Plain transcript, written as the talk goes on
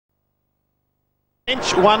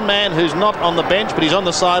Bench, one man who's not on the bench, but he's on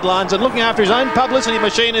the sidelines and looking after his own publicity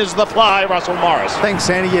machine is the fly, Russell Morris. Thanks,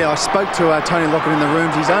 Sandy. Yeah, I spoke to Tony Lockett in the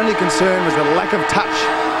room. His only concern was the lack of touch,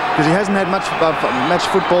 because he hasn't had much match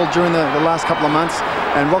football during the last couple of months,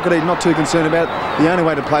 and Lockett he's not too concerned about. The only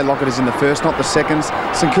way to play Lockett is in the first, not the seconds.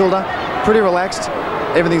 St Kilda, pretty relaxed.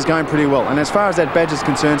 Everything's going pretty well. And as far as that badge is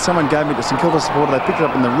concerned, someone gave me the St Kilda supporter. They picked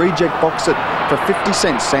it up in the reject box for 50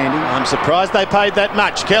 cents, Sandy. I'm surprised they paid that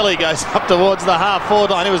much. Kelly goes up towards the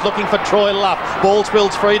half-forward line. He was looking for Troy Luff. Ball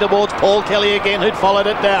spills free towards Paul Kelly again, who'd followed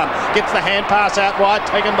it down. Gets the hand pass out wide,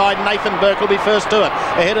 taken by Nathan Burke, will be first to it.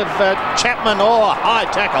 Ahead of Chapman. Oh,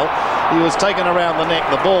 high tackle. He was taken around the neck.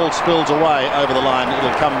 The ball spills away over the line.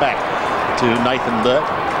 It'll come back to Nathan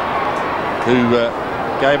Burke, who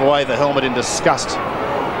gave away the helmet in disgust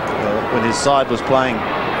when his side was playing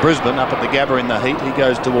Brisbane up at the Gabba in the heat. He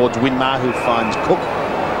goes towards Winmar, who finds Cook.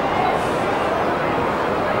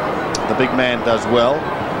 The big man does well.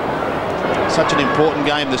 Such an important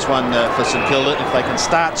game, this one, for St Kilda. If they can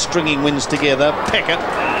start stringing wins together. Peckett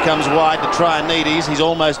comes wide to try and Needies. He's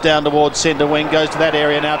almost down towards centre wing. Goes to that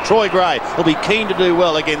area now. Troy Gray will be keen to do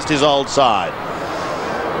well against his old side.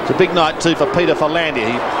 It's a big night too for Peter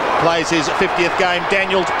Forlandia. He plays his 50th game.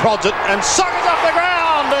 Daniels prods it and sockets off the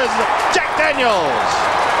ground as Jack Daniels.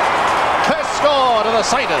 First score to the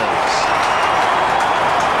Satyrs.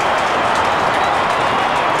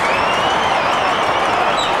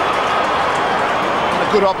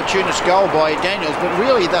 Good opportunist goal by Daniels, but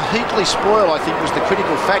really the Heatley spoil, I think, was the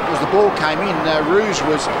critical factor as the ball came in. Rouge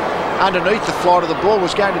was underneath the flight of the ball,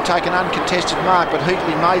 was going to take an uncontested mark, but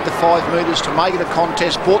Heatley made the 5 metres to make it a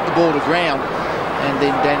contest, brought the ball to ground, and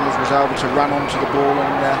then Daniels was able to run onto the ball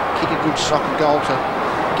and kick a good soccer goal to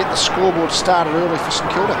get the scoreboard started early for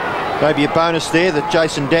St Kilda. Maybe a bonus there that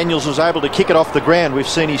Jason Daniels was able to kick it off the ground. We've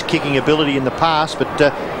seen his kicking ability in the past, but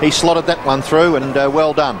he slotted that one through, and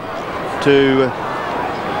well done to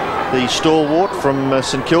the stalwart from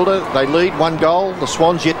St Kilda. They lead 1 goal. The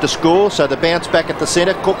Swans yet to score, so the bounce back at the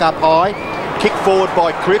centre. Cook up high. Kick forward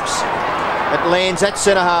by Cripps. It lands at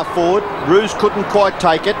centre half forward. Roos couldn't quite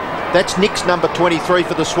take it. That's Nick's number 23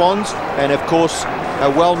 for the Swans. And of course, a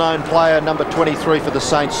well-known player, number 23 for the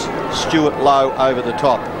Saints, Stuart Lowe, over the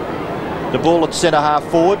top. The ball at centre half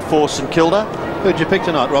forward for St Kilda. Who'd you pick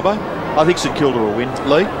tonight, Robbo? I think St Kilda will win.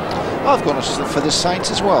 Lee? I've gone for the Saints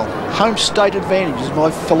as well. Home state advantage is my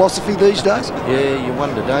philosophy these days. Yeah, you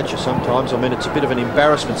wonder, don't you, sometimes? I mean, it's a bit of an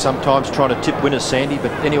embarrassment sometimes trying to tip winners, Sandy, but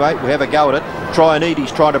anyway, we have a go at it.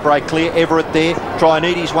 Traianides trying to break clear. Everett there.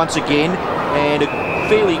 Traianides once again, and a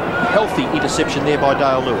fairly healthy interception there by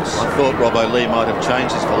Dale Lewis. I thought Robbo Lee might have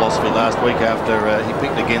changed his philosophy last week after he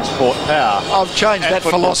picked against Port Power. I've changed that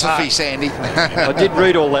philosophy, Sandy. I did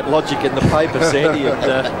read all that logic in the paper, Sandy,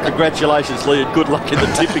 and congratulations, Lee, and good luck in the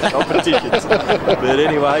tipping competitions. But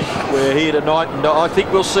anyway, we're here tonight, and I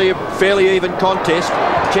think we'll see a fairly even contest.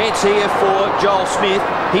 Chance here for Joel Smith.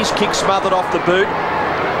 His kick smothered off the boot.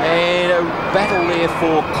 And a battle there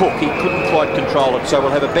for Cook. He couldn't quite control it. So we'll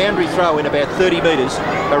have a boundary throw in about 30 metres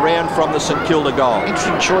around from the St Kilda goal.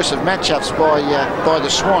 Interesting choice of matchups by the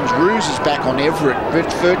Swans. Roos is back on Everett,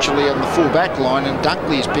 virtually on the full back line, and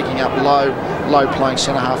Dunkley is picking up low playing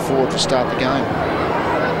centre half forward to start the game.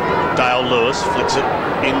 Dale Lewis flicks it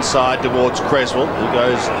inside towards Creswell, who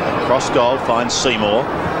goes across goal, finds Seymour.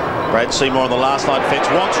 Brad Seymour on the last line fence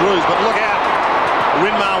wants Roos, but look out!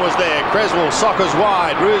 Winmar was there. Creswell soccers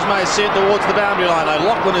wide. Roos may see it towards the boundary line.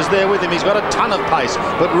 O'Loughlin is there with him. He's got a ton of pace,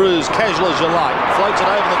 but Roos, casual as you like, floats it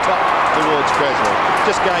over the top towards Creswell.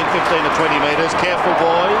 Just gained 15 to 20 metres. Careful,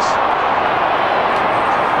 boys.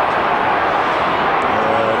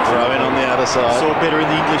 Throw in on the other side. Saw better in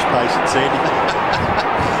the English patient, Sandy.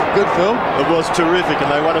 Good film. It was terrific,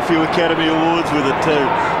 and they won a few Academy Awards with it too.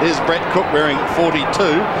 Here's Brett Cook wearing 42.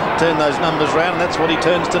 Turn those numbers round, and that's what he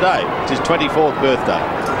turns today. It's his 24th birthday.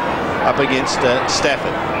 Up against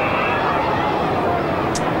Stafford.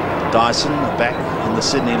 Dyson back in the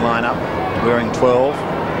Sydney lineup, wearing 12.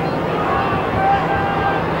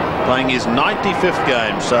 Playing his 95th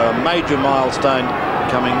game, so a major milestone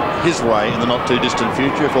coming his way in the not too distant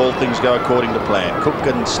future if all things go according to plan. Cook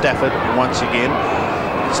and Stafford once again.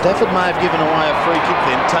 Stafford may have given away a free kick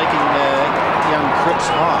then, taking young Cripps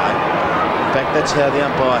high. In fact, that's how the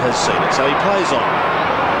umpire has seen it. So he plays on.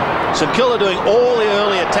 St Kilda doing all the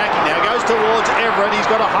early attacking now. Goes towards Everett. He's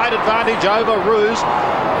got a height advantage over Roos.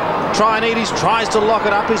 Traianides tries to lock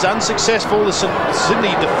it up. He's unsuccessful. The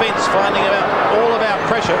Sydney defence finding all about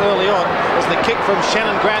pressure early on as the kick from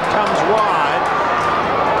Shannon Grant comes wide.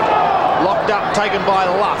 Locked up, taken by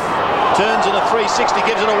Luff. Turns in a 360,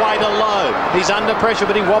 gives it away to Lowe. He's under pressure,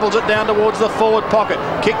 but he wobbles it down towards the forward pocket.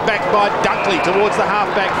 Kicked back by Dunkley towards the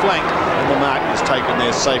half-back flank. And the mark is taken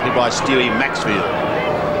there safely by Stewie Maxfield.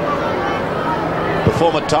 The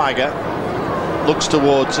former Tiger looks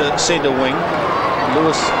towards centre wing.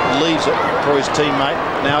 Lewis leaves it for his teammate.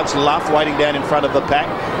 Now it's Luff waiting down in front of the pack.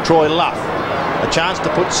 Troy Luff. A chance to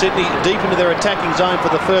put Sydney deep into their attacking zone for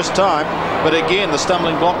the first time. But again, the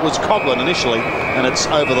stumbling block was Coghlan initially. And it's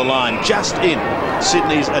over the line, just in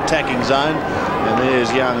Sydney's attacking zone. And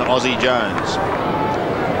there's young Aussie Jones.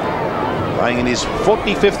 Playing in his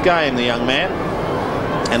 45th game, the young man.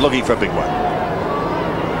 And looking for a big one.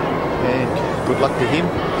 And good luck to him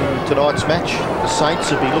in tonight's match. The Saints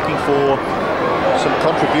will be looking for some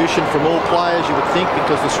contribution from all players, you would think,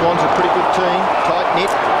 because the Swans are a pretty good team, tight-knit.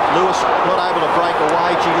 Lewis not able to break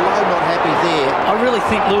away. Lowe not happy there. I really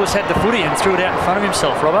think Lewis had the footy and threw it out in front of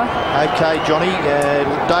himself, Robbo. Okay, Johnny.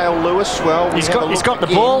 Dale Lewis, well, he's got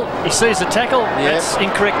the ball. He sees the tackle. Yep. That's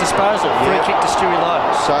incorrect disposal. Free kick to Stewie Lowe.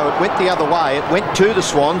 So it went the other way. It went to the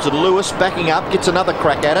Swans, and Lewis backing up gets another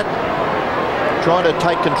crack at it. Trying to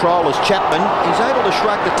take control as Chapman. He's able to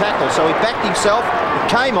shrug the tackle, so he backed himself, it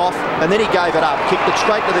came off, and then he gave it up. Kicked it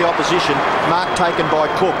straight to the opposition. Mark taken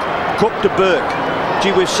by Cook. Cook to Burke. Gee,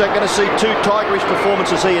 we're going to see two Tigerish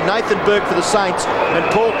performances here. Nathan Burke for the Saints and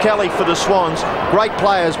Paul Kelly for the Swans. Great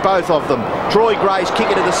players, both of them. Troy Gray's kick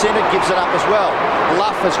it to the centre, gives it up as well.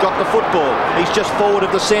 Luff has got the football. He's just forward of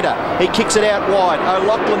the centre. He kicks it out wide.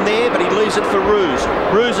 O'Loughlin there, but he leaves it for Ruse.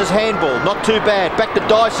 Ruse's handball, not too bad. Back to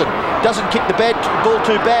Dyson. Doesn't kick the ball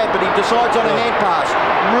too bad, but he decides on a hand pass.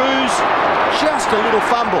 Ruse, just a little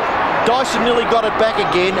fumble. Dyson nearly got it back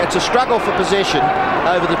again. It's a struggle for possession.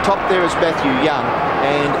 Over the top there is Matthew Young,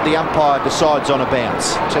 and the umpire decides on a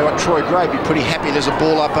bounce. So what, Troy Gray would be pretty happy there's a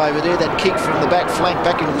ball up over there. That kick from the back flank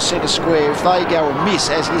back into the centre square. If they go amiss,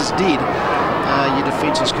 as his did, your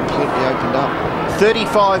defence is completely opened up.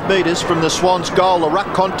 35 metres from the Swans' goal. A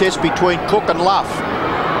ruck contest between Cook and Luff.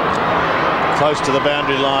 Close to the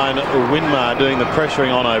boundary line, Winmar doing the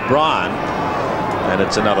pressuring on O'Brien, and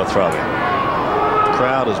it's another throw.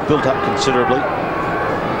 Crowd has built up considerably.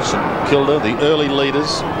 StKilda, the early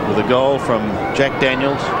leaders, with a goal from Jack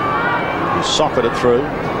Daniels, who socketed it through.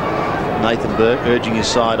 Nathan Burke urging his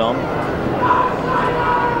side on.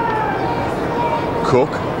 Cook,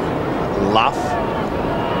 Luff,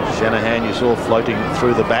 Shanahan you saw floating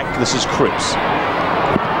through the back. This is Cripps.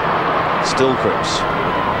 Still Cripps.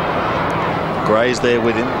 Gray's there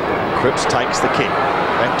with him. Cripps takes the kick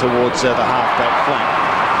back towards the half-back flank.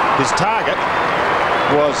 His target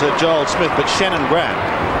was Joel Smith, but Shannon Grant,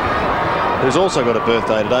 who's also got a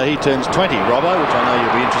birthday today, he turns 20, Robbo, which I know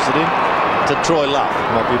you'll be interested in, to Troy Luff.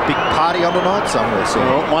 Might be a big party on tonight somewhere. So.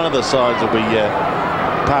 Well, one of the sides will be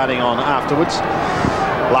partying on afterwards.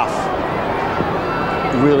 Luff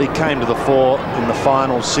really came to the fore in the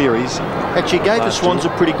final series. Actually gave the Swans a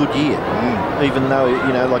pretty good year, even though,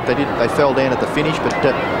 you know, like they fell down at the finish, but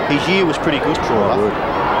his year was pretty good, Troy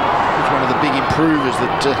Luff. One of the big improvers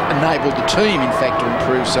that enabled the team, in fact, to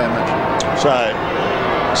improve so much. So,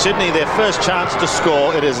 Sydney, their first chance to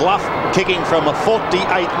score. It is Luff kicking from 48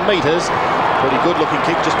 metres. Pretty good-looking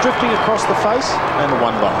kick, just drifting across the face, and the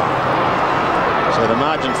one behind. So the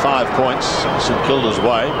margin 5 points, StKilda's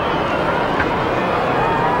way.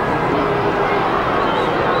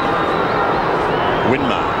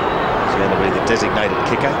 Winmar is going to be the designated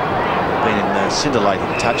kicker. Been in scintillating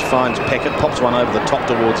touch, finds Peckett, pops one over the top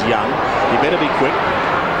towards Young. He better be quick.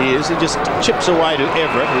 He is. He just chips away to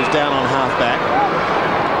Everett, who's down on half-back.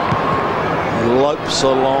 He lopes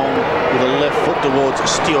along with a left foot towards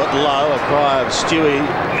Stuart Lowe. A cry of Stewie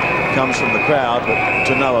comes from the crowd, but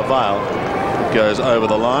to no avail. It goes over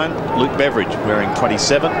the line. Luke Beveridge wearing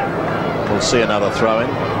 27. We'll see another throw-in.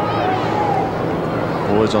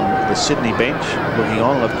 Boys on the Sydney bench looking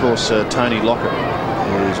on, and of course Tony Lockett,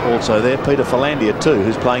 who's also there. Peter Philandia too,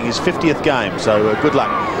 who's playing his 50th game. So good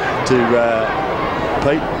luck to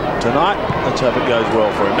Pete tonight. Let's hope it goes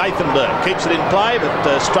well for him. Nathan Burke keeps it in play,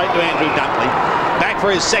 but straight to Andrew Dunkley. Back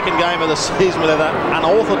for his second game of the season with an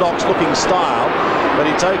unorthodox looking style. But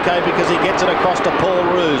it's okay because he gets it across to Paul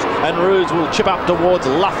Ruse, and Ruse will chip up towards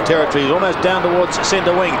Luff territory. He's almost down towards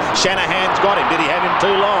centre wing. Shanahan's got him. Did he have him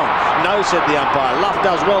too long? No, said the umpire. Luff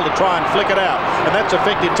does well to try and flick it out, and that's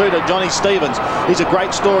effective too to Johnny Stevens. He's a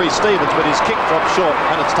great story, Stevens, but his kick dropped short,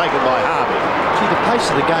 and it's taken by Harvey. Gee, the pace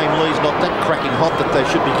of the game, Lee's not that cracking hot that they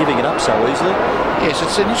should be giving it up so easily. Yes,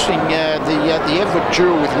 it's an interesting, the Everett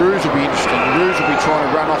duel with Ruse will be interesting. Ruse will be trying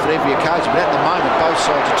to run off at every occasion, but at the moment both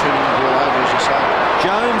sides are turning the ball over, as you say.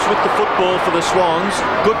 Jones with the football for the Swans.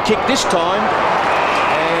 Good kick this time,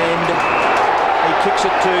 and he kicks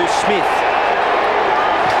it to Smith.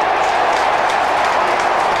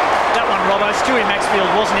 That one, Robbo, Stewie Maxfield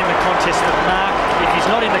wasn't in the contest for the mark. If he's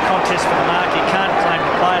not in the contest for the mark, he can't claim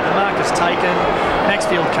to play. The mark is taken.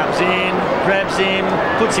 Maxfield comes in, grabs him,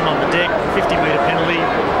 puts him on the deck, 50-metre penalty.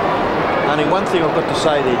 Only one thing I've got to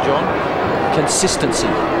say there, John. Consistency.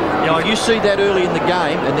 Yeah, if you see that early in the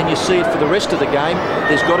game and then you see it for the rest of the game,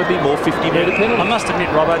 there's got to be more 50-metre penalties. I must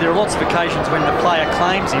admit, Robbo, there are lots of occasions when the player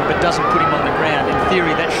claims him but doesn't put him on the ground. In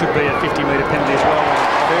theory, that should be a 50-metre penalty as well.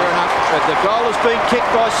 Fair enough. But the goal has been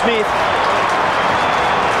kicked by Smith.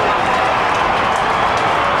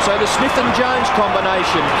 So the Smith and Jones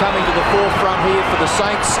combination coming to the forefront here for the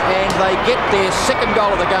Saints, and they get their second goal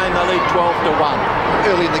of the game. They lead 12-1.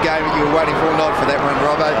 Early in the game, you were waiting for a nod for that one,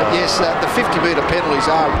 Robbo. But yes, the 50-metre penalties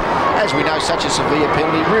are, as we know, such a severe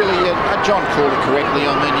penalty. Really, John called it correctly.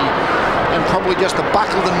 I mean, and probably just to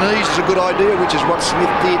buckle the knees is a good idea, which is what Smith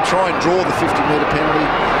did. Try and draw the 50-metre penalty.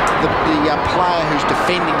 The player who's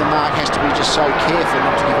defending the mark has to be just so careful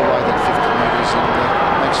not to give away that 50 metres, and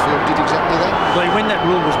Maxfield did exactly that. Well, when that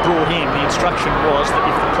rule was brought in, the instruction was that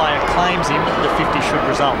if the player claims him, the 50 should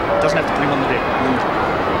result. Doesn't have to put him on the deck.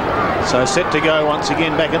 So set to go once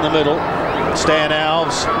again back in the middle. Stan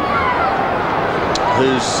Alves,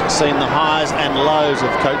 who's seen the highs and lows of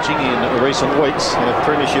coaching in recent weeks. And a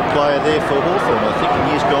premiership player there for Hawthorn, I think, in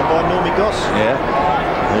years gone by, Normie Goss. Yeah,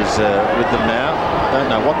 who's with them now. Don't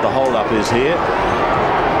know what the hold-up is here.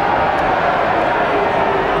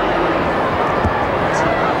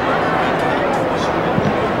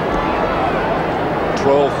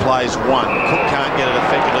 12 plays 1. Cook can't get it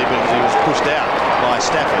effectively because he was pushed out by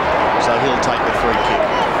Stafford, so he'll take the free kick.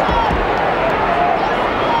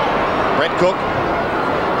 Brett Cook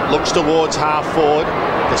looks towards half forward.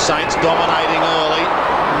 The Saints dominating early.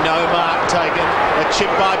 No mark taken. A chip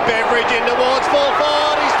by Beveridge in towards full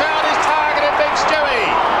forward. He's found his target and Big Stewie.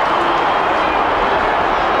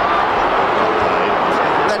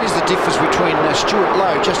 That is the difference between Stuart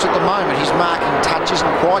Lowe. Just at the moment, his marking touch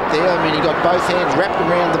isn't quite there. I mean, he got both hands wrapped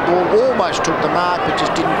around the ball, almost took the mark, but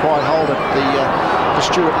just didn't quite hold it. The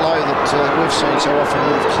Stuart Lowe that we've seen so often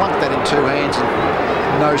would have clunked that in 2 hands and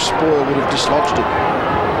no spoil would have dislodged it.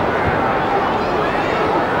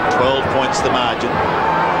 12 points the margin.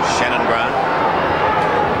 Shannon Grant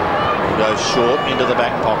goes short into the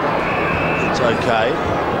back pocket. It's okay.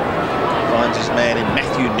 Finds his man in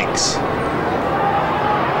Matthew Nix.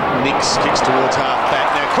 Nix kicks towards half back.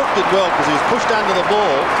 Now Cook did well because he was pushed under the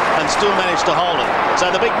ball and still managed to hold it.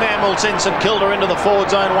 So the big man will send StKilda into the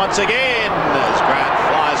forward zone once again as Grant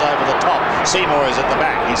flies over the top. Seymour is at the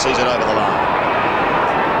back. He sees it over the line.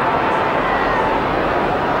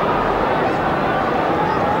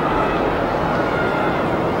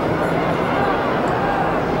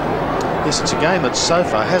 Yes, it's a game that so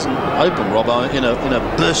far hasn't opened, Robbo, in a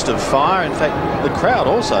burst of fire. In fact, the crowd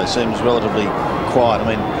also seems relatively quiet.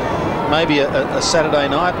 I mean, maybe a Saturday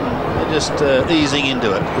night and they're just easing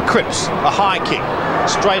into it. The Cripps, a high kick,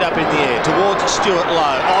 straight up in the air towards Stuart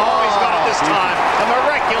Lowe. Oh, he's got it this time. A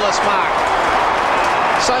miraculous mark.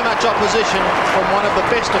 So much opposition from one of the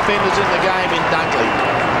best defenders in the game in Dunkley.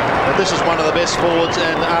 But this is one of the best forwards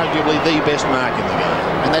and arguably the best mark in the game.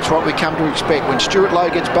 And that's what we come to expect. When Stuart Lowe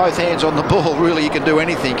gets both hands on the ball, really he can do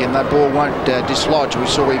anything and that ball won't dislodge. We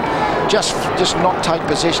saw him just not take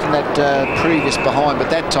possession that previous behind,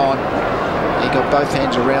 but that time he got both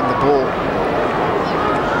hands around the ball.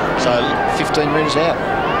 So 15 metres out.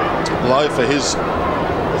 Lowe for his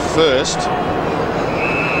first.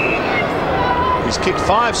 He's kicked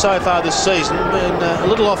 5 so far this season, been a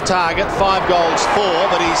little off target, 5 goals, 4,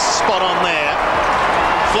 but he's spot on there.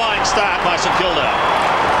 Flying start by StKilda.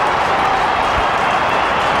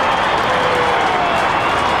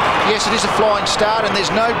 Yes, it is a flying start and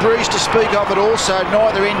there's no breeze to speak of at all, so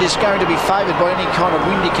neither end is going to be favoured by any kind of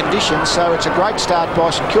windy conditions, so it's a great start by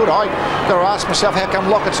StKilda. I've got to ask myself how come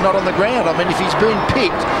Lockett's not on the ground. I mean, if he's been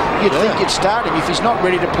picked, you'd think you'd start him. If he's not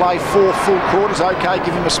ready to play 4 full quarters, okay,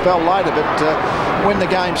 give him a spell later, but when the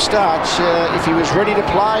game starts, if he was ready to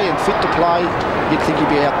play and fit to play, you'd think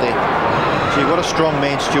he'd be out there. Gee, what a strong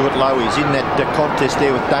man Stuart Lowe is in that contest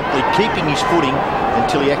there with Dunkley, keeping his footing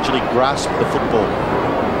until he actually grasped the football.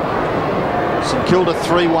 StKilda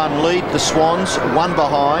 3-1 lead the Swans, 1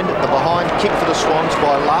 behind. The behind kick for the Swans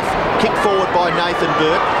by Luff, kick forward by Nathan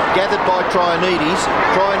Burke, gathered by Trianides.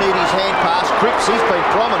 Trianides hand pass, Cripps, he's been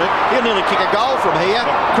prominent, he'll nearly kick a goal from here.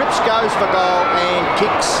 Cripps goes for goal and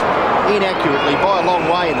kicks inaccurately by a long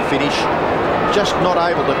way in the finish. Just not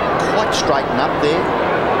able to quite straighten up there.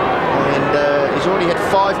 And He's already had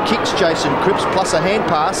 5 kicks, Jason Cripps, plus a hand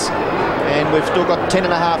pass, and we've still got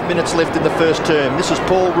 10.5 minutes left in the first term. This is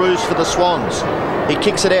Paul Roos for the Swans. He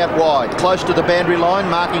kicks it out wide, close to the boundary line,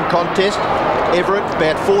 marking contest. Everett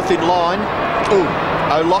about 4th in line.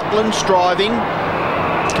 O'Loughlin striving,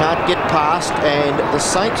 can't get past, and the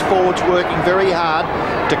Saints forwards working very hard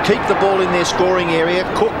to keep the ball in their scoring area.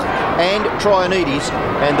 Cook and Trionides,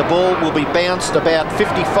 and the ball will be bounced about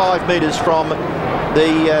 55 metres from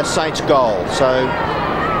the Saints goal. So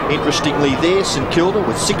interestingly there, StKilda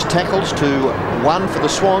with 6 tackles to 1 for the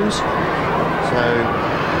Swans. So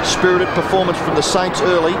spirited performance from the Saints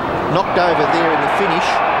early, knocked over there in the finish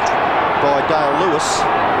by Dale Lewis.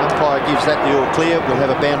 Umpire gives that the all clear. We'll have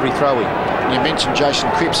a boundary throw in. You mentioned Jason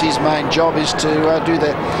Cripps. His main job is to do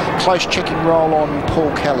the close checking role on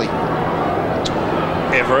Paul Kelly.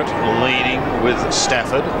 Everett leading with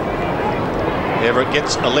Stafford. Everett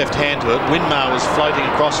gets a left hand to it. Winmar was floating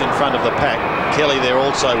across in front of the pack. Kelly there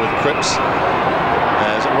also with Cripps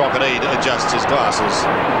as Rocket adjusts his glasses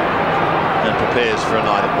and prepares for a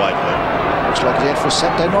night at Waverley. Looks like he's out for a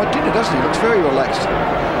Saturday night dinner, doesn't he? Looks very relaxed.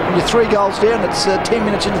 When you're 3 goals down, it's 10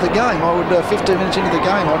 minutes into the game. 15 minutes into the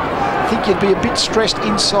game, I think you'd be a bit stressed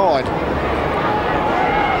inside.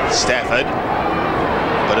 Stafford,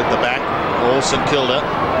 but at the back, all StKilda.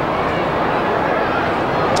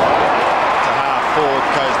 To half forward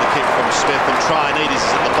goes the kick from Smith, and Trionides is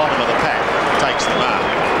at the bottom of the pack, takes the mark.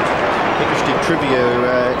 Interesting trivia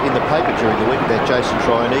in the paper during the week about Jason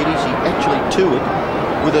Trionides. He actually toured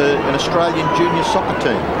with an Australian junior soccer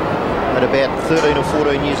team at about 13 or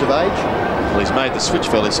 14 years of age. Well, he's made the switch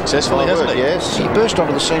fairly successfully, hasn't he? Yes. He burst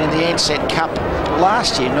onto the scene in the Ansett Cup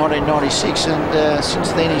last year, 1996, and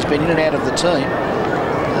since then he's been in and out of the team.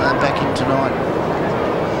 Back in tonight.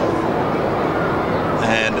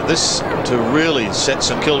 And this to really set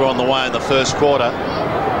StKilda on the way in the first quarter.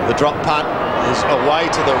 The drop punt is away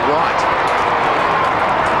to the right.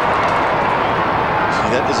 See,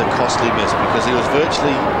 that is a costly miss because he was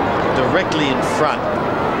virtually directly in front.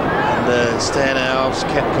 And Stan Alves,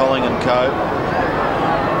 Cat Colling and co.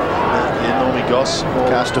 Normie Goss.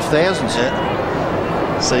 Cast of thousands.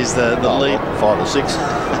 Yeah. Sees the lead. 5 or 6.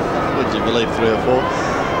 Would you believe 3 or 4?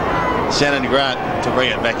 Shannon Grant to bring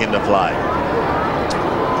it back into play.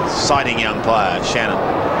 Exciting young player, Shannon.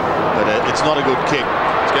 But it's not a good kick.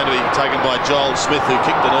 It's going to be taken by Joel Smith, who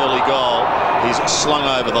kicked an early goal. He's slung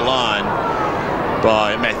over the line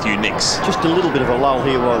by Matthew Nix. Just a little bit of a lull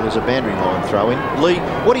here while there's a boundary line throw in. Lee,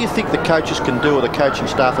 what do you think the coaches can do, or the coaching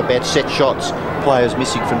staff, about set shots, players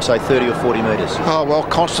missing from, say, 30 or 40 metres? Oh, well,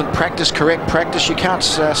 constant practice, correct practice. You can't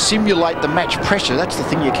simulate the match pressure. That's the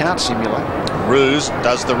thing you can't simulate. Roos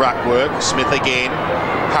does the ruck work. Smith again,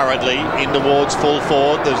 hurriedly in towards full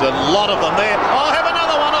forward. There's a lot of them there. Oh, have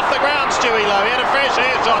another one off the ground, Stewie Lowe. He had a fresh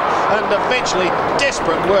air shot, and eventually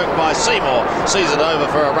desperate work by Seymour sees it over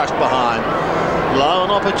for a rush behind. Low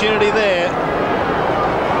an opportunity there,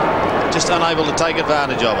 just unable to take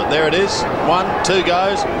advantage of it. There it is, 1, 2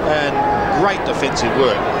 goes, and great defensive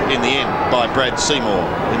work in the end by Brad Seymour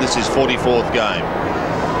in this his 44th game.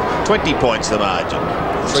 20 points the margin.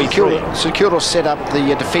 StKilda set up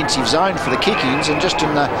the defensive zone for the kick-ins, and just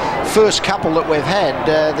in the first couple that we've had,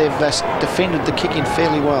 they've defended the kick-in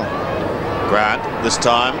fairly well. Grant this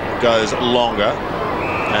time goes longer,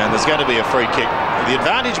 and there's going to be a free kick. The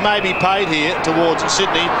advantage may be paid here towards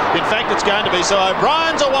Sydney. In fact, it's going to be so.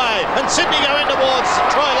 O'Brien's away, and Sydney go in towards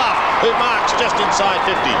Troy Luff, who marks just inside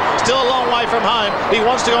 50. Still a long way from home. He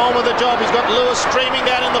wants to go on with the job. He's got Lewis streaming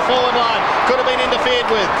down in the forward line. Could have been interfered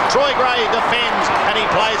with. Troy Gray defends, and he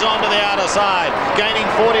plays on to the outer side, gaining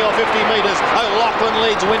 40 or 50 metres. O'Loughlin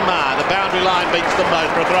leads Winmar. The boundary line beats them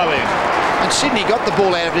both for a throw-in. And Sydney got the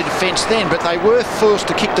ball out of the defence then, but they were forced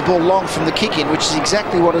to kick the ball long from the kick-in, which is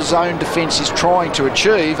exactly what a zone defence is trying to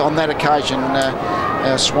achieve. On that occasion,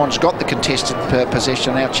 Swans got the contested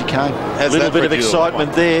possession, out she came. A little bit of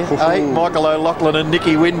excitement there. Michael O'Loughlin and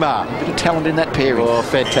Nicky Winmar. A bit of talent in that pairing. Oh,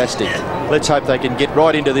 fantastic. Let's hope they can get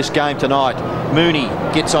right into this game tonight. Mooney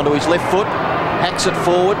gets onto his left foot, hacks it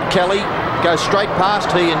forward. Kelly goes straight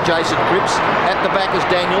past he and Jason Cripps. At the back is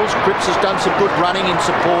Daniels. Cripps has done some good running in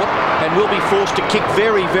support and will be forced to kick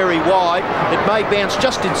very, very wide. It may bounce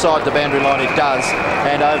just inside the boundary line. It does.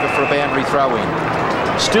 And over for a boundary throw-in.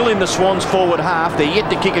 Still in the Swans forward half. They're yet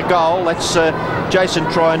to kick a goal. That's Jason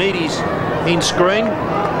Trionides in screen.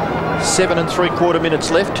 7 3/4 minutes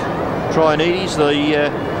left. Trionides, the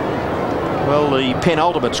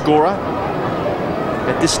penultimate scorer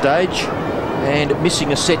at this stage, and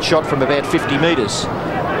missing a set shot from about 50 metres.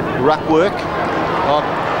 Ruck work.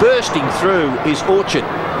 Bursting through is Orchard.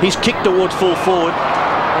 He's kicked towards full forward,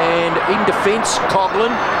 and in defence,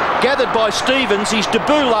 Coughlin gathered by Stevens. His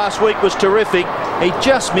debut last week was terrific. He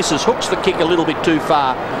just misses, hooks the kick a little bit too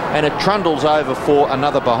far, and it trundles over for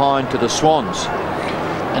another behind to the Swans.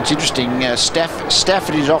 It's interesting,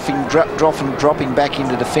 Stafford is often dropping back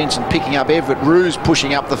into defence and picking up Everett. Roos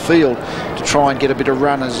pushing up the field to try and get a bit of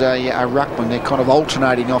run as a ruckman. They're kind of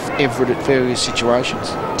alternating off Everett at various situations.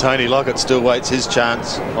 Tony Lockett still waits his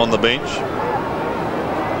chance on the bench.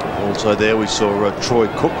 Also there we saw Troy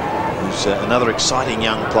Cook, who's another exciting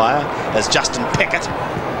young player, as Justin Peckett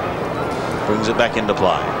brings it back into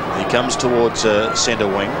play. He comes towards centre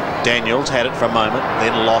wing. Daniels had it for a moment,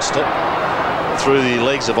 then lost it. Through the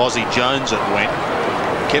legs of Ozzie Jones it went.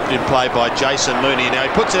 Kept in play by Jason Mooney. Now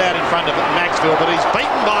he puts it out in front of Maxfield, but he's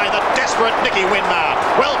beaten by the desperate Nicky Winmar.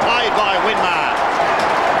 Well played by Winmar.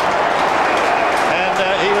 And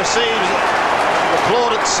he receives the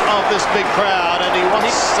plaudits of this big crowd, and he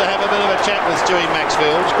wants to have a bit of a chat with Stewie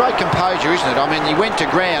Maxfield. It's great composure, isn't it? I mean, he went to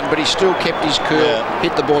ground, but he still kept his cool,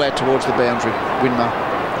 hit the ball out towards the boundary. Winmar.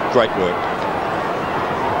 Great work.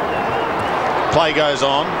 Play goes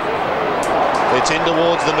on. It's in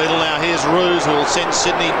towards the middle now. Here's Roos, who will send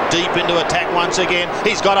Sydney deep into attack once again.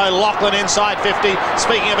 He's got O'Loughlin inside 50.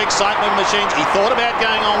 Speaking of excitement machines, he thought about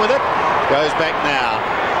going on with it. Goes back now.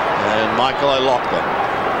 And Michael O'Loughlin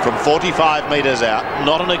from 45 metres out,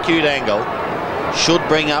 not an acute angle, should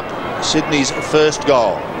bring up Sydney's first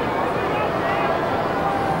goal.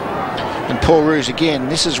 And Paul Roos again.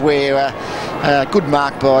 This is where good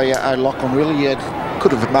mark by O'Loughlin. Really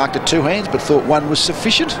could have marked it two hands, but thought one was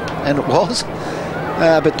sufficient, and it was.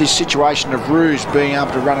 But this situation of Roos being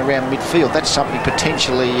able to run around midfield, that's something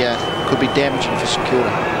potentially could be damaging for StKilda.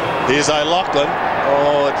 Here's O'Loughlin.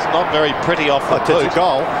 Oh, it's not very pretty off the boot. It's a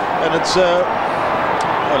goal. And it's oh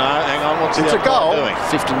no, hang on, what's it's the a goal doing?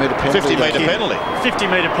 50-metre penalty. 50-metre penalty.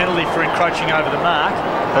 50-metre penalty for encroaching over the mark.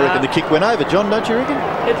 I reckon the kick went over, John, don't you reckon?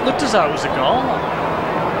 It looked as though it was a goal.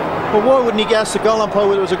 Well, why wouldn't he ask the goal umpire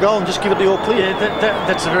whether it was a goal and just give it the all clear? Yeah,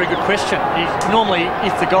 that's a very good question. Normally,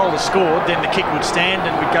 if the goal is scored, then the kick would stand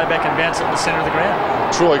and we'd go back and bounce it in the centre of the ground.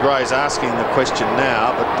 Troy Gray's asking the question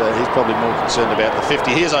now, but he's probably more concerned about the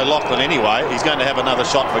 50. Here's O'Loughlin anyway. He's going to have another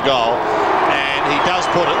shot for goal, and he does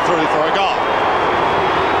put it through for a goal.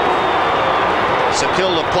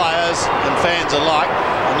 StKilda players and fans alike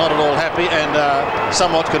are not at all happy and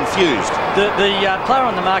somewhat confused. The player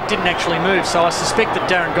on the mark didn't actually move, so I suspect that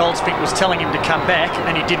Darren Goldspink was telling him to come back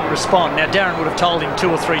and he didn't respond. Now Darren would have told him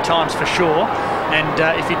 2 or 3 times for sure, and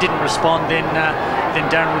if he didn't respond, then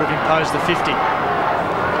Darren would have imposed the 50.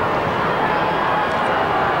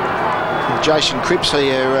 Jason Cripps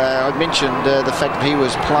here, I mentioned the fact that he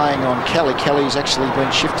was playing on Kelly. Kelly's actually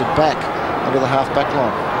been shifted back onto the half-back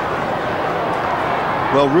line.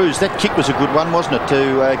 Well, Roos, that kick was a good one, wasn't it,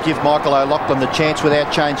 to give Michael O'Loughlin the chance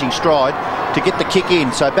without changing stride to get the kick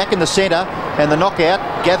in. So back in the centre, and the knockout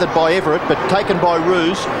gathered by Everett, but taken by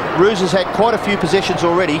Roos. Roos has had quite a few possessions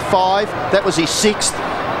already, 5. That was his 6th.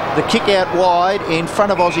 The kick out wide in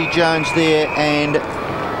front of Ozzie Jones there, and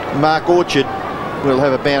Mark Orchard will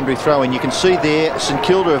have a boundary throw in. You can see there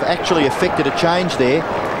StKilda have actually effected a change there,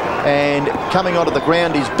 and coming onto the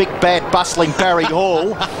ground is big bad bustling Barry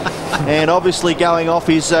Hall. And obviously going off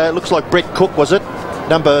is, looks like Brett Cook, was it?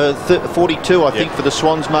 Number 42, I think, for the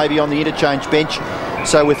Swans, maybe on the interchange bench.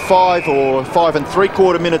 So with 5 or 5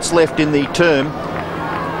 3/4 minutes left in the term,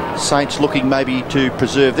 Saints looking maybe to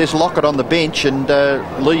preserve. There's Lockett on the bench, and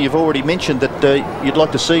Lee, you've already mentioned that you'd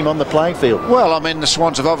like to see him on the playing field. Well, I mean, the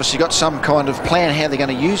Swans have obviously got some kind of plan how they're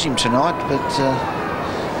going to use him tonight, but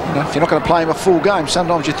you know, if you're not going to play him a full game,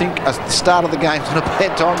 sometimes you think at the start of the game's not a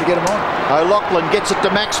bad time to get him on. O'Loughlin gets it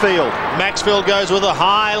to Maxfield. Maxfield goes with a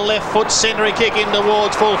high left foot centering kick in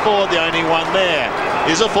towards full forward. The only one there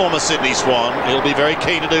is a former Sydney Swan. He'll be very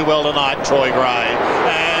keen to do well tonight, Troy Gray.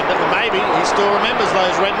 And maybe he still remembers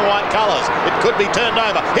those red and white colours. It could be turned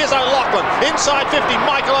over. Here's O'Loughlin, inside 50,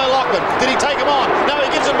 Michael O'Loughlin. Did he take him on? No, he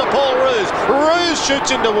gives him to Paul Roos. Roos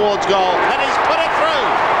shoots in towards goal, and he's put it through.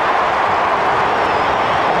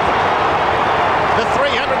 The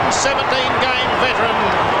 317-game veteran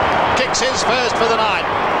kicks his first for the night,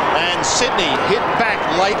 and Sydney hit back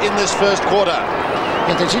late in this first quarter.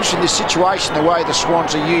 And it's interesting, this situation, the way the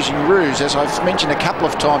Swans are using Roos. As I've mentioned a couple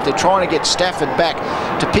of times, they're trying to get Stafford back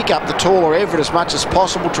to pick up the taller Everett as much as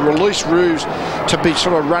possible, to release Roos to be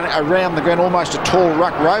sort of running around the ground, almost a tall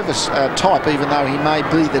ruck rover type, even though he may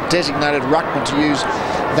be the designated ruckman, to use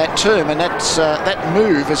that term. And that's that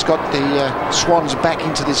move has got the Swans back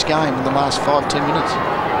into this game in the last 5-10 minutes.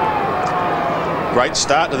 Great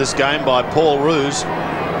start to this game by Paul Roos.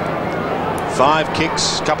 5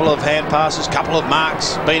 kicks, couple of hand passes, couple of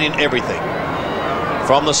marks, been in everything.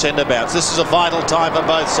 from the centre bounce. This is a vital time for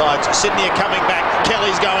both sides. Sydney are coming back.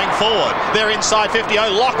 Kelly's going forward. They're inside 50.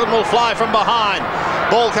 O'Loughlin will fly from behind.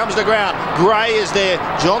 Ball comes to ground. Gray is there.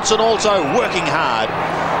 Johnson also working hard.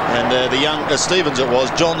 And the young Stevens it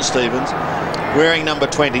was, John Stevens, wearing number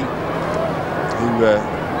 20, who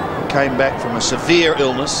came back from a severe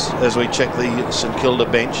illness as we check the St Kilda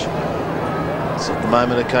bench. It's at the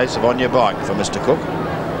moment a case of on your bike for Mr Cook.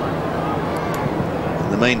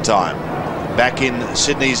 In the meantime, back in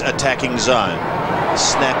Sydney's attacking zone. The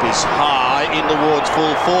snap is high in towards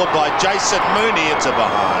full forward by Jason Mooney. It's a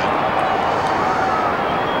behind.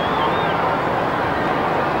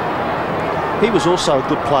 He was also a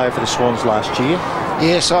good player for the Swans last year.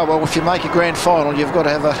 Yes, well, if you make a grand final, you've got to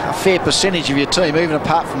have a fair percentage of your team, even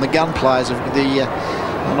apart from the gun players, of the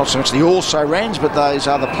not so much the also-rans, but those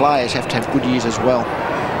other players have to have good years as well.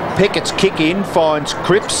 Peckett's kick in finds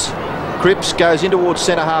Cripps. Cripps goes in towards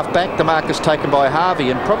centre-half back. The mark is taken by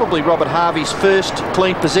Harvey, and probably Robert Harvey's first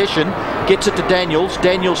clean possession. Gets it to Daniels.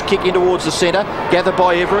 Daniels kick in towards the centre. Gathered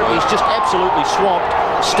by Everett. He's just absolutely swamped.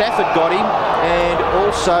 Stafford got him, and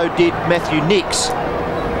also did Matthew Nix.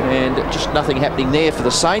 And just nothing happening there for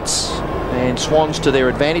the Saints. And Swans, to their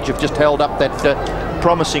advantage, have just held up that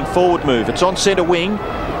promising forward move. It's on centre wing.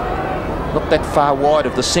 Not that far wide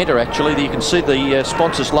of the centre, actually. You can see the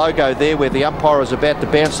sponsor's logo there where the umpire is about to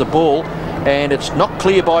bounce the ball. And it's not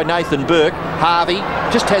clear by Nathan Burke. Harvey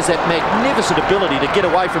just has that magnificent ability to get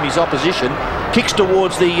away from his opposition. Kicks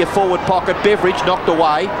towards the forward pocket. Beveridge knocked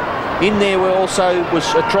away. In there also was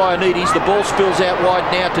Trionides. The ball spills out wide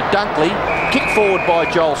now to Dunkley. Kicked forward by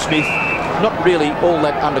Joel Smith. Not really all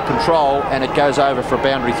that under control, and it goes over for a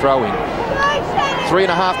boundary throw-in.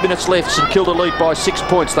 3.5 minutes left. St Kilda lead by 6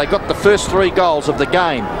 points. They got the first 3 goals of the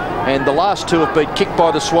game, and the last 2 have been kicked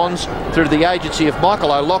by the Swans through the agency of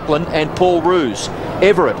Michael O'Loughlin and Paul Roos.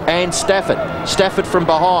 Everett and Stafford. Stafford from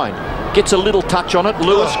behind. Gets a little touch on it.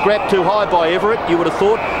 Lewis grabbed too high by Everett, you would have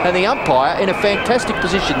thought, and the umpire in a fantastic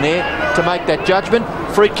position there to make that judgment.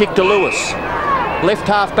 Free kick to Lewis. Left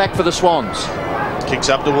half back for the Swans. Kicks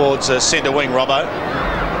up towards centre wing, Robbo.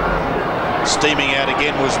 Steaming out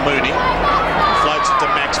again was Mooney. Floats it to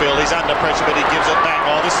Maxfield. He's under pressure, but he gives it back.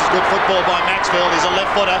 Oh, this is good football by Maxfield. He's a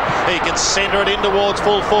left footer. He can centre it in towards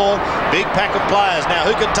full forward. Big pack of players now.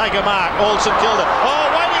 Who can take a mark? All St Kilda. Oh,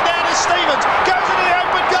 waiting down is Stevens. Goes into the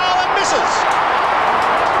open goal and misses.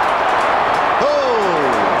 Oh,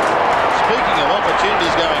 speaking of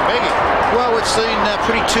opportunities going begging. Well, we've seen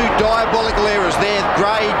pretty 2 diabolical errors there.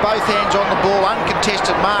 Gray, both hands on the ball,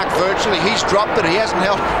 uncontested mark virtually. He's dropped it, he hasn't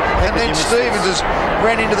helped. And then Stevens has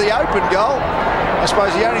ran into the open goal. I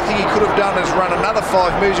suppose the only thing he could have done is run another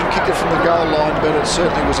 5 moves and kicked it from the goal line, but it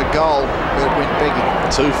certainly was a goal that went begging.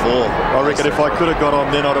 2-4. I reckon if I could have got on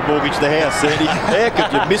then I'd have mortgaged the house, Sandy. How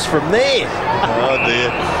could you miss from there? Oh dear.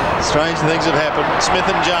 Strange things have happened. Smith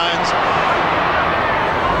and Jones,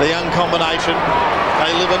 the young combination,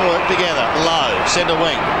 they live and work together. Low, centre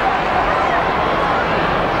wing.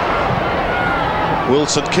 Will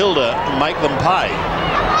St Kilda make them pay?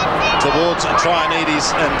 Towards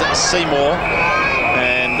Trionides and Seymour.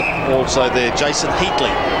 And also there, Jason Heatley,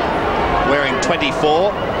 wearing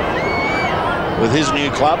 24 with his new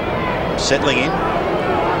club, settling in.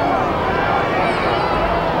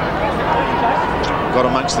 Got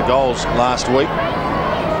amongst the goals last week,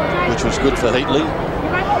 which was good for Heatley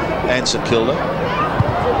and St Kilda.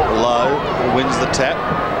 Low wins the tap.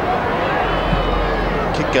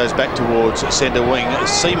 Kick goes back towards centre wing.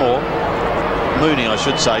 Seymour, Mooney I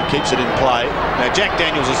should say, keeps it in play. Now Jack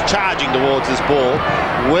Daniels is charging towards this ball.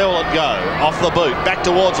 Where will it go? Off the boot, back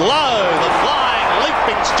towards Low. The flying,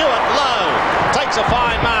 leaping Stuart Low takes a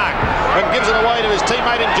fine mark and gives it away to his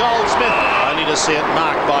teammate in Joel Smith. Only to see it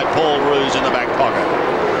marked by Paul Roos in the back pocket.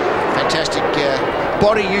 Fantastic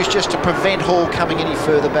body use just to prevent Hall coming any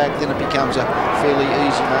further back, then it becomes a fairly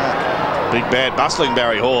easy mark. Big bad bustling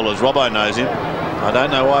Barry Hall, as Robbo knows him. I don't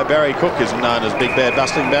know why Barry Cook isn't known as Big Bad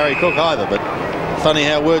Bustling Barry Cook either, but funny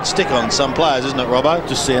how words stick on some players, isn't it, Robbo?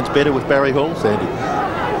 Just sounds better with Barry Hall, Sandy.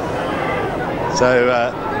 So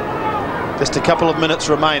just a couple of minutes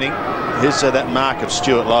remaining. Here's that mark of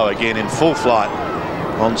Stuart Low again in full flight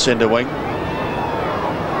on centre wing.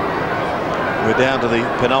 We're down to the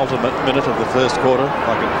penultimate minute of the first quarter,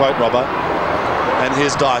 I can quote Robbo. And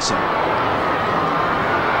here's Dyson.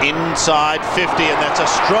 Inside 50, and that's a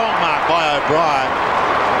strong mark by O'Brien.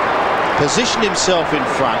 Positioned himself in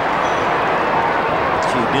front.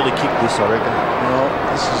 He nearly kicked this, I reckon. Well,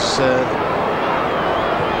 this is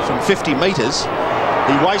from 50 metres.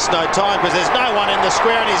 He wastes no time because there's no one in the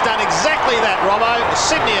square, and he's done exactly that, Robbo.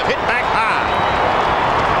 Sydney have hit back hard.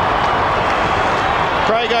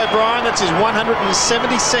 Craig O'Brien, that's his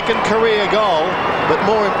 172nd career goal, but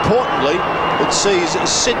more importantly, it sees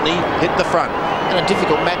Sydney hit the front. And a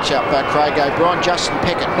difficult matchup, Craig O'Brien. Justin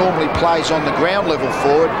Peckett normally plays on the ground level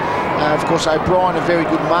forward. Of course, O'Brien a very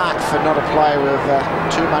good mark for not a player of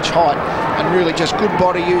too much height, and really just good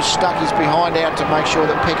body use, stuck his behind out to make sure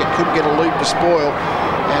that Peckett couldn't get a leap to spoil,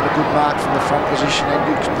 and a good mark from the front position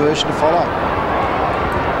and good conversion to follow.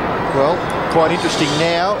 Well, quite interesting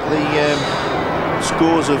now. The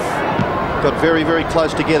scores have got very, very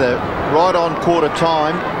close together. Right on quarter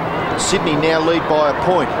time, Sydney now lead by a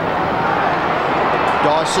point.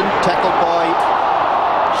 Dyson tackled by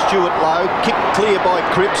Stuart Lowe, kicked clear by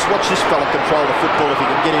Cripps. Watch this fella control the football if he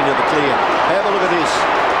can get into the clear. Have a look at this.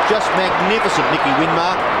 Just magnificent, Nicky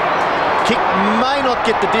Winmar. Kick may not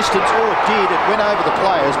get the distance, or it did. It went over the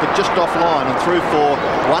players, but just offline and through for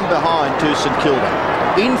one behind to St Kilda.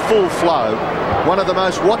 In full flow, one of the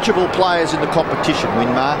most watchable players in the competition,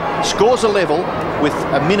 Winmar. Scores a level with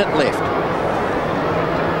a minute left.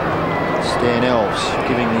 Stan Elves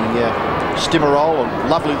giving the Stimmerol a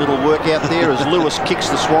lovely little workout there as Lewis kicks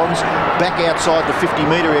the Swans back outside the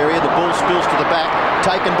 50-metre area. The ball spills to the back,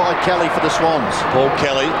 taken by Kelly for the Swans. Paul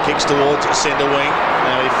Kelly kicks towards centre wing.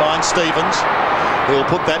 Now he finds Stevens. He'll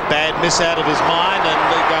put that bad miss out of his mind and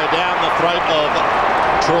go down the throat of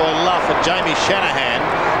Troy Luff and Jamie Shanahan,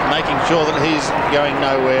 making sure that he's going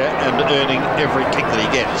nowhere and earning every kick that he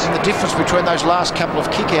gets. And the difference between those last couple of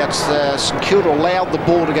kickouts, St Kilda allowed the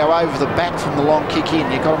ball to go over the back from the long kick in.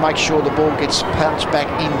 You've got to make sure the ball gets pounced back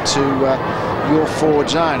into your forward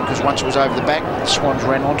zone, because once it was over the back, the Swans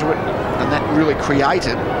ran onto it, and that really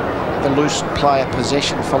created the loose player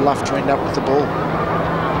possession for Luff to end up with the ball.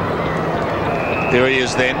 There he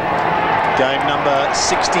is then, game number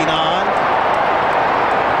 69.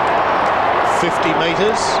 50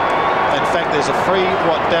 metres. In fact, there's a free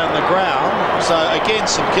down the ground. So again,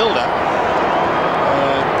 St Kilda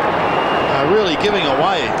are really giving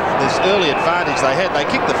away this early advantage they had. They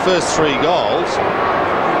kicked the first 3 goals,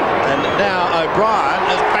 and now O'Brien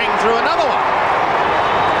has banged through another one.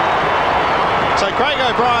 So Craig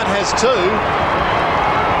O'Brien has 2,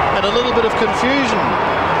 and a little bit of confusion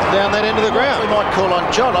down that end of the ground. We might call on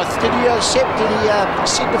John. Did he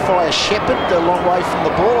signify a shepherd a long way from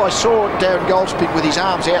the ball? I saw Darren Goldsmith with his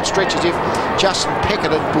arms outstretched as if Justin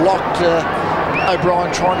Peckett had blocked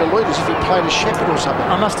O'Brien trying to lead, as if he played a shepherd or something.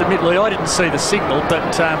 I must admit, Lee, I didn't see the signal, but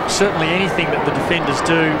certainly anything that the defenders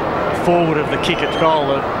do forward of the kick at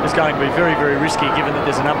goal is going to be very, very risky, given that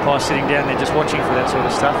there's an umpire sitting down there just watching for that sort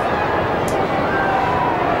of stuff.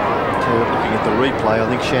 Looking at the replay, I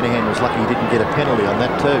think Shanahan was lucky he didn't get a penalty on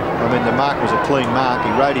that too. I mean, the mark was a clean mark.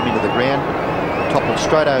 He rode him into the ground, toppled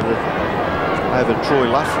straight over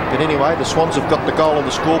Troy Luff. But anyway, the Swans have got the goal on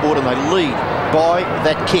the scoreboard and they lead by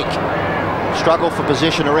that kick. Struggle for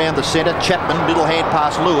possession around the centre. Chapman, middle hand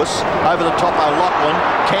pass Lewis. Over the top, O'Loughlin.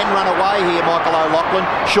 Can run away here, Michael O'Loughlin.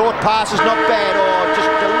 Short pass is not bad. Oh,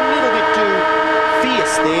 just a little bit too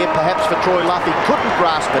fierce there, perhaps for Troy Luff. He couldn't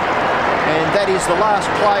grasp it. And that is the last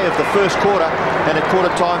play of the first quarter. And at quarter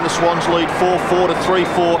time, the Swans lead 4-4 to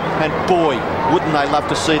 3-4. And boy, wouldn't they love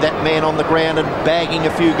to see that man on the ground and bagging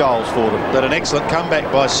a few goals for them. But an excellent comeback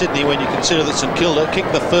by Sydney when you consider that St Kilda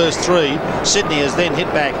kicked the first 3. Sydney has then hit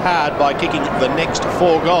back hard by kicking the next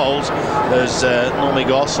 4 goals as Normie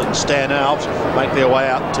Goss and Stan Alves make their way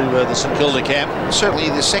out to the St Kilda camp.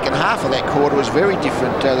 Certainly the second half of that quarter was very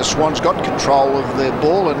different. The Swans got control of the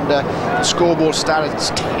ball and the scoreboard started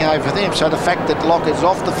ticking over them. So the fact that Lockhart's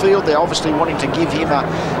off the field, they're obviously wanting to give him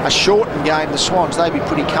a shortened game. The Swans, they'd be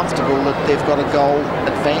pretty comfortable that they've got a goal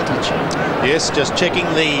advantage. Yes, just checking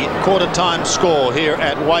the quarter time score here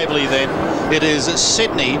at Waverley then. It is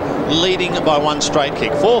Sydney leading by 1 straight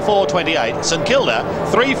kick. 4-4-28. St Kilda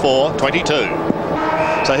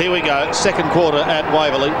 3-4-22. So here we go, second quarter at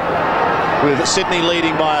Waverley with Sydney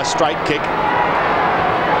leading by a straight kick.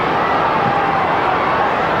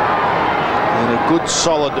 And a good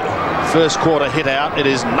solid first quarter hit out. It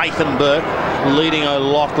is Nathan Burke leading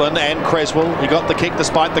O'Loughlin and Creswell. He got the kick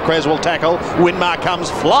despite the Creswell tackle. Winmar comes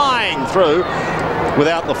flying through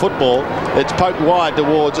without the football. It's poked wide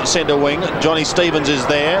towards centre wing. Johnny Stevens is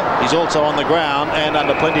there. He's also on the ground and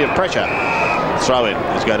under plenty of pressure. Throw-in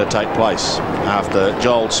is going to take place after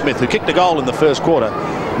Joel Smith, who kicked a goal in the first quarter,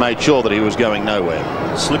 made sure that he was going nowhere.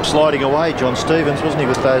 Slip sliding away, John Stevens, wasn't he,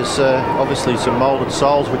 with those obviously some moulded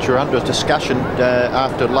soles which are under discussion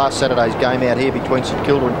after last Saturday's game out here between St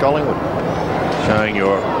Kilda and Collingwood. Showing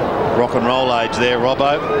your rock and roll age there,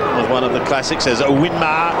 Robbo, with one of the classics as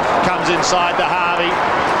Winmar comes inside to Harvey.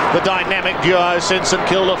 The dynamic duo sends St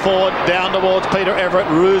Kilda forward, down towards Peter Everett.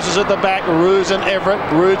 Roos is at the back. Roos and Everett.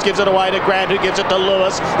 Roos gives it away to Grant, who gives it to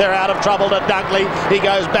Lewis. They're out of trouble to Dunkley. He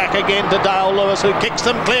goes back again to Dale Lewis, who kicks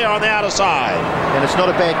them clear on the outer side. And it's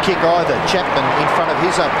not a bad kick either. Chapman in front of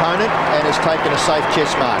his opponent and has taken a safe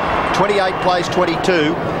chest mark. 28 plays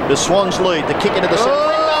 22. The Swans lead. The kick into the centre.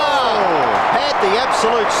 Had the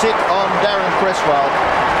absolute sit on Darren Cresswell,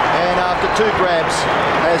 and after 2 grabs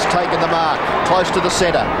has taken the mark close to the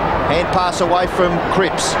centre. Hand pass away from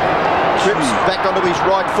Cripps. Cripps back onto his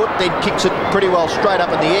right foot, then kicks it pretty well straight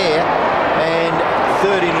up in the air, and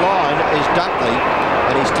third in line is Dunkley,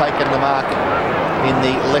 and he's taken the mark in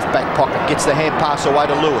the left back pocket. Gets the hand pass away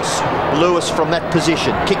to Lewis. Lewis from that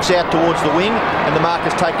position kicks out towards the wing, and the mark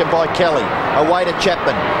is taken by Kelly. Away to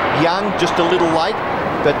Chapman. Young just a little late,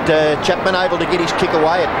 but Chapman able to get his kick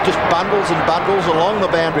away. It just bundles and bundles along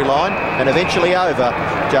the boundary line and eventually over.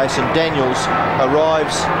 Jason Daniels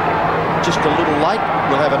arrives just a little late.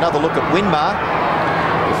 We'll have another look at Winmar.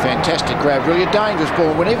 A fantastic grab, really a dangerous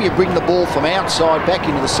ball. Whenever you bring the ball from outside back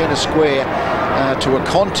into the centre square to a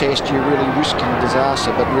contest, you're really risking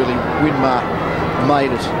disaster, but really Winmar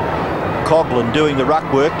made it. Coughlin doing the ruck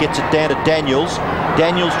work, gets it down to Daniels.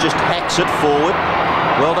 Daniels just hacks it forward.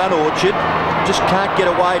 Well done, Orchard. Just can't get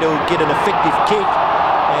away to get an effective kick,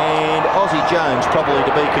 and Aussie Jones probably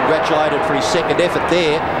to be congratulated for his second effort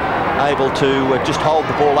there, able to just hold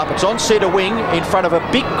the ball up. It's on centre wing in front of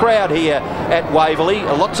a big crowd here at Waverley.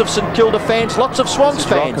 Lots of St Kilda fans, lots of Swans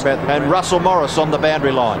fans, and Russell Morris on the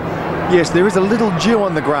boundary line. Yes, there is a little dew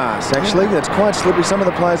on the grass, actually. That's quite slippery. Some of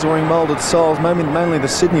the players are wearing moulded soles, mainly the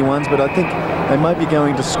Sydney ones, but I think they might be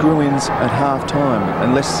going to screw-ins at half-time,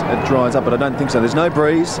 unless it dries up, but I don't think so. There's no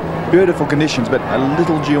breeze, beautiful conditions, but a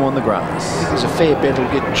little dew on the grass. There's a fair bet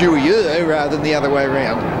it'll get dewier rather than the other way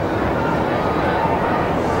around.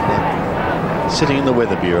 Sitting in the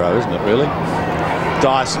Weather Bureau, isn't it, really?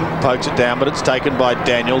 Dyson pokes it down, but it's taken by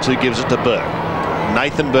Daniels, who gives it to Burke.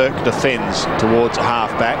 Nathan Burke defends towards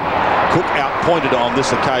half-back. Cook outpointed on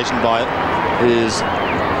this occasion by his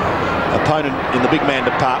opponent in the big man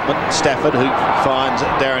department, Stafford, who finds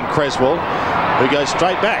Darren Cresswell, who goes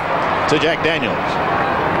straight back to Jack Daniels,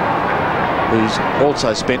 who's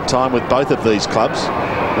also spent time with both of these clubs.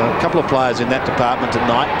 A couple of players in that department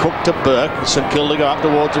tonight. Cook to Burke. St Kilda go up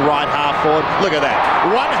towards the right half forward. Look at that.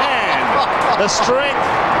 One hand. The strength.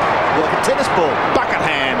 Like a tennis ball. Bucket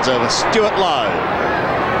hands of Stuart Lowe.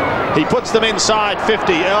 He puts them inside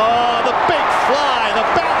 50. Oh, the big fly. The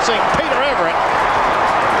bouncing Peter Everett.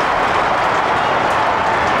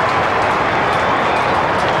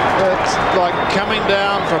 It's like coming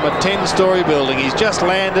down from a 10-storey building. He's just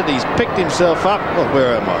landed. He's picked himself up. Well,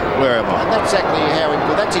 where am I? Where am I? And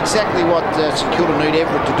that's exactly what St Kilda need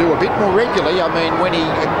Everett to do a bit more regularly. I mean, when he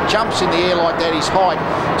jumps in the air like that, his height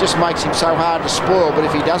just makes him so hard to spoil. But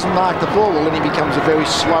if he doesn't mark the ball, well, then he becomes a very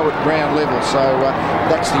slow at ground level. So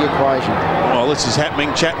that's the equation. Well, this is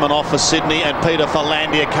happening. Chapman off for Sydney, and Peter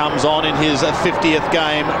Philandia comes on in his 50th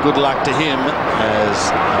game. Good luck to him as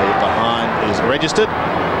a behind is registered.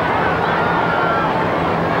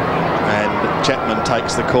 Chapman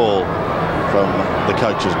takes the call from the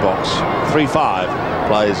coach's box. 3-5,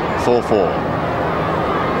 plays 4-4.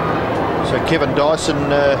 So Kevin Dyson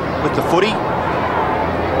with the footy.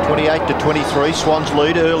 28-23, Swans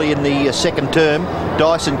lead early in the second term.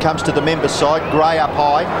 Dyson comes to the members' side. Gray up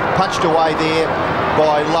high, punched away there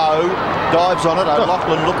by Lowe. Dives on it.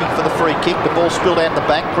 O'Loughlin looking for the free kick. The ball spilled out the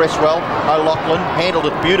back. Cresswell, O'Loughlin handled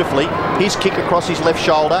it beautifully. His kick across his left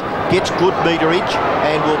shoulder gets good meterage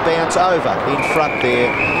and will bounce over in front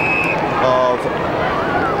there of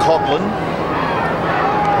Coughlin.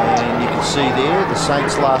 And you can see there the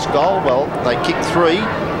Saints' last goal. Well, they kicked 3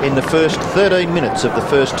 in the first 13 minutes of the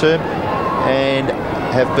first term and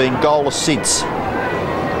have been goalless since.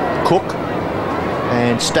 Cook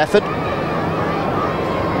and Stafford.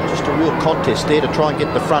 Just a real contest there to try and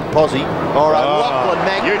get the front posse. O'Loughlin,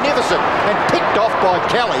 magnificent, and picked off by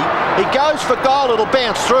Kelly. He goes for goal, it'll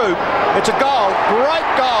bounce through. It's a goal, great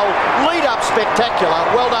goal, lead up spectacular.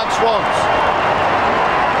 Well done, Swans.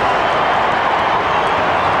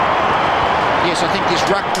 Yes, I think this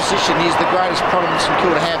ruck position is the greatest problem St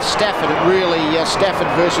Kilda have. Stafford, Stafford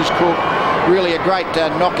versus Cook, really a great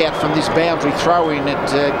knockout from this boundary throw-in.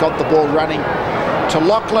 It got the ball running to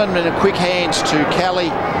Loughlin and a quick hands to Kelly,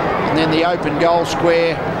 and then the open goal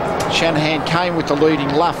square. Shanahan came with the leading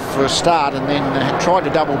luff for a start and then tried to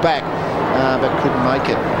double back, but couldn't make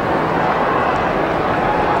it.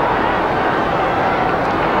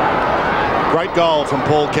 Great goal from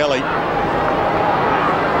Paul Kelly.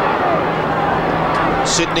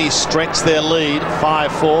 Sydney stretch their lead.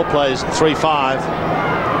 5-4, plays 3-5.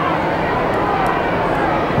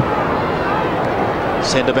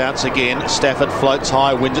 Centre bounce again. Stafford floats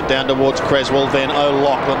high, wins it down towards Creswell. Then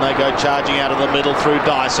O'Loughlin, they go charging out of the middle through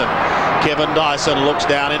Dyson. Kevin Dyson looks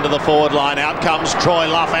down into the forward line. Out comes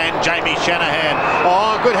Troy Luff and Jamie Shanahan.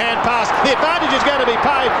 Oh, good hand pass. The advantage is going to be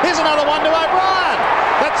paid. Here's another one to O'Brien.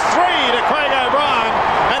 That's 3 to Craig O'Brien.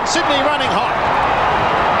 And Sydney running hot.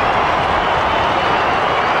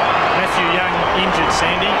 Matthew Young injured,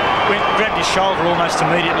 Sandy. Grabbed his shoulder almost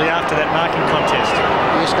immediately after that marking contest.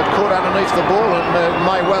 Yes, got caught underneath the ball, and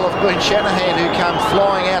may well have been Shanahan who came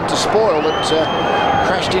flying out to spoil it.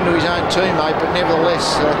 Crashed into his own teammate, but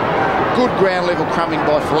nevertheless, good ground level crumbing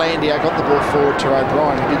by Philandia. Got the ball forward to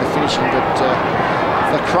O'Brien, who did the finishing, but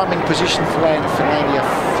the crumbing position for Philandia,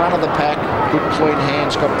 front of the pack, good clean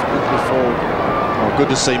hands, got quickly forward. Well, good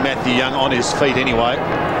to see Matthew Young on his feet anyway.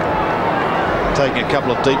 Taking a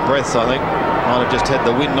couple of deep breaths, I think. Might have just had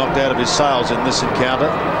the wind knocked out of his sails in this encounter.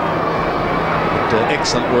 But,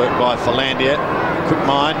 excellent work by Philandia. Quick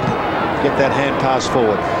mind, get that hand pass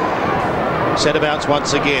forward. Centre bounce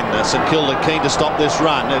once again. StKilda keen to stop this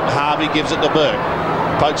run. Harvey gives it to Burke.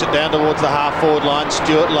 Pokes it down towards the half-forward line.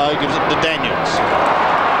 Stuart Lowe gives it to Daniels.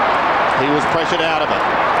 He was pressured out of it.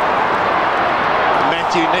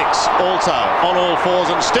 Matthew Nix also on all fours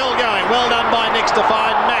and still going. Well done by Nix to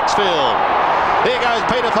find Maxfield. Here goes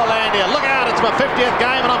Peter Philandia. Look out, it's my 50th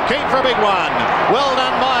game and I'm keen for a big one. Well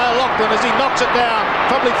done by O'Loughlin as he knocks it down,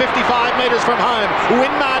 probably 55 metres from home.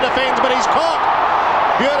 Winmar defends, but he's caught.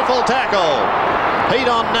 Beautiful tackle. Heat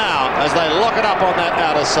on now as they lock it up on that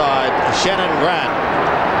outer side. Shannon Grant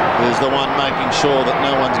is the one making sure that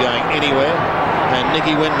no one's going anywhere. And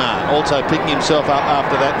Nicky Winmar also picking himself up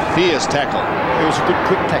after that fierce tackle. It was a good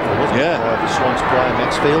quick tackle, wasn't it? Yeah. The Swans player,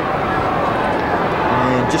 Maxfield.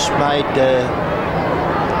 And just made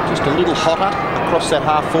just a little hotter across that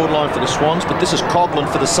half-forward line for the Swans, but this is Coughlin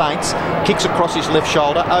for the Saints. Kicks across his left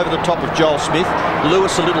shoulder over the top of Joel Smith.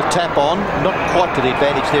 Lewis a little tap on, not quite to the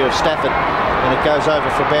advantage there of Stafford, and it goes over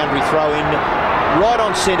for a boundary throw in right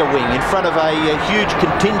on centre wing in front of a huge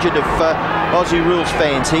contingent of Aussie Rules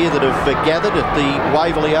fans here that have gathered at the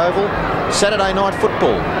Waverley Oval. Saturday night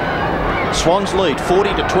football. Swans lead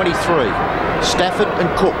 40 to 23. Stafford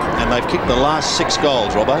and Cook. And they've kicked the last 6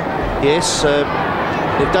 goals, Robbo. Yes,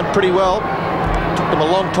 they've done pretty well. Took them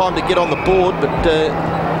a long time to get on the board, but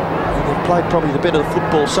they've played probably the better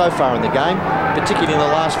football so far in the game, particularly in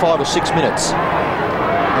the last 5 or 6 minutes.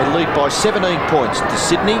 They lead by 17 points to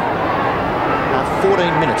Sydney. 14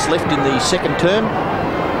 minutes left in the second term.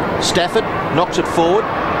 Stafford knocks it forward.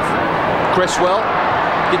 Cresswell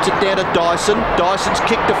gets it down to Dyson. Dyson's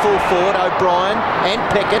kicked to full forward. O'Brien and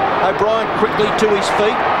Peckett. O'Brien quickly to his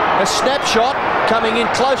feet. A snapshot coming in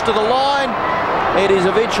close to the line. It is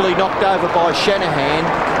eventually knocked over by Shanahan,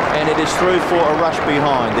 and it is through for a rush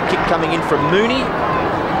behind. The kick coming in from Mooney,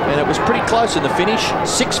 and it was pretty close in the finish.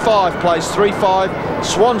 6-5 plays 3-5.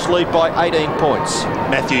 Swans lead by 18 points.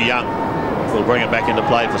 Matthew Young will bring it back into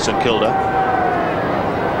play for St Kilda.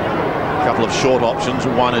 A couple of short options.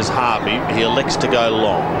 One is Harvey. He elects to go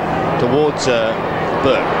long towards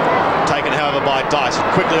Burke. Taken, however, by Dyson.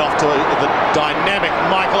 Quickly off to the dynamic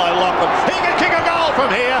Michael O'Loughlin. He can kick a goal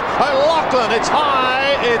from here. O'Loughlin, it's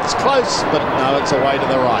high, it's close, but no, it's away to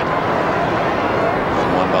the right.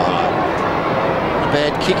 And one behind.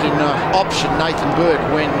 Bad kicking option, Nathan Burke,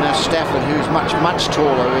 when Stafford, who's much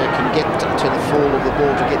taller, can get to the fall of the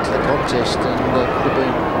ball to get to the contest, and it would have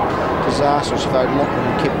been disastrous if O'Loughlin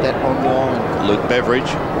had kept that on line. Luke Beveridge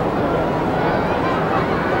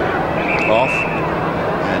off,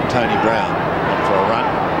 and Tony Brown up for a run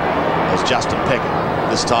as Justin Peckett.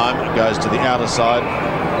 This time it goes to the outer side,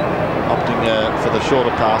 opting for the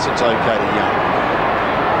shorter pass. It's okay to Young,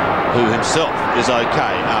 who himself is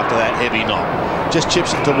okay after that heavy knock. Just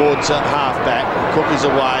chips it towards half-back. Cook is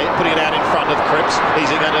away, putting it out in front of Cripps.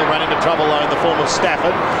 He's going to run into trouble though in the form of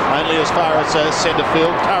Stafford, only as far as centre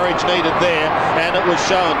field. Courage needed there, and it was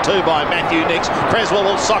shown too by Matthew Nix. Creswell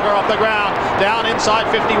will soccer off the ground, down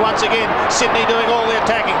inside 50 once again. Sydney doing all the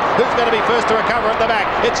attacking. Who's going to be first to recover at the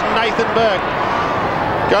back? It's Nathan Burke.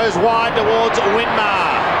 Goes wide towards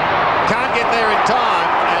Winmar. Can't get there in time,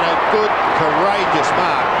 and a good, courageous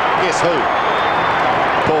mark. Guess who?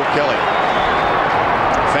 Paul Kelly.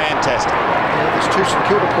 Fantastic. Yeah, there's 2 St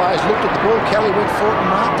Kilda players looked at the ball. Kelly went for it and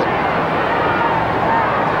marked it.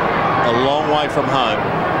 A long way from home.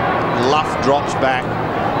 Luff drops back.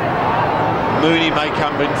 Mooney may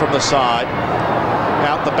come in from the side.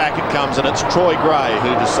 Out the back it comes, and it's Troy Gray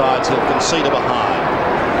who decides he'll concede a behind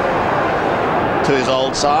to his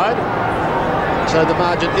old side. So the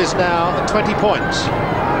margin is now 20 points.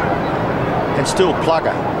 And still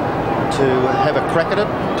Plugger to have a crack at it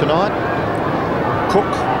tonight. Cook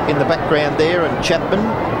in the background there, and Chapman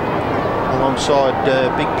alongside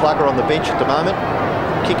Big Plugger on the bench at the moment.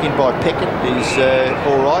 Kick in by Peckett is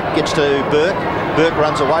all right. Gets to Burke. Burke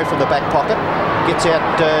runs away from the back pocket. Gets out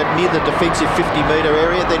near the defensive 50-metre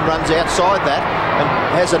area, then runs outside that and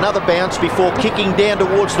has another bounce before kicking down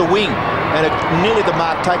towards the wing. And nearly the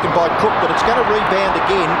mark taken by Cook, but it's going to rebound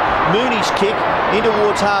again. Mooney's kick in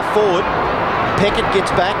towards half forward. Peckett gets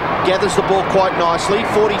back, gathers the ball quite nicely.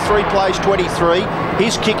 43 plays 23.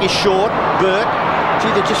 His kick is short. Burke. Gee,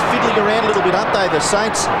 they're just fiddling around a little bit, aren't they? The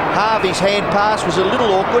Saints. Harvey's hand pass was a little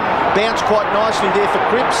awkward. Bounced quite nicely there for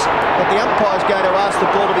Cripps. But the umpire's going to ask the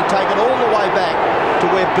ball to be taken all the way back to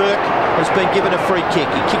where Burke has been given a free kick.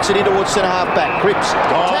 He kicks it in towards centre-half back. Cripps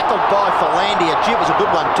tackled by Philandia. Gee, it was a good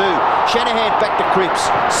one too. Shanahan back to Cripps.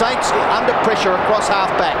 Saints under pressure across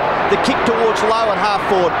half-back. The kick towards low at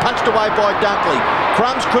half-forward. Punched away by Dunkley.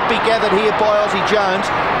 Crumbs could be gathered here by Aussie Jones.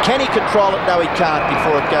 Can he control it? No, he can't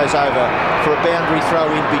before it goes over for a boundary throw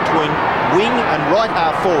in between wing and right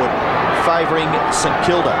half-forward, favouring St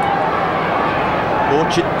Kilda.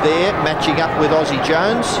 Orchard there, matching up with Aussie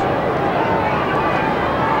Jones.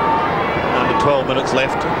 Under 12 minutes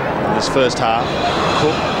left in this first half.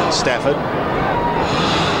 Cook and Stafford.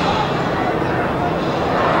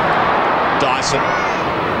 Dyson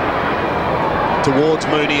towards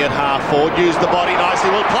Mooney at half forward. Used the body nicely.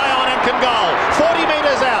 Will play on and can goal. 40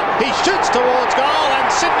 metres out. He shoots towards goal, and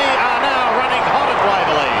Sydney are now running hot at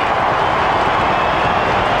Waverley.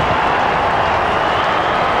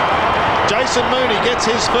 Jason Mooney gets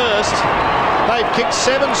his first. They've kicked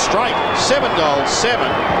 7 straight. 7 goals, 7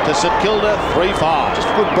 to St Kilda, 3-5. Just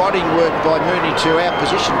good body work by Mooney to our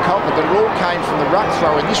position Cotter, but it all came from the ruck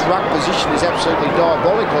throw, and this ruck position is absolutely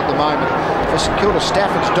diabolical at the moment for St Kilda.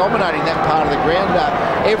 Stafford's dominating that part of the ground.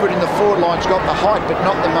 Everett in the forward line's got the height but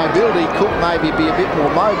not the mobility. Cook maybe be a bit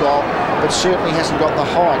more mobile, but certainly hasn't got the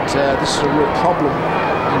height. This is a real problem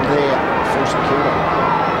in there for St Kilda.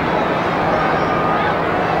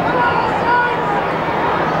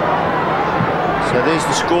 So there's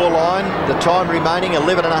the scoreline. The time remaining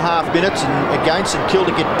 11 and a half minutes, and again St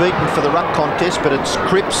Kilda get beaten for the ruck contest, but it's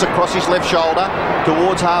Cripps across his left shoulder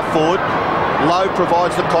towards half forward. Lowe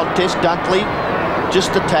provides the contest. Dunkley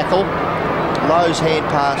just to tackle. Lowe's hand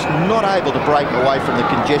pass not able to break away from the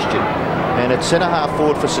congestion, and at centre half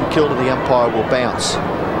forward for St Kilda the umpire will bounce.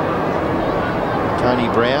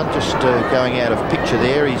 Tony Brown just going out of picture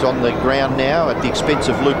there. He's on the ground now at the expense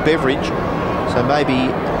of Luke Beveridge. So maybe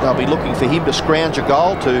they'll be looking for him to scrounge a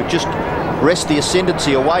goal to just wrest the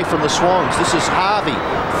ascendancy away from the Swans. This is Harvey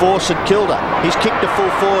for St Kilda. He's kicked to full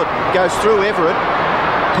forward, goes through Everett,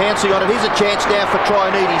 pouncing on it. Here's a chance now for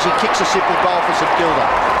Trionides. He kicks a simple goal for St Kilda.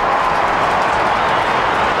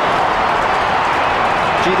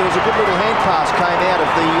 Gee, there was a good little hand pass came out of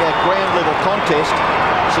the ground level contest.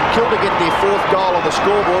 St Kilda get their 4th goal on the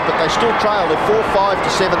scoreboard, but they still trail at 4-5 to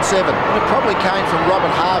 7-7. And it probably came from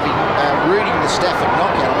Robert Harvey reading the Stafford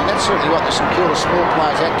knockout. I mean, that's certainly what the St Kilda small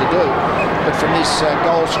players had to do. But from this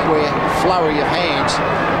goal square flurry of hands,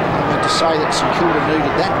 I mean, to say that St Kilda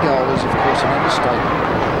needed that goal is, of course, an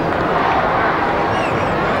understatement.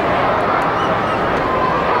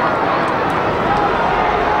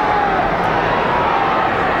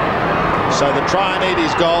 So the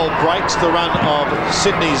Trionides goal breaks the run of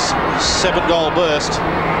Sydney's 7-goal burst,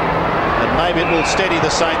 and maybe it will steady the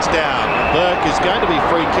Saints down. Burke is going to be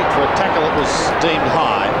free kicked for a tackle that was deemed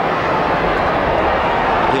high.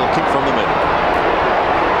 He'll kick from the middle.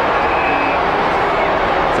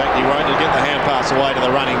 In fact, he won't get the hand pass away to the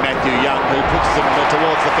running Matthew Young, who puts them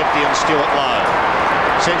towards the 50, and Stuart Lowe.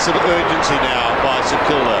 Sense of urgency now by St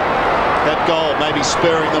Kilda. That goal maybe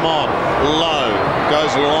spurring them on. Low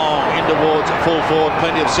goes long in towards full forward.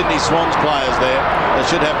 Plenty of Sydney Swans players there. They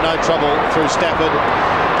should have no trouble through Stafford,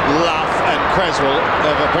 Luff and Creswell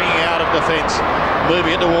over bringing out of defence.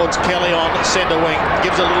 Moving it towards Kelly on centre wing.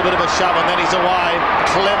 Gives a little bit of a shove and then he's away.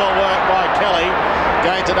 Clever work by Kelly.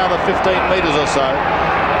 Gains another 15 metres or so.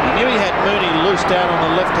 He knew he had Mooney loose down on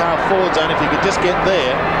the left half forward zone if he could just get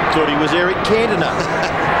there. Thought he was Eric Cantona.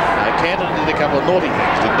 Cantona did a couple of naughty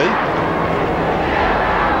things, didn't he?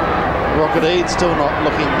 Rocket Eade still not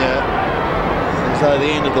looking as though the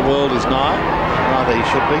end of the world is nigh. Neither he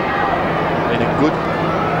should be. Been a good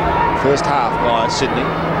first half by Sydney.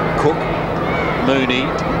 Cook, Mooney.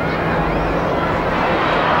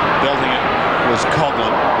 Belting it was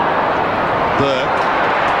Coughlin. Burke.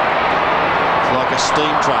 It's like a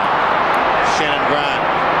steam train. Shannon Grant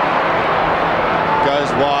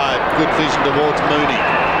goes wide. Good vision towards Mooney.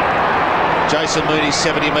 Jason Mooney's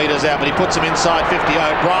 70 metres out, but he puts him inside 50.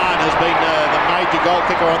 O'Brien has been the major goal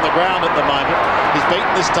kicker on the ground at the moment. He's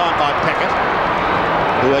beaten this time by Peckett,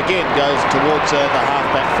 who again goes towards the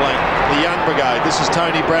half-back flank. The young brigade, this is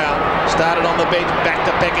Tony Brown, started on the bench, back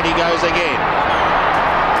to Peckett he goes again.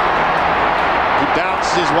 He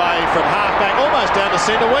bounces his way from half-back almost down to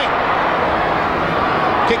centre wing.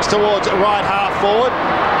 Kicks towards right half forward.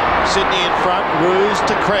 Sydney in front, Roos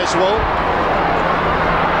to Creswell.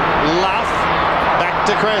 Luff, back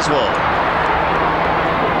to Creswell.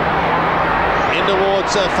 In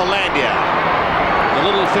towards Philandia. The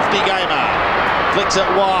little 50-gamer. Flicks it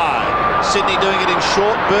wide. Sydney doing it in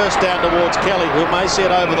short bursts down towards Kelly, who may see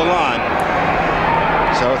it over the line.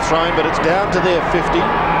 So a thrown, but it's down to their 50.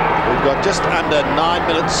 We've got just under 9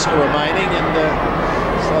 minutes remaining, and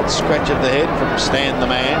slight scratch of the head from Stan the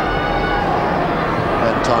man.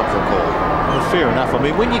 And time for a call. Well, fair enough. I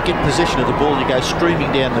mean, when you get possession of the ball, you go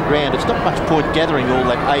streaming down the ground. It's not much point gathering all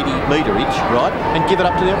that 80 meterage, right, and give it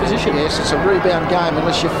up to the opposition. Yes, it's a rebound game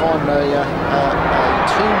unless you find a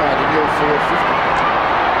teammate in your forward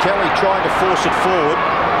 50. Kelly trying to force it forward.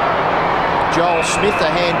 Joel Smith,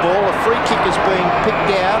 a handball. A free kick is being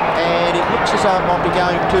picked out, and it looks as though it might be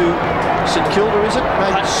going to StKilda, is it?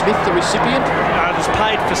 Maybe Smith, the recipient? No, it was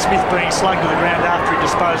paid for Smith being slugged to the ground after he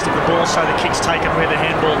disposed of the ball, so the kick's taken where the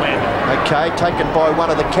handball landed. Okay, taken by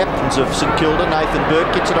one of the captains of StKilda, Nathan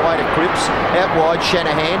Burke, gets it away to Cripps. Out wide,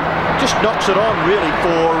 Shanahan just knocks it on, really,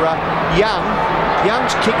 for Young.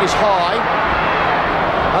 Young's kick is high.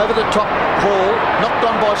 Over the top ball, knocked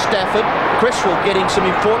on by Stafford. Cresswell getting some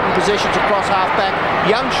important possessions across half-back.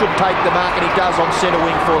 Young should take the mark, and he does on centre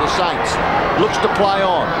wing for the Saints. Looks to play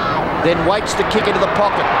on, then waits to kick into the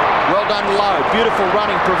pocket. Well done low. Beautiful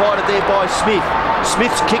running provided there by Smith.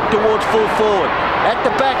 Smith's kick towards full forward. At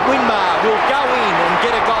the back, Winmar will go in and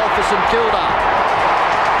get a goal for StKilda.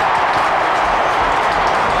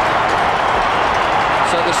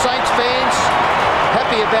 So the Saints fans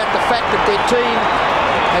happy about the fact that their team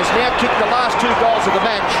has now kicked the last 2 goals of the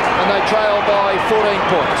match, and they trail by 14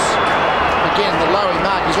 points. Again, the low he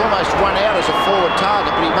marked, he's almost run out as a forward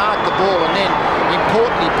target, but he marked the ball and then,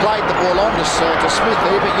 importantly, played the ball on to Smith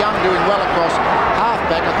here, but Young doing well across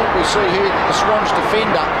half-back. I think we see here that the Swans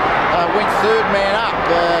defender went third man up.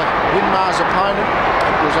 Winmar's opponent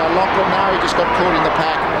was Lachlan. Now he just got caught in the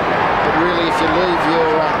pack. But really, if you leave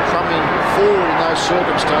your coming forward in those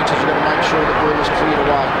circumstances, you've got to make sure the ball is cleared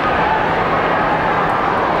away.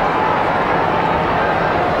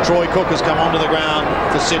 Troy Cook has come onto the ground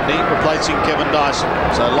for Sydney, replacing Kevin Dyson.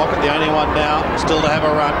 So Lockett the only one now still to have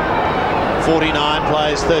a run. 49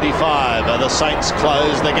 plays 35. The Saints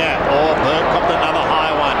close the gap. Oh, Burke copped another high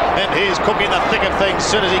one. And here's Cook in the thick of things as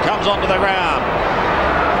soon as he comes onto the ground.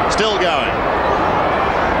 Still going.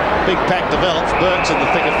 Big pack develops. Burke's in the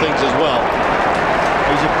thick of things as well.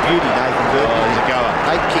 He's a beauty, Nathan Burke. Oh, he's a goer.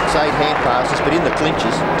 8 kicks, 8 hand passes, but in the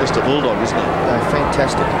clinches. Just a bulldog, isn't he? No,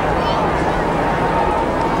 fantastic.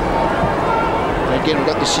 Again,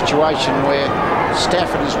 we've got this situation where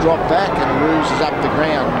Stafford has dropped back and Roos is up the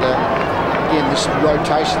ground. Again, this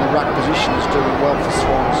rotation, the ruck position is doing well for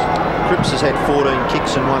Swans. Cripps has had 14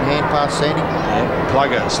 kicks and 1 hand pass, Sandy. Yeah.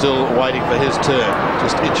 Plugger still waiting for his turn,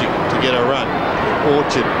 just itching to get a run.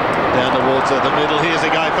 Orchard down towards the middle. Here's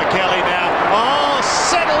a go for Kelly now. Oh,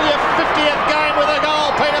 settle your 50th game with a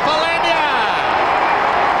goal, Peter Philandia.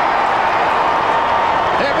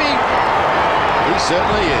 Heavy. He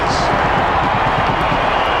certainly is.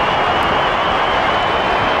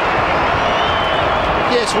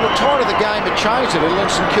 Yes, well, the tide of the game had changed a little,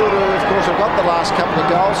 and StKilda, of course, have got the last couple of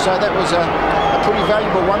goals, so that was a pretty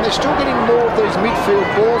valuable one. They're still getting more of these midfield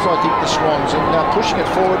balls, I think, the Swans, and pushing it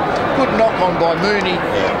forward. Good knock-on by Mooney,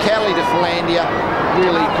 Kelly to Philandia,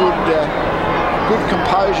 really good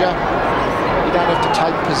composure. You don't have to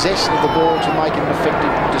take possession of the ball to make an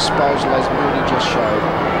effective disposal, as Mooney just showed.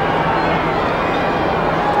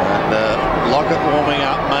 And Lockett warming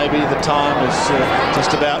up, maybe the time is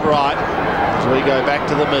just about right. As we go back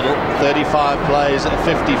to the middle, 35 plays at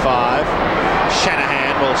 55.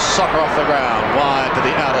 Shanahan will soccer off the ground, wide to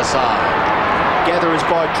the outer side. Gatherers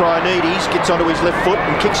by Trianides, gets onto his left foot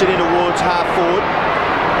and kicks it in towards half forward.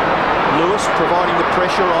 Lewis providing the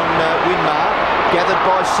pressure on Winmar, gathered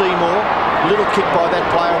by Seymour. Little kick by that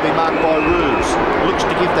player will be marked by Roos. Looks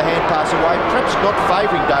to give the hand pass away, perhaps not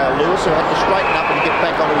favouring Dale Lewis, who had to straighten up and get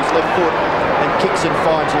back onto his left foot, and kicks and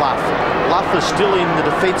finds Luff. Luff is still in the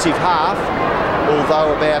defensive half,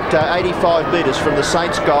 although about 85 metres from the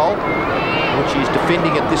Saints goal, which he's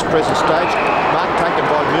defending at this present stage. Mark taken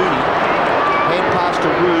by Mooney. Hand pass to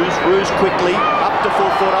Roos. Roos quickly up to full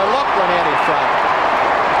forward. O'Loughlin out in front,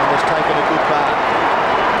 and has taken a good mark.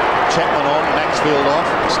 Chapman on, Maxfield off.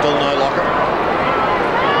 Still no Lockett.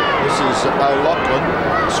 This is O'Loughlin.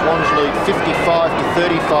 Swans lead 55 to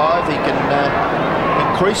 35. He can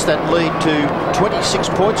increase that lead to 26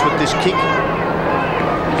 points with this kick.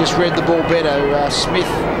 He just read the ball better. Smith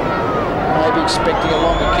maybe expecting a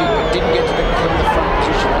longer kick, but didn't get to the front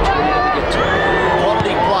position. That's where you're going to get to.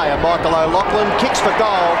 Quality player, Michael O'Loughlin, kicks for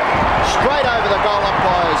goal. Straight over the goal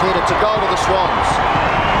umpire's head. It's a goal to the Swans.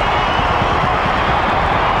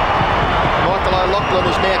 Michael O'Loughlin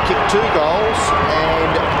has now kicked 2 goals and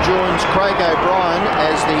joins Craig O'Brien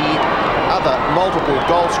as the other multiple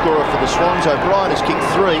goal scorer for the Swans. O'Brien has kicked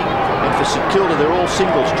 3, and for StKilda they're all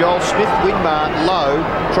singles. Joel Smith, Winmar, Lowe,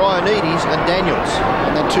 Trionides and Daniels.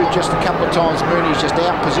 And then just a couple of times Mooney's just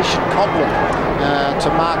out-positioned Coghlan to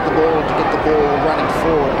mark the ball, to get the ball running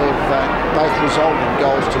forward. They've both resulted in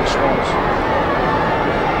goals to the Swans.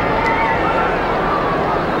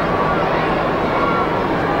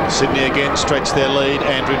 Sydney again stretch their lead.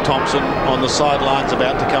 Andrew Thompson on the sidelines,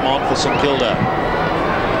 about to come on for StKilda.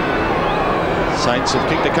 Saints have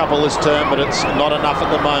kicked a couple this term, but it's not enough at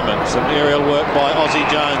the moment. Some aerial work by Aussie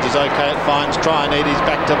Jones is okay. It finds Trionides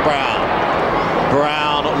back to Brown.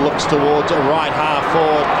 Brown looks towards a right half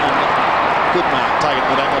forward, and good mark taken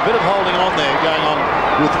with that. A bit of holding on there going on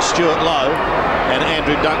with Stuart Lowe and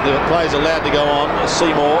Andrew Dunkley. The play's allowed to go on.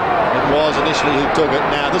 Seymour, it was initially who took it.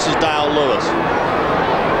 Now this is Dale Lewis.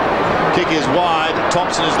 Kick is wide.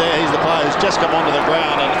 Thompson is there. He's the player who's just come onto the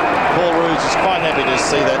ground, and Paul Roos is quite happy to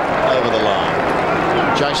see that over the line.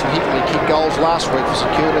 Jason Hickley kicked goals last week for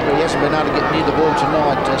StKilda, but he hasn't been able to get near the ball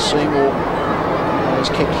tonight. Seymour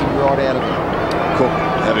has kept him right out of it. Cook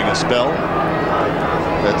having a spell.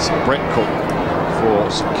 That's Brett Cook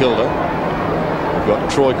for StKilda. We've got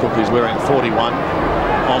Troy Cook, who's wearing 41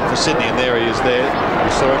 on for Sydney, and there he is there.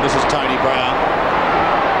 So this is Tony Brown.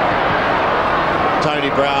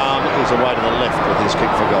 Tony Brown is away to the left with his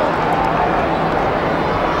kick for goal.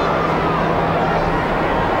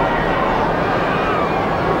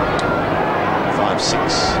 5-6,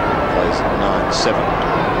 plays 9-7.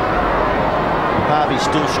 Harvey's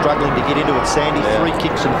still struggling to get into it, Sandy. 3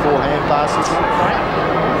 kicks and 4 hand passes.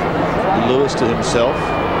 Lewis to himself.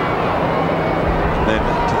 And then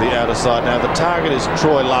to the outer side. Now the target is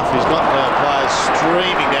Troy Luff. He's got players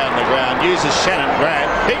streaming down the ground. Uses Shannon Grant.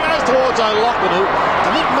 He goes towards O'Loughlin, who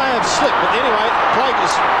I think may have slipped. But anyway, play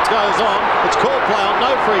just goes on. It's called play on.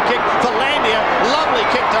 No free kick for Landia. Lovely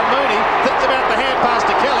kick to Mooney. Thinks about the hand pass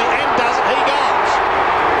to Kelly and does it. He goes.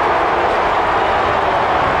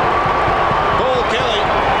 Paul Kelly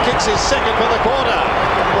kicks his second for the quarter.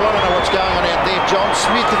 Well, I don't know what's going on out there, John.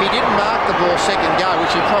 Smith, if he didn't mark the ball second go,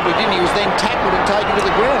 which he probably didn't, he was then tackled and taken to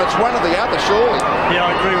the ground. It's one or the other, surely. Yeah,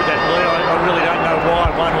 I agree with that, Lee. I really don't know why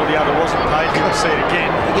one or the other wasn't paid. We'll see it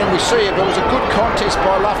again. Again, we see it, but it was a good contest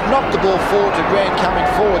by Luff. Knocked the ball forward to Grant coming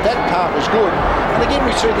forward. That part was good. And again,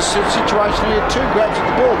 we see the situation here. 2 grabs at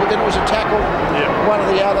the ball, but then it was a tackle. Yeah. One or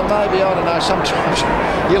the other, maybe. I don't know. Sometimes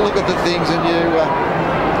you look at the things and you...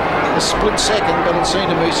 a split second, but it seemed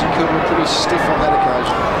to me StKilda were pretty stiff on that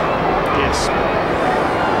occasion. Yes.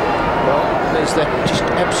 Well, there's that just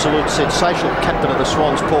absolute sensational captain of the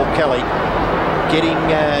Swans, Paul Kelly, getting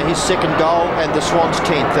his second goal and the Swans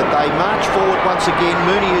 10th. That they march forward once again.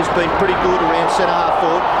 Mooney, who's been pretty good around centre half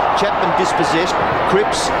forward. Chapman dispossessed.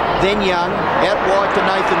 Cripps, then Young, out wide to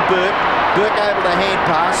Nathan Burke. Burke able to hand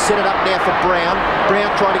pass, set it up now for Brown. Brown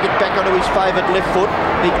trying to get back onto his favoured left foot.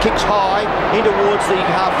 He kicks high in towards the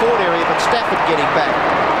half-forward area, but Stafford getting back.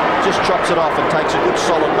 Just chops it off and takes a good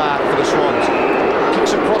solid mark for the Swans.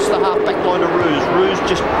 Kicks across the half-back line to Roos. Roos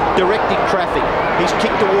just directing traffic. He's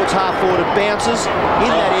kicked towards half-forward. It bounces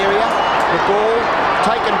in that area. The ball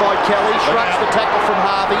taken by Kelly, shrugs the tackle from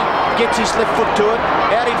Harvey, gets his left foot to it,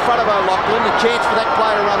 out in front of O'Loughlin, a chance for that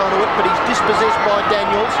player to run onto it, but he's dispossessed by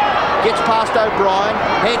Daniels, gets past O'Brien,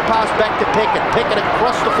 hand pass back to Peckett, Peckett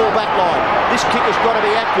across the full-back line. This kick has got to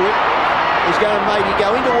be accurate. He's going to maybe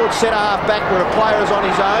go in towards centre half back where a player is on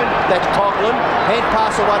his own. That's Coghlan. Hand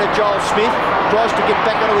pass away to Joel Smith. Tries to get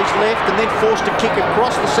back onto his left and then forced to kick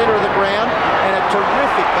across the centre of the ground. And a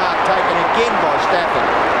terrific mark taken again by Stafford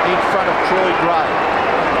in front of Troy Gray.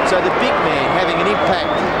 So the big man having an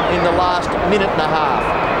impact in the last minute and a half,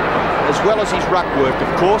 as well as his ruck work, of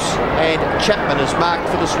course. And Chapman is marked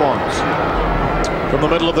for the Swans. From the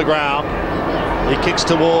middle of the ground, he kicks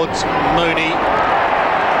towards Mooney.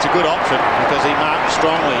 It's a good option because he marked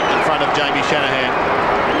strongly in front of Jamie Shanahan.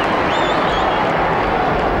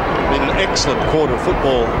 Been an excellent quarter of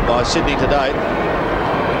football by Sydney today.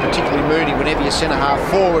 Particularly Mooney, whenever your centre half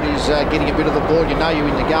forward is getting a bit of the ball, you know you're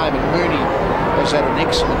in the game, and Mooney has had an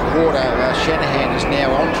excellent quarter. Shanahan is now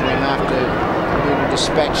onto him after moving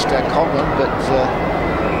dispatched Coghlan, but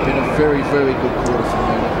been a very, very good quarter for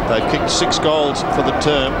Mooney. They've kicked 6 goals for the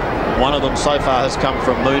term. One of them so far has come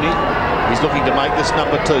from Mooney. He's looking to make this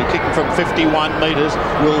number 2. Kicking from 51 metres.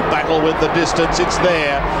 Will battle with the distance. It's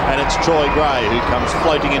there. And it's Troy Gray who comes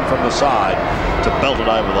floating in from the side to belt it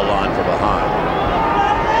over the line from behind.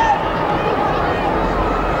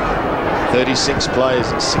 36 plays,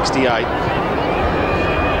 68.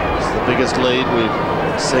 It's the biggest lead we've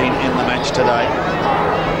seen in the match today.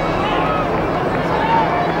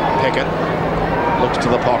 Peckett looks to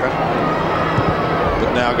the pocket,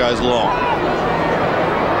 but now goes long.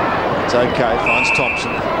 It's okay, finds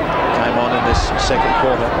Thompson. Came on in this second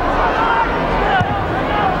quarter.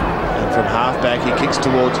 And from half-back, he kicks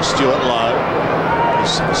towards Stuart Lowe.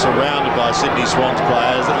 He's surrounded by Sydney Swans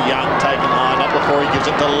players. Young taken high, not before he gives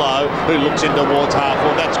it to Lowe, who looks in towards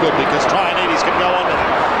half-forward. That's good because Traianides can go on with it.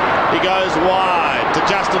 He goes wide to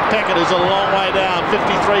Justin Peckett, who's a long way down,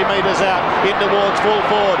 53 metres out, in towards full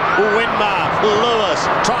forward. Winmar, Lewis,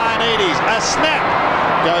 Traianides, a snap,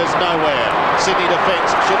 goes nowhere. Sydney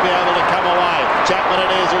defence should be able to come away. Chapman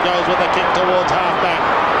it is who goes with a kick towards half-back.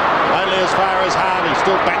 Only as far as Harvey,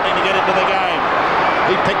 still battling to get into the game.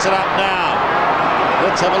 He picks it up now.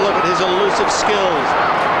 Let's have a look at his elusive skills.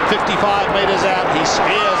 55 metres out, he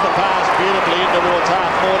spears the pass beautifully in towards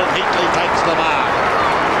half-forward, and Heatley takes the mark.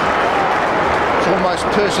 Almost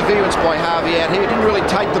perseverance by Harvey out here. Didn't really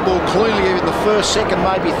take the ball cleanly in the first, second,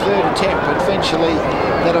 maybe third attempt, but eventually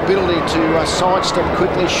that ability to sidestep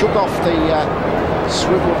quickly, shook off the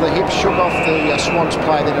swivel of the hips, shook off the Swans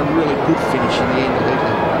play, then a really good finish in the end of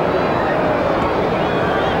Heatley.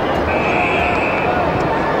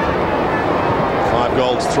 Five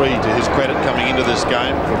goals, 3 to his credit coming into this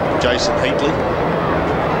game from Jason Heatley.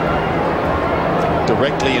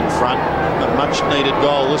 Directly in front. A much needed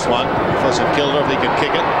goal, this one, for StKilda if he can kick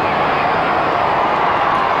it.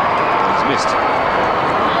 He's missed.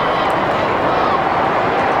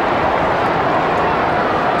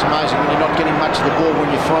 It's amazing when you're not getting much of the ball, when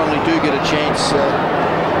you finally do get a chance.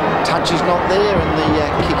 Touch is not there, and the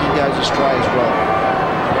kicking goes astray as well.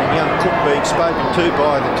 And young Cook being spoken to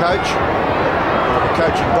by the coach, or the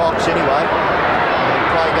coaching box anyway. And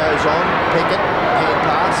play goes on. Peckett, hand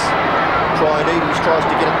pass. Traianides tries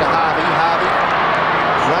to get it to Harvey. Harvey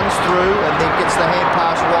runs through and then gets the hand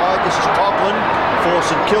pass wide. This is Coghlan for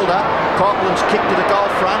StKilda. Coughlan's kick to the goal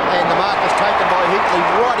front, and the mark is taken by Heatley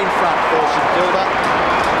right in front for StKilda.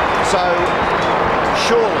 So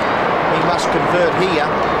surely he must convert here.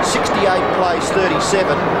 68 plays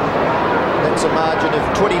 37. That's a margin of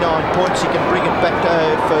 29 points. He can bring it back to,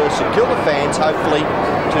 for StKilda fans, hopefully,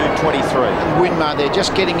 to 23. Winmar there,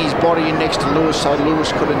 just getting his body in next to Lewis so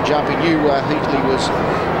Lewis couldn't jump. He knew Heatley was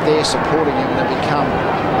there supporting him, and it become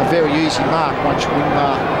a very easy mark once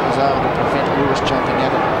Winmar was able to prevent Lewis jumping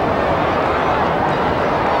at it.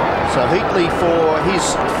 So Heatley for his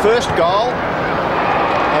first goal,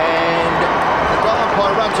 and the goal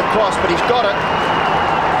umpire runs across, but he's got it.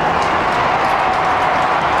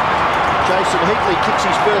 Jason Heatley kicks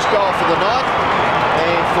his first goal for the night,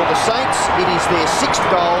 and for the Saints it is their 6th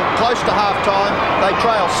goal, close to half-time. They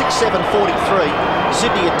trail 6-7-43,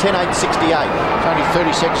 Sydney at 10-8-68. It's only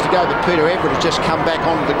 30 seconds to go, but Peter Everett has just come back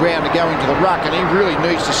onto the ground to go into the ruck, and he really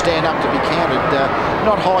needs to stand up to be counted.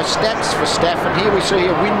 Not high stats for Stafford. Here we see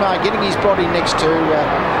Winmar getting his body next to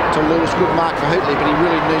Lewis. Good mark for Heatley, but he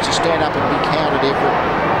really needs to stand up and be counted,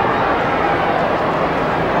 Everett.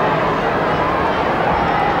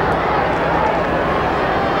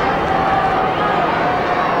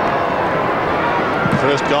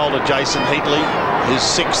 First goal to Jason Heatley, his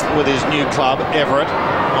 6th with his new club, Everett.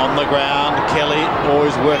 On the ground, Kelly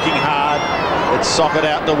always working hard. It's socket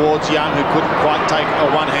out towards Young, who couldn't quite take a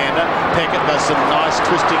one-hander. Peckett does some nice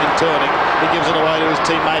twisting and turning. He gives it away to his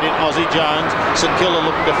teammate in Aussie Jones. StKilda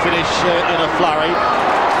looking to finish in a flurry.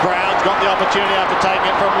 Brown's got the opportunity after taking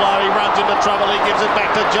it from Lowe. He runs into trouble. He gives it back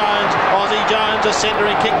to Jones. Aussie Jones, a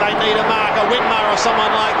centering kick. They need a marker. Winmar or someone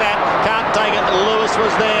like that. Can't take it. Lewis was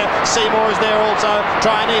there. Seymour is there also.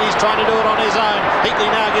 Traianides trying to do it on his own. Heatley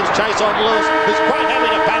now gives chase on Lewis, who's quite happy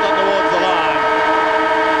to paddle it towards the line.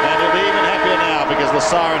 And he'll be even happier now because the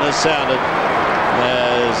siren has sounded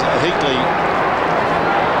as Heatley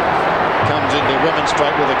comes in to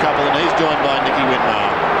remonstrate with a couple, and he's joined by Nicky Winmar.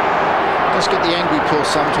 must get the angry pill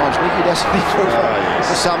sometimes, Nicky, doesn't he,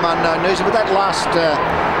 for some unknown reason. But that last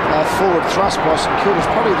forward thrust by StKilda is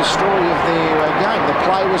probably the story of their game. The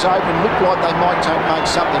play was open, looked like they might make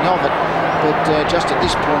something of it, but just at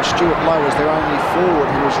this point, Stuart Lowe is their only forward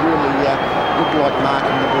who has really looked like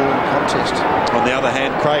marking the ball in the contest. On the other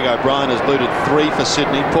hand, Craig O'Brien has booted 3 for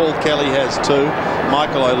Sydney. Paul Kelly has 2.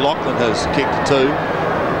 Michael O'Loughlin has kicked 2.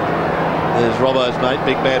 There's Robbo's mate,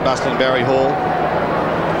 big bad busting Barry Hall,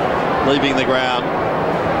 leaving the ground.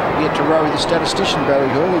 Yet to row with the statistician Barry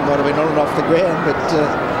Hall. He might have been on and off the ground, but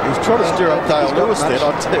he was trying to stir up Dale Lewis then,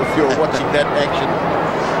 I'd tell you, if you were watching that action.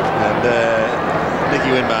 And Nicky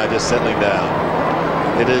Winmar just settling down.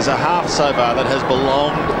 It is a half so far that has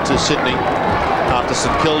belonged to Sydney after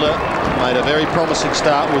StKilda made a very promising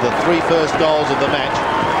start with the 3 first goals of the match.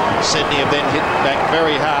 Sydney have then hit back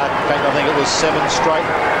very hard. In fact, I think it was 7 straight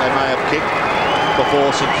they may have kicked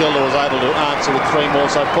before StKilda was able to answer with 3 more.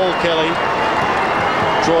 So Paul Kelly,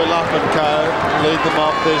 Troy Luff and co lead them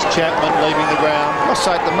off. There's Chapman leaving the ground. I must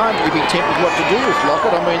say at the moment you'd be tempted what to do with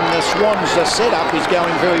Lockett. I mean, the Swans' setup is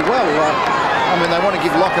going very well. I mean, they want to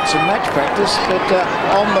give Lockett some match practice, but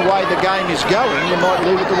on the way the game is going, you might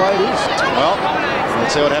leave it the way it is. Well,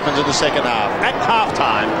 let's see what happens in the second half. At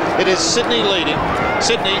half-time, it is Sydney leading.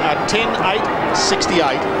 Sydney are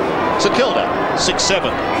 10-8-68. StKilda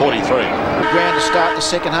 6-7-43. Ground to start the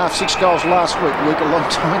second half. 6 goals last week. A long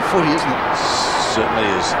time footy, isn't it? Certainly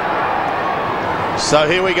is. So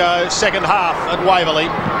here we go. Second half at Waverley.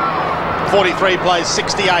 43 plays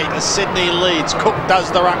 68 as Sydney leads. Cook does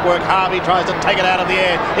the ruck work. Harvey tries to take it out of the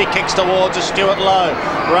air. He kicks towards a Stuart Lowe.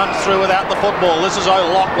 Runs through without the football. This is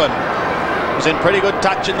O'Loughlin. Was in pretty good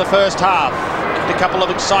touch in the first half. Kicked a couple of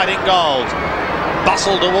exciting goals.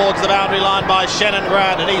 Bustled towards the boundary line by Shannon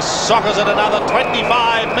Grant, and he soccers it another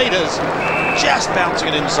 25 metres. Just bouncing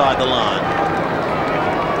it inside the line.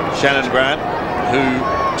 Shannon Grant, who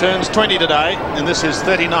turns 20 today, and this is his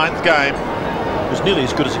 39th game. It was nearly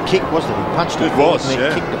as good as a kick, wasn't it? He punched it forward and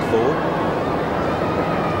then kicked it forward.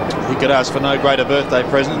 He could ask for no greater birthday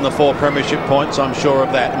present than the 4 premiership points, I'm sure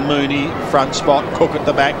of that. Mooney, front spot, Cook at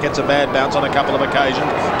the back, gets a bad bounce on a couple of occasions.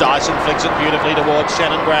 Dyson flicks it beautifully towards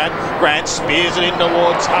Shannon Grant. Grant spears it in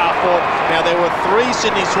towards half-forward. Now, there were 3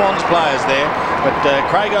 Sydney Swans players there, but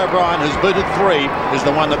Craig O'Brien, who's booted 3, is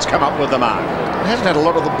the one that's come up with the mark. He hasn't had a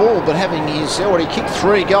lot of the ball, but he's already kicked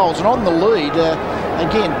 3 goals, and on the lead,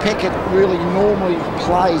 again, Peckett really normally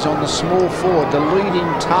plays on the small forward. The leading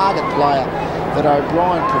target player that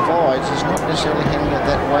O'Brien provides is not necessarily handling it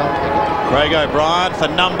that well. Craig O'Brien for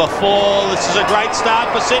number 4. This is a great start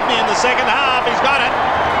for Sydney in the second half. He's got it.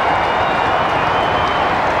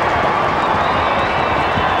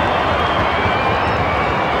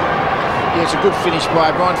 Yeah, it's a good finish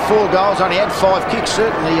by O'Brien. 4 goals, only had 5 kicks.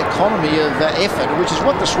 Certainly economy of effort, which is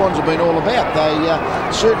what the Swans have been all about. They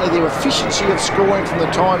certainly their efficiency of scoring from the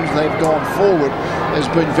times they've gone forward has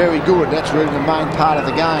been very good. That's really the main part of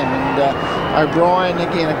the game. And O'Brien,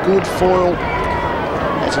 again, a good foil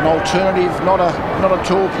as an alternative. Not a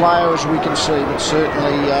tall player as we can see, but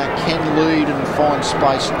certainly can lead and find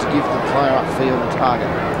space to give the player upfield a target.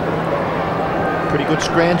 Pretty good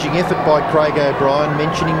scrounging effort by Craig O'Brien,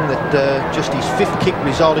 mentioning that just his 5th kick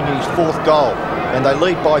resulting in his 4th goal. And they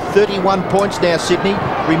lead by 31 points now, Sydney,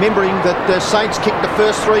 remembering that the Saints kicked the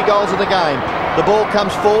first 3 goals of the game. The ball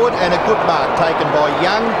comes forward and a good mark taken by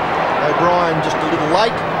Young. O'Brien just a little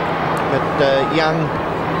late, but Young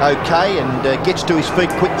okay and gets to his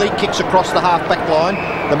feet quickly, kicks across the half-back line.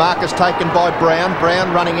 The mark is taken by Brown.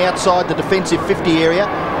 Brown running outside the defensive 50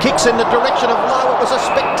 area, kicks in the direction of Lowe. It was a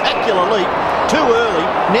spectacular leap. Too early.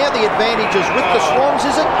 Now the advantage is with the Swans,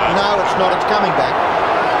 is it? No, it's not. It's coming back.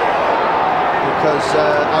 Because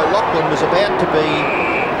O'Loughlin was about to be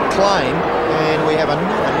claimed, and we have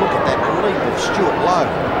another look at that leap of Stuart Lowe.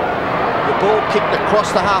 The ball kicked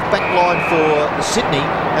across the half-back line for Sydney,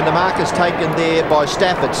 and the mark is taken there by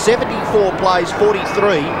Stafford. 74 plays,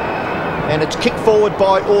 43, and it's kicked forward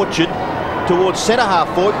by Orchard towards centre-half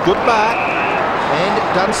forward. Good mark, and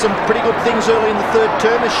done some pretty good things early in the 3rd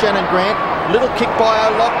term as Shannon Grant. Little kick by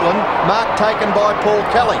O'Loughlin, mark taken by Paul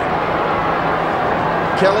Kelly.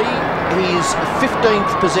 Kelly, his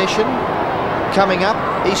 15th possession coming up.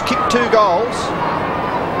 He's kicked 2 goals.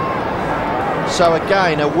 So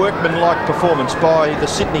again, a workmanlike performance by the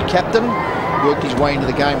Sydney captain. Worked his way into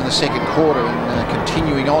the game in the 2nd quarter and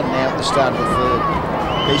continuing on now at the start of the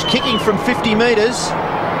 3rd. He's kicking from 50 metres.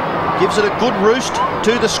 Gives it a good roost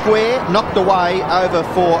to the square. Knocked away over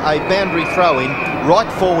for a boundary throw-in.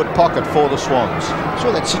 right forward pocket for the Swans.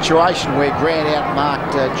 Saw that situation where Grant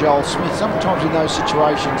outmarked Joel Smith. Sometimes in those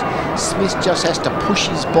situations, Smith just has to push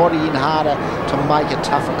his body in harder to make a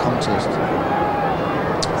tougher contest.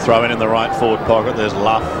 Throw in the right forward pocket. There's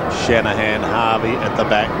Luff, Shanahan, Harvey at the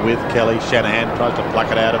back with Kelly. Shanahan tries to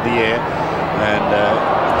pluck it out of the air, and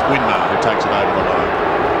it's Winmar who takes it over the line.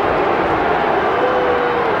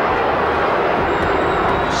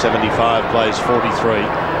 75 plays 43.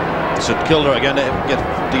 StKilda are going to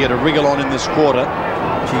get a wriggle on in this quarter.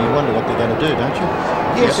 Gee, you wonder what they're going to do, don't you?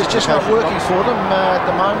 Yes, it's just not working for them at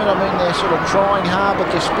the moment. I mean, they're sort of trying hard, but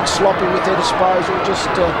they're a bit sloppy with their disposal.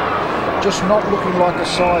 Just not looking like a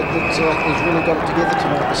side that has really got it together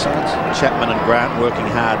tonight, the Saints. Chapman and Grant working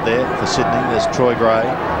hard there for Sydney. There's Troy Gray.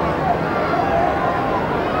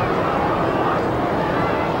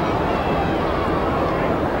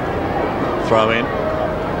 Throw in.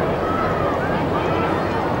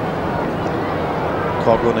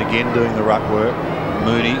 Coghlan again doing the ruck work.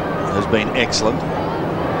 Mooney has been excellent.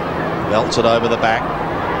 Belts it over the back.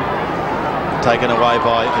 Taken away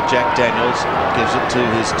by Jack Daniels. Gives it to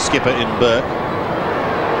his skipper in Burke.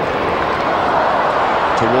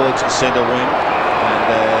 Towards centre wing.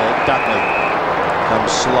 And Dunkley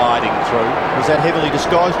comes sliding through. Was that heavily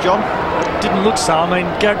disguised, John? Didn't look so. I mean,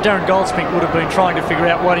 Darren Goldsmith would have been trying to figure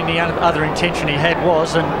out what any other intention he had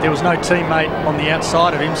was, and there was no teammate on the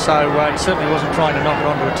outside of him, so he certainly wasn't trying to knock it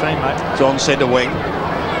onto a teammate. It's on centre wing.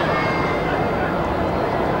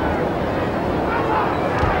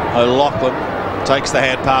 O'Loughlin takes the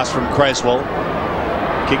hand pass from Creswell.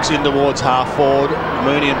 Kicks in towards half forward.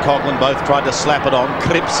 Mooney and Coghlan both tried to slap it on.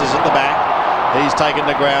 Cripps is at the back. He's taken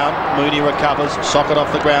the ground. Mooney recovers. Socket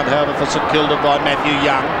off the ground, however, for StKilda by Matthew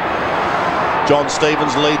Young. John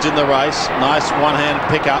Stevens leads in the race. Nice one-hand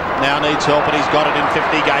pickup. Now needs help, and he's got it in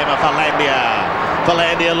 50-gamer for Landia.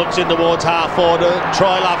 Landia looks in towards half forward.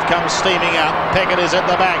 Troy Luff comes steaming up. Peckett is at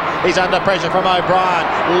the back. He's under pressure from O'Brien.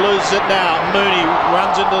 Loses it now. Mooney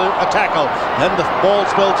runs into a tackle, and the ball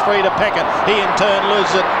spills free to Peckett. He in turn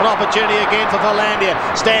loses it. An opportunity again for Landia.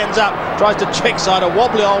 Stands up, tries to check side. A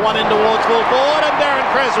wobbly old one in towards full forward, and Darren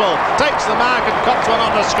Creswell takes the mark and cops one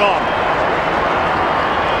on the scone.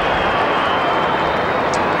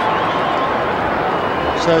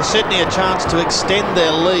 So Sydney a chance to extend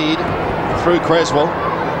their lead through Creswell.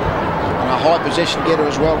 And a high possession getter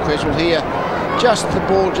as well, Creswell here. Just the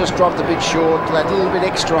ball just dropped a bit short. That little bit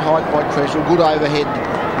extra height by Creswell. Good overhead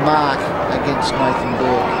mark against Nathan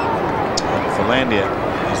Burke. For Landia,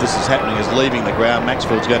 as this is happening, is leaving the ground.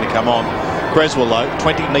 Maxfield's going to come on. Creswell though,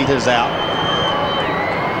 20 metres out.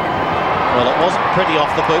 Well, it wasn't pretty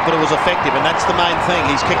off the boot, but it was effective, and that's the main thing.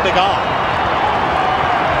 He's kicked a goal.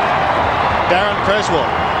 Darren Creswell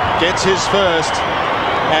gets his first,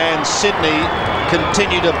 and Sydney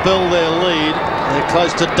continue to build their lead. They're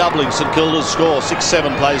close to doubling StKilda's score.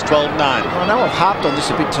 6-7 plays 12-9. I know I've harped on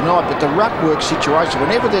this a bit tonight, but the ruck work situation,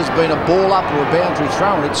 whenever there's been a ball up or a boundary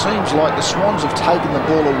thrown, it seems like the Swans have taken the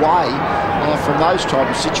ball away from those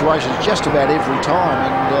type of situations just about every time,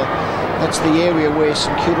 and that's the area where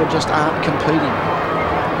StKilda just aren't competing.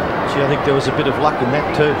 Gee, I think there was a bit of luck in that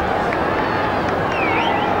too.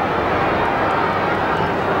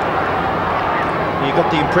 You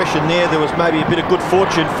got the impression there was maybe a bit of good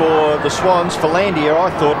fortune for the Swans. For Landia, I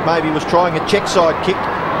thought maybe was trying a check side kick,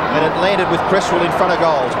 and it landed with Creswell in front of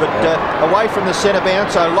goals. But away from the centre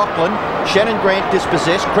bounce, O'Loughlin. Shannon Grant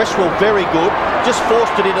dispossessed. Creswell very good. Just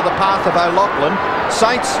forced it into the path of O'Loughlin.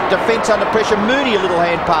 Saints defence under pressure. Mooney a little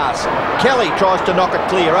hand pass. Kelly tries to knock it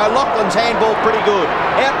clear. O'Loughlin's handball pretty good.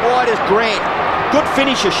 Out wide is Grant. Good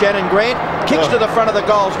finisher, Shannon Grant. Kicks to the front of the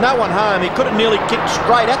goals. No one home. He could have nearly kicked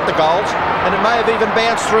straight at the goals, and it may have even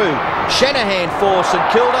bounced through. Shanahan for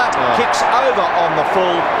StKilda. Kicks over on the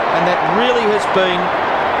full, and that really has been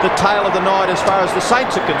the tale of the night as far as the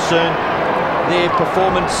Saints are concerned. Their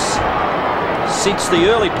performance since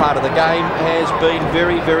the early part of the game has been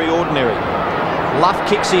very, very ordinary. Luff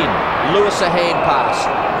kicks in. Lewis a hand pass.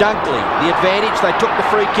 Dunkley, the advantage. They took the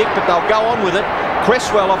free kick, but they'll go on with it.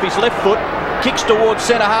 Cresswell off his left foot. Kicks towards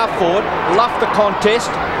centre half forward. Luff the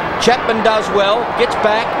contest. Chapman does well. Gets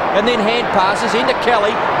back and then hand passes into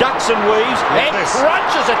Kelly. Ducks and weaves and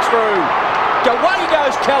crunches it through. Away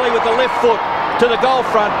goes Kelly with the left foot to the goal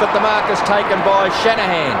front, but the mark is taken by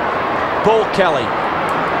Shanahan. Paul Kelly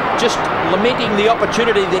just lamenting the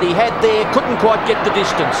opportunity that he had there. Couldn't quite get the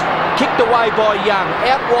distance. Kicked away by Young.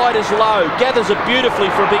 Out wide is Lowe. Gathers it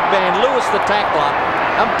beautifully for a big man. Lewis the tackler.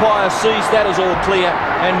 Umpire sees that as all clear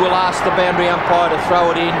and will ask the boundary umpire to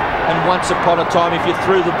throw it in. And once upon a time, if you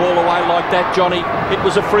threw the ball away like that, Johnny, it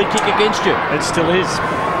was a free kick against you. It still is.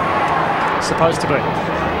 It's supposed to be.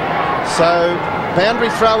 So boundary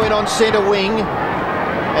throw in on centre wing,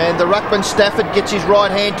 and the ruckman Stafford gets his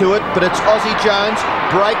right hand to it, but it's Aussie Jones,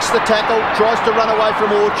 breaks the tackle, tries to run away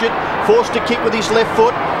from Orchard, forced to kick with his left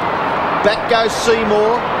foot. Back goes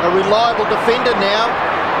Seymour, a reliable defender now,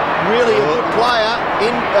 really a good player.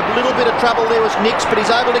 In a little bit of trouble there was Nix, but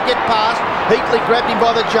he's able to get past. Heatley grabbed him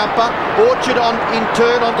by the jumper. Orchard on in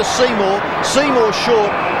turn onto Seymour. Seymour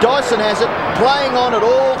short, Dyson has it, playing on at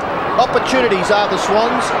all opportunities are the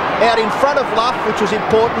Swans. Out in front of Luff, which was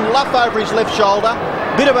important. Luff over his left shoulder,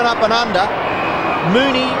 bit of an up and under.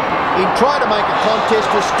 Mooney, in trying to make a contest,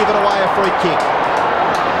 has given away a free kick.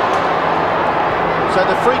 So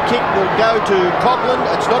the free kick will go to Coghlan.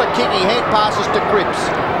 It's not a kick, he hand passes to Cripps.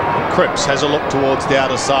 Cripps has a look towards the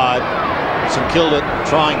outer side. StKilda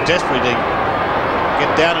trying desperately to get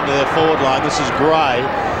down into their forward line. This is Gray.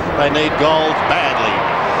 They need goals badly.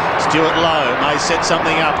 Stuart Lowe may set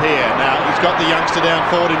something up here. Now he's got the youngster down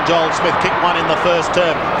forward in Joel Smith. Kicked one in the first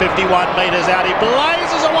term. 51 metres out. He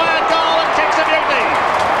blazes away at goal and kicks a beauty.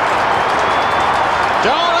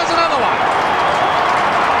 Joel has another one.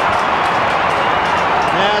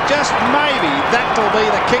 Now just maybe that'll be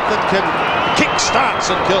the kick that can kick-start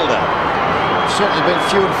StKilda. Certainly been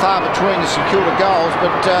few and far between the StKilda goals,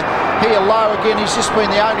 but here Lowe again, he's just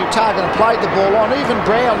been the only target and played the ball on. Even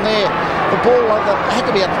Brown there, the ball had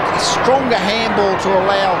to be a stronger handball to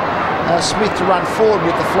allow Smith to run forward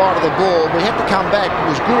with the flight of the ball. We had to come back. It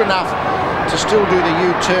was good enough to still do the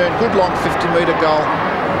U-turn. Good long 50-metre goal.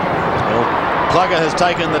 Well, Plugger has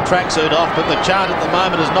taken the tracksuit off, but the chant at the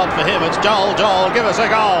moment is not for him. It's Joel, Joel, give us a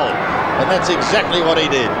goal. And that's exactly what he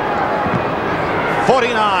did.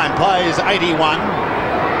 49 plays 81.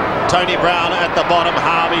 Tony Brown at the bottom.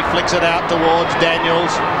 Harvey flicks it out towards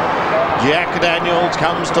Daniels. Jack Daniels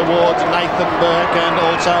comes towards Nathan Burke and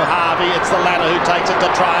also Harvey. It's the latter who takes it to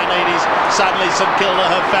Trianides. Suddenly StKilda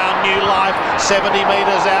have found new life. 70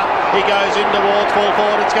 metres out. He goes in towards full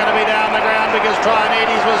forward. It's going to be down the ground because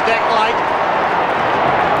Trianides was decked late.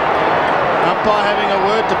 Umpire having a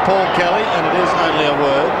word to Paul Kelly, and it is only a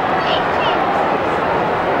word.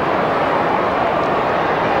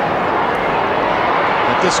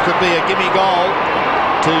 But this could be a gimme goal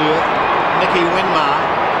to Nicky Winmar.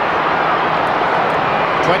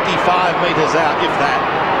 25 metres out, if that,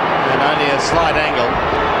 and only a slight angle.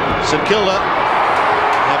 StKilda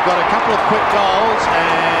have got a couple of quick goals,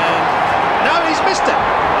 and no, he's missed it.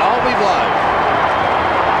 I'll be blowed.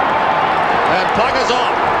 And Plugger's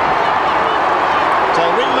off. So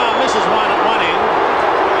Winmar misses one at one end,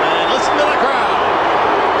 and listen to the crowd.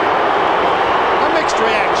 A mixed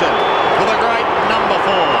reaction for the great number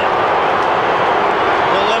 4.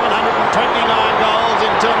 1,129 goals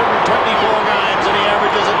in 224 games, and he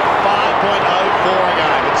averages at 5.04 a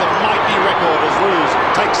game. It's a mighty record as Roos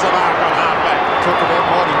takes the mark on halfback. Talk about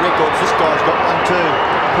mighty records, this guy's got one too.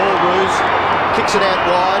 Paul Roos kicks it out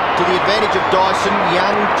wide to the advantage of Dyson.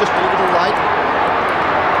 Young just a little late,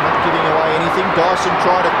 not giving away anything. Dyson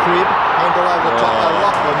tried to crib, handle over the top.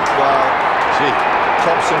 O'Loughlin, well,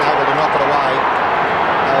 Thompson able to knock it away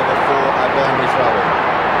over for a boundary throw-in.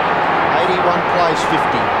 81 plays 50,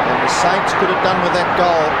 and the Saints could have done with that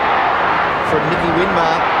goal from Nicky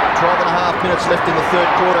Winmar. 12.5 minutes left in the third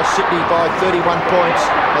quarter. Sydney by 31 points,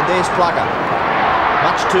 and there's Plugger.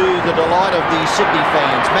 Much to the delight of the Sydney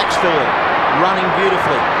fans. Maxfield running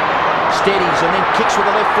beautifully, steadies and then kicks with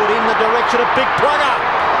the left foot in the direction of Big Plugger.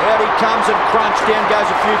 Out he comes and crunch, down goes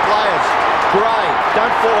a few players. Gray,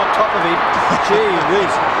 don't fall on top of him. Gee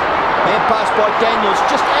whiz. Hand pass by Daniels,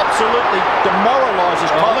 just absolutely demoralises.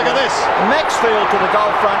 Oh, look at this. Maxfield to the goal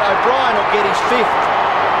front. O'Brien will get his 5th.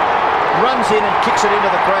 Runs in and kicks it into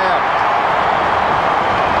the crowd.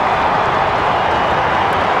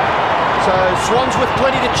 So Swans with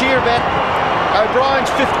plenty to cheer about. O'Brien's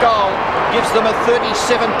 5th goal gives them a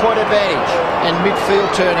 37-point advantage. And midfield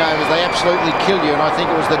turnovers, they absolutely kill you. And I think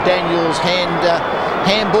it was the Daniels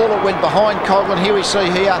handball that went behind Coghlan. Here we see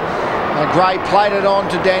here. Gray played it on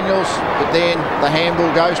to Daniels, but then the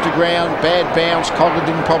handball goes to ground. Bad bounce. Coghlan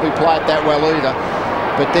didn't probably play it that well either.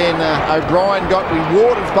 But then O'Brien got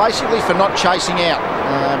rewarded basically for not chasing out.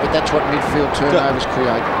 But that's what midfield turnovers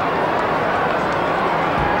create.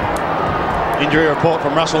 Injury report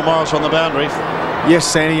from Russell Morris on the boundary. Yes,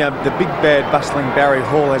 Sandy, the big bad bustling Barry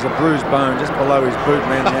Hall has a bruised bone just below his boot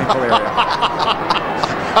around the ankle area.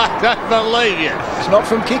 I don't believe you. It's not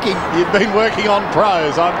from kicking. You've been working on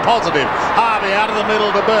pros, I'm positive. Harvey out of the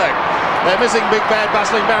middle to Burke. They're missing big bad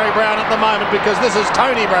bustling Barry Brown at the moment because this is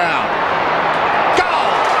Tony Brown.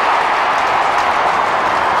 Goal!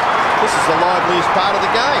 This is the liveliest part of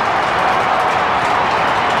the game.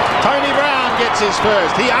 Tony Brown gets his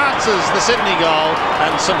first. He answers the Sydney goal,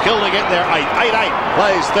 and StKilda get their 8. 8-8,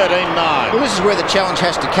 plays 13-9. Well, this is where the challenge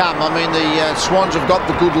has to come. I mean, the Swans have got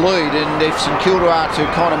the good lead, and if StKilda are to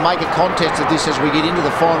kind of make a contest of this as we get into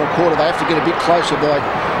the final quarter, they have to get a bit closer by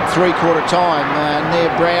three-quarter time. And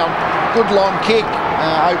there, Brown, good long kick,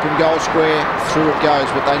 open goal square, through it goes.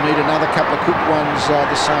 But they need another couple of quick ones,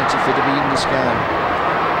 the Saints, if they're to be in this game.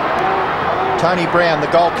 Tony Brown,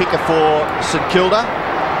 the goal kicker for StKilda.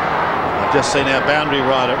 I've just seen our boundary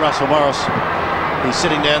rider, Russell Morris. He's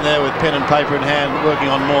sitting down there with pen and paper in hand, working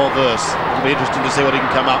on more verse. It'll be interesting to see what he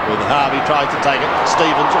can come up with. Harvey tries to take it.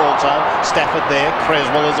 Stevens also. Stafford there.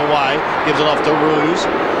 Creswell is away. Gives it off to Ruse.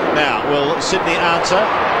 Now, will Sydney answer?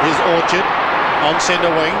 Here's Orchard on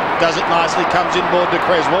centre wing. Does it nicely. Comes inboard to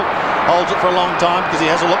Creswell. Holds it for a long time because he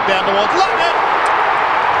has a look down towards Lockett.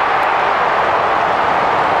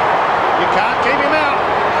 You can't keep him out.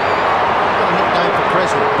 Got a nickname for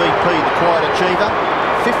Creswell. BP, the quiet achiever.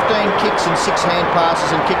 15 kicks and 6 hand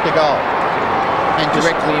passes and kicked a goal. And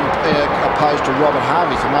directly opposed to Robert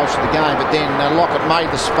Harvey for most of the game. But then Lockett made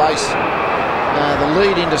the space, the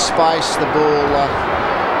lead into space. The ball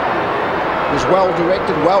was well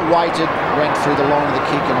directed, well weighted, ran through the line of the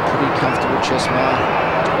kick and a pretty comfortable chest mark.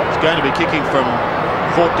 He's going to be kicking from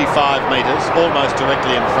 45 metres, almost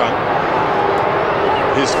directly in front.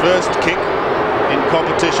 His first kick in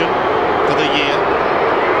competition for the year.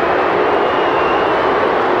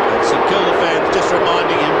 StKilda fans just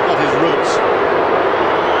reminding him of his roots.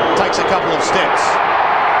 Takes a couple of steps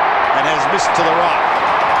and has missed to the right.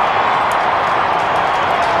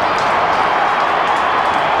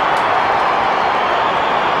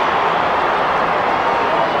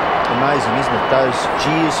 Amazing, isn't it? Those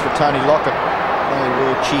cheers for Tony Lockett. They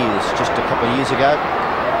were cheers just a couple of years ago.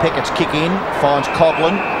 Peckett's kick in, finds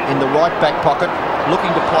Coughlin in the right back pocket,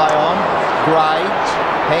 looking to play on. Gray.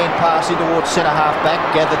 Hand pass in towards centre-half back,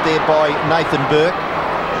 gathered there by Nathan Burke.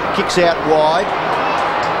 Kicks out wide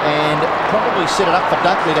and probably set it up for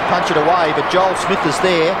Dunkley to punch it away, but Joel Smith is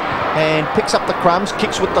there and picks up the crumbs,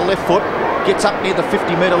 kicks with the left foot, gets up near the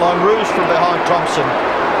 50-metre line, Ruse from behind Thompson.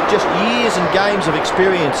 Just years and games of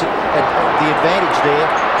experience at the advantage there.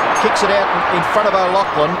 Kicks it out in front of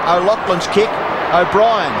O'Loughlin. O'Loughlin's kick.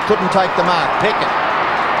 O'Brien couldn't take the mark. Peckett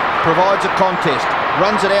provides a contest.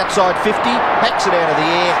 Runs it outside 50, hacks it out of the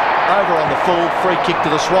air, over on the full, free kick to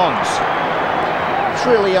the Swans. It's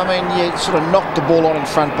really, I mean, you sort of knock the ball on in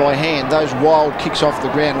front by hand. Those wild kicks off the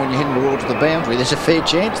ground when you're heading towards the boundary, there's a fair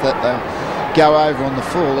chance that they'll go over on the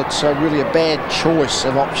full. It's really a bad choice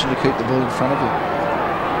of option to keep the ball in front of you.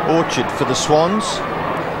 Orchard for the Swans.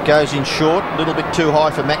 Goes in short, a little bit too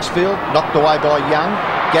high for Maxfield. Knocked away by Young,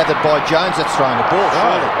 gathered by Jones. That's thrown a ball,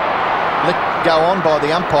 surely. Let go on by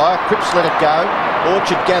the umpire. Cripps let it go.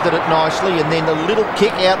 Orchard gathered it nicely, and then a little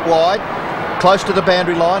kick out wide, close to the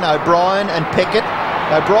boundary line. O'Brien and Peckett.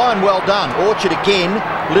 O'Brien well done. Orchard again,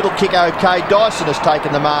 little kick okay. Dyson has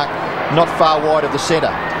taken the mark, not far wide of the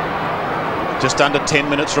centre. Just under 10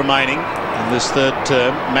 minutes remaining in this third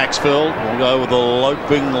term. Maxfield will go with a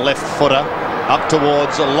loping left footer up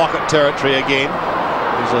towards Lockett territory again.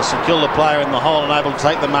 There's a StKilda player in the hole and able to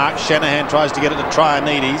take the mark. Shanahan tries to get it to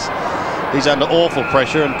Trianides. He's under awful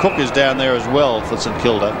pressure, and Cook is down there as well for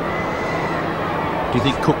StKilda. Do you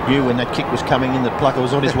think Cook knew when that kick was coming in that Plucker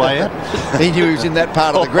was on his way out? He knew he was in that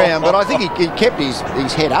part of the ground, but I think he kept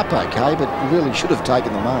his head up okay, but really should have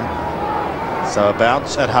taken the mark. So a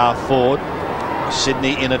bounce at half forward.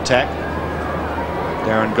 Sydney in attack.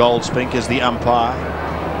 Darren Goldspink is the umpire.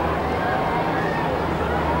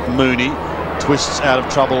 Mooney twists out of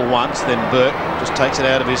trouble once, then Burke just takes it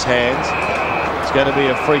out of his hands. It's going to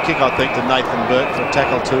be a free kick, I think, to Nathan Burke for a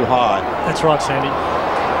tackle too high. That's right, Sandy.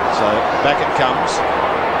 So back it comes.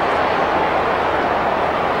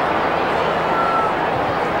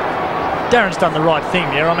 Darren's done the right thing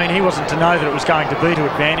there. I mean, he wasn't to know that it was going to be to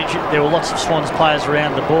advantage. There were lots of Swans players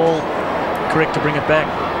around the ball. Correct to bring it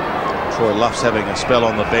back. Troy Luff's having a spell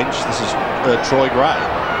on the bench. This is Troy Gray.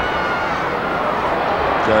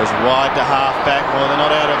 Goes wide to half back. Well, they're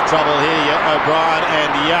not out of trouble here yet. O'Brien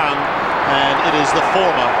and Young. And it is the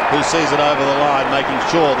former who sees it over the line, making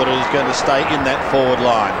sure that it is going to stay in that forward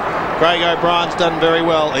line. Craig O'Brien's done very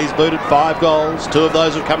well. He's booted 5 goals. 2 of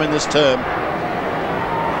those have come in this term.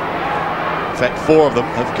 In fact, 4 of them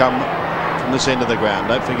have come from this end of the ground.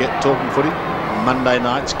 Don't forget, Talking Footy on Monday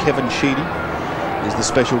nights. Kevin Sheedy is the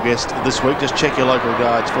special guest this week. Just check your local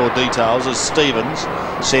guides for details as Stevens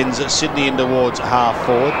sends Sydney in towards half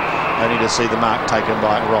forward, only to see the mark taken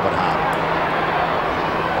by Robert Harvey.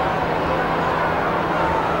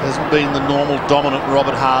 Hasn't been the normal dominant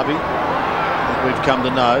Robert Harvey that we've come to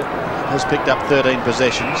know. Has picked up 13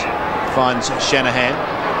 possessions, finds Shanahan.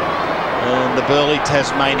 And the burly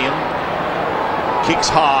Tasmanian kicks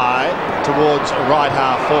high towards right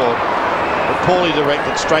half forward, but poorly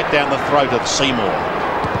directed straight down the throat of Seymour.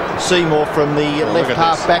 Seymour from the left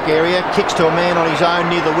half back area kicks to a man on his own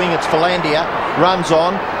near the wing. It's Philandia, runs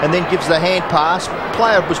on and then gives the hand pass.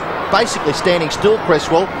 Player was basically standing still,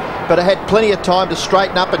 Cresswell, but it had plenty of time to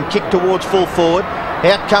straighten up and kick towards full forward.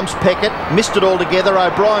 Out comes Peckett, missed it altogether.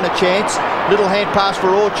 O'Brien a chance, little hand pass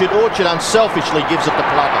for Orchard. Orchard unselfishly gives it to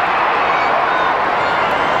Plugger.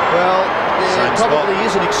 Well, there probably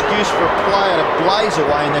is an excuse for a player to blaze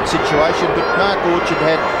away in that situation, but Mark Orchard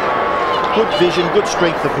had good vision, good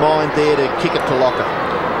strength of mind there to kick it to Lockett.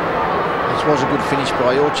 This was a good finish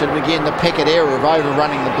by Orchard. And again, the Peckett error of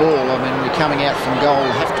overrunning the ball. I mean, you're coming out from goal,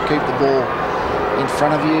 you have to keep the ball in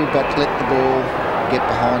front of you, but let the ball get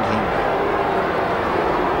behind him.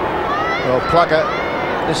 Well, Plugger,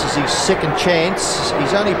 this is his second chance.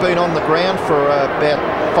 He's only been on the ground for about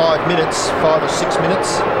 5 minutes, 5 or 6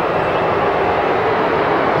 minutes.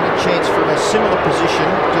 Had a chance from a similar position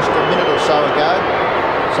just a minute or so ago.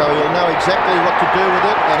 So he'll know exactly what to do with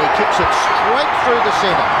it, and he kicks it straight through the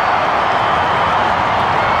centre.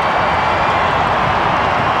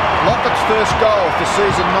 Lockett's first goal for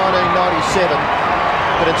season 1997,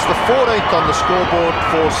 but it's the 14th on the scoreboard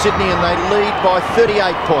for Sydney, and they lead by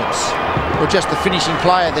 38 points. Well, just the finishing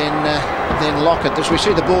player then Lockett. As we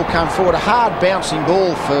see the ball come forward, a hard bouncing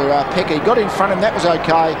ball for Pecker. He got in front of him, that was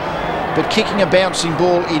okay. But kicking a bouncing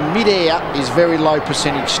ball in mid-air is very low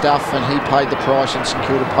percentage stuff, and he paid the price, and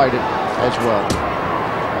StKilda paid it as well.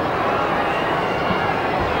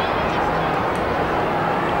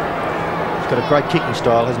 He's got a great kicking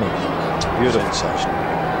style, hasn't he? Beautiful. Sensation.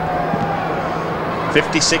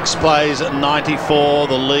 56 plays at 94.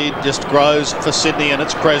 The lead just grows for Sydney, and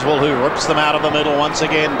it's Creswell who rips them out of the middle once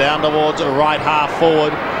again, down towards a right half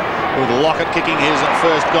forward. With Lockett kicking his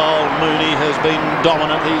first goal, Mooney has been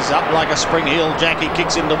dominant. He's up like a spring heel. Jackie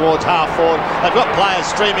kicks in towards half forward. They've got players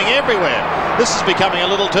streaming everywhere. This is becoming a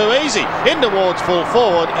little too easy. In towards full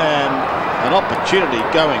forward, and an opportunity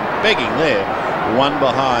going begging there. One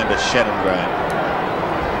behind a Shannon Graham.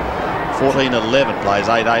 14-11 plays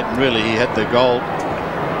 8-8, and really he had the goal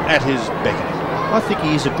at his beckoning. I think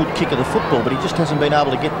he is a good kicker of the football, but he just hasn't been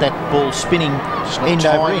able to get that ball spinning end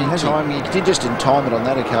over end, has he? He did just in time it on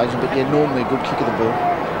that occasion, but yeah, normally a good kick of the ball.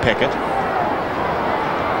 Peckett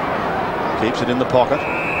keeps it in the pocket.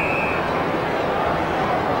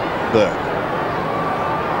 Burke.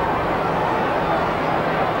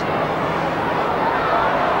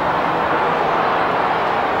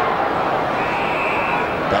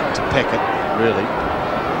 Back to Peckett, really.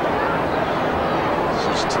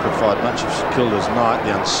 Typified much of StKilda's night,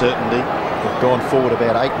 the uncertainty. They've gone forward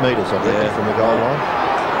about 8 metres, I reckon, from the goal line.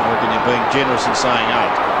 I reckon you're being generous in saying 8.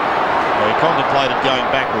 Well, he contemplated going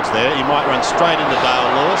backwards there. He might run straight into Dale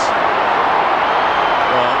Lewis.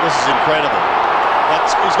 Well, this is incredible.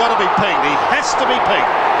 He's got to be pinged. He has to be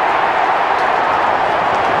pinged.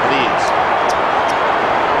 And he is.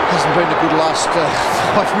 Hasn't been a good last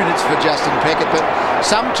 5 minutes for Justin Peckett, but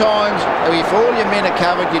sometimes if all your men are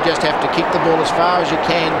covered, you just have to kick the ball as far as you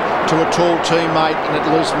can to a tall teammate and at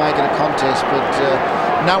least make it a contest. But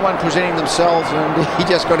no one presenting themselves, and he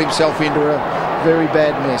just got himself into a very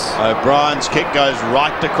bad mess. O'Brien's kick goes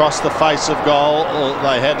right across the face of goal.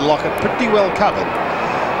 They had Lockett pretty well covered,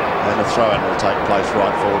 and a throw-in will take place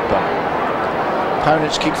right forward back.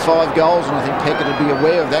 Opponents kicked 5 goals, and I think Peckett would be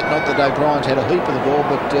aware of that. Not that O'Brien's had a heap of the ball,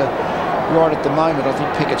 but right at the moment, I think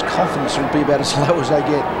Peckett's confidence will be about as low as they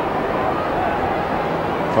get.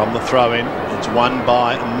 From the throw-in, it's won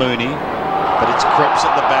by Mooney, but it's Cripps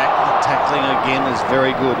at the back. The tackling again is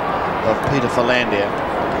very good of Peter Philandia.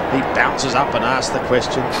 He bounces up and asks the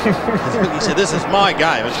question. He said, "This is my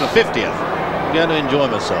game. It's my 50th. I'm going to enjoy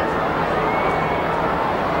myself."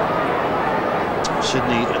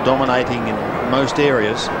 Sydney dominating in most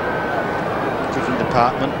areas. Kicking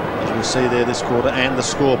department, as we see there this quarter, and the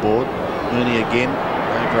scoreboard. Mooney again,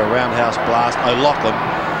 going for a roundhouse blast. O'Loughlin,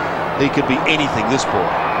 he could be anything, this ball.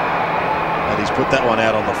 And he's put that one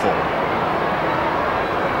out on the full.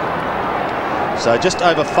 So just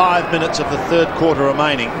over 5 minutes of the third quarter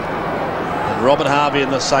remaining. And Robert Harvey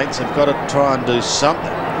and the Saints have got to try and do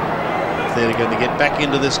something if they're going to get back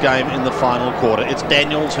into this game in the final quarter. It's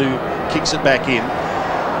Daniels who kicks it back in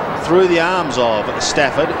through the arms of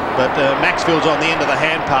Stafford, but Maxfield's on the end of the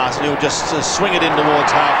hand pass, and he'll just swing it in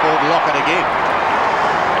towards half forward. Lockett again.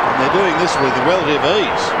 And they're doing this with relative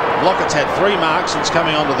ease. Lockett's had 3 marks since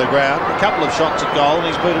coming onto the ground, a couple of shots at goal, and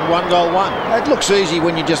he's booted 1 goal 1. It looks easy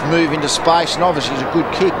when you just move into space, and obviously it's a good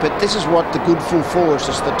kick, but this is what the good full forward is,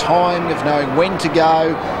 just the time of knowing when to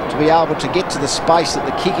go, to be able to get to the space that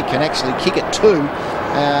the kicker can actually kick it to.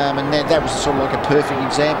 And that was sort of like a perfect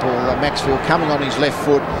example. Maxfield coming on his left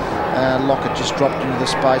foot, Lockett just dropped into the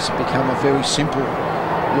space and become a very simple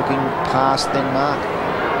looking pass, then mark.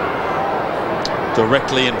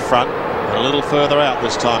 Directly in front. A little further out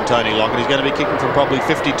this time, Tony Lockett. He's going to be kicking from probably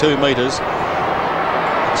 52 metres.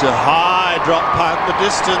 It's a high drop punt. The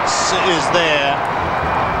distance is there.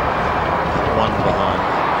 1 behind.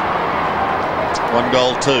 1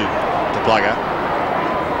 goal 2 to Plugger.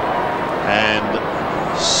 And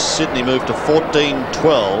Sydney moved to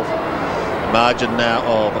 14-12. Margin now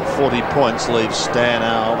of 40 points leaves Stan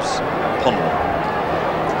Alves pondering.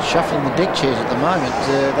 Shuffling the deck chairs at the moment.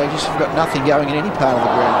 They just have got nothing going in any part of the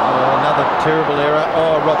ground. Oh, another terrible error.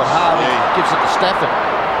 Oh, Robert Harvey gives it to Stafford.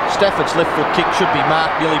 Stafford's left foot kick should be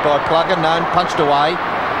marked nearly by Plugger. No, punched away.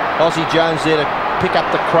 Aussie Jones there to pick up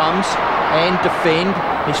the crumbs and defend.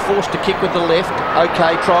 He's forced to kick with the left.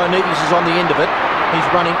 Okay, Trionides is on the end of it. He's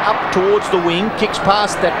running up towards the wing, kicks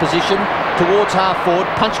past that position, towards half forward,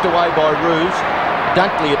 punched away by Ruse.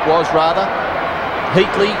 Dunkley it was, rather.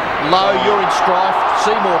 Heatley, low, you're in strife.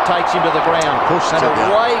 Seymour takes him to the ground. Pushed and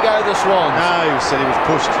away go the Swans. No, he said he was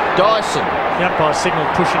pushed. Dyson. The umpire signal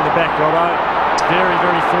pushing the back, Robbo. Very,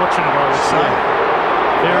 very fortunate, I would say.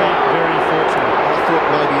 Very, very fortunate. I thought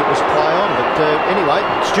maybe it was play on, but anyway,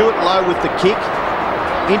 Stuart Lowe with the kick.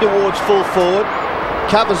 In towards full forward.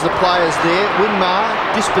 Covers the players there. Winmar,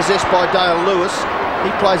 dispossessed by Dale Lewis.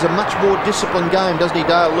 He plays a much more disciplined game, doesn't he,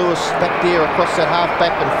 Dale Lewis, back there across that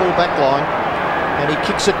half-back and full-back line. And he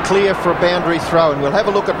kicks it clear for a boundary throw. And we'll have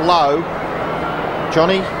a look at Lowe.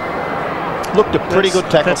 Johnny, looked a pretty good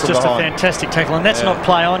tackle. That's just behind. A fantastic tackle. And that's not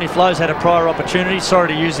play on. If Lowe's had a prior opportunity, sorry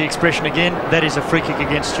to use the expression again, that is a free kick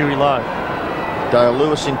against Stewie Lowe. Dale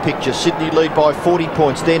Lewis in picture. Sydney lead by 40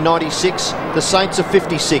 points. They're 96. The Saints are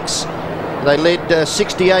 56. They led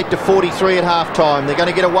 68 to 43 at half-time. They're going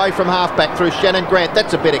to get away from half-back through Shannon Grant.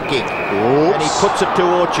 That's a better kick. Oops. And he puts it to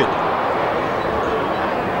Orchard.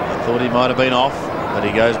 I thought he might have been off, but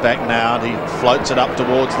he goes back now and he floats it up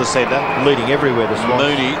towards the centre. Leading everywhere this one.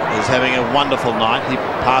 Mooney is having a wonderful night. He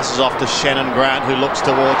passes off to Shannon Grant, who looks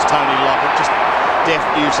towards Tony Lockett. Just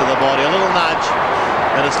deft use of the body. A little nudge.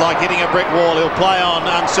 And it's like hitting a brick wall. He'll play on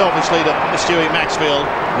unselfishly to Stewie Maxfield,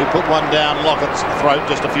 who put one down Lockett's throat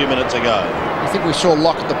just a few minutes ago. I think we saw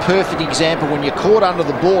Lockett, the perfect example. When you're caught under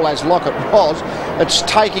the ball, as Lockett was, it's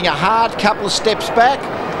taking a hard couple of steps back,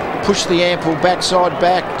 push the ample backside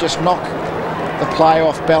back, just knock the play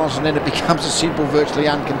off balance, and then it becomes a simple, virtually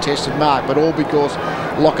uncontested mark. But all because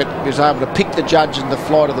Lockett was able to pick the judge in the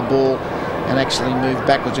flight of the ball and actually move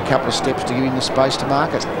backwards a couple of steps to give him the space to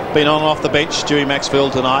mark it. Been on and off the bench, Stewie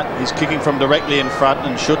Maxfield tonight. He's kicking from directly in front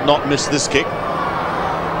and should not miss this kick.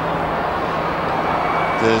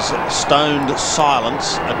 There's stoned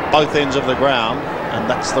silence at both ends of the ground, and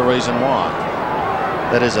that's the reason why.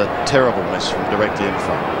 That is a terrible miss from directly in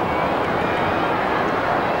front.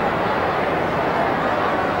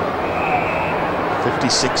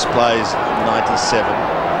 .56 plays 97.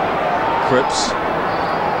 Cripps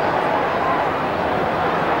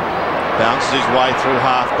bounces his way through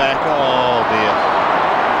half-back. Oh dear.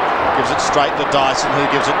 Gives it straight to Dyson, who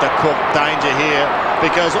gives it to Cook. Danger here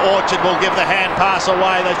because Orchard will give the hand pass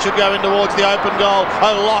away. They should go in towards the open goal.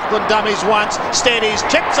 O'Loughlin dummies once, steadies,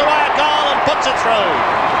 chips away a goal and puts it through.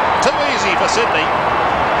 Too easy for Sydney.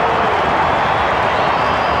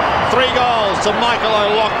 3 goals to Michael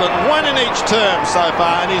O'Loughlin, 1 in each term so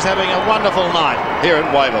far, and he's having a wonderful night here at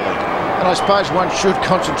Waverley. And I suppose one should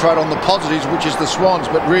concentrate on the positives, which is the Swans,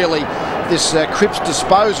 but really this Cripps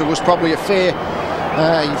disposal was probably a fair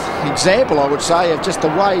example, I would say, of just the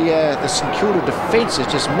way the StKilda defence has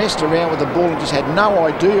just messed around with the ball and just had no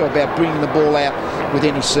idea about bringing the ball out with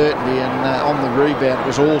any certainty. And on the rebound, it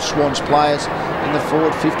was all Swans players in the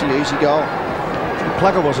forward 50, easy goal.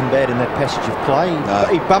 Plugger wasn't bad in that passage of play.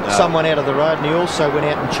 He bumped someone out of the road, and he also went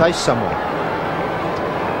out and chased someone.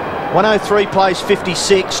 103 plays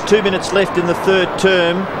 56, 2 minutes left in the third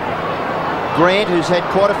term. Grant, who's had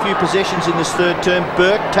quite a few possessions in this third term.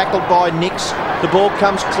 Burke tackled by Nix. The ball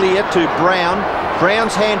comes clear to Brown.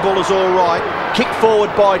 Brown's handball is all right. Kicked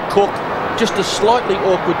forward by Cook. Just a slightly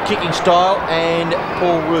awkward kicking style, and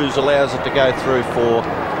Paul Ruse allows it to go through for,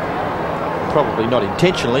 probably not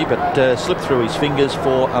intentionally, but slipped through his fingers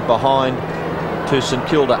for a behind to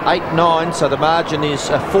StKilda. 8-9, so the margin is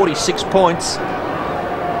 46 points.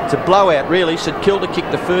 It's a blowout, really. StKilda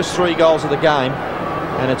kicked the first 3 goals of the game.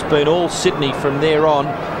 and it's been all Sydney from there on.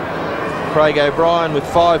 Craig O'Brien with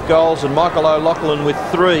 5 goals and Michael O'Loughlin with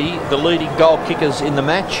 3, the leading goal kickers in the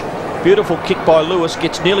match. Beautiful kick by Lewis,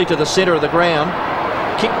 gets nearly to the centre of the ground.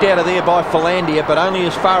 Kicked out of there by Philandia, but only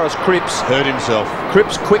as far as Cripps. Hurt himself.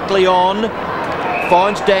 Cripps quickly on,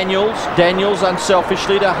 finds Daniels. Daniels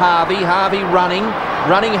unselfishly to Harvey. Harvey running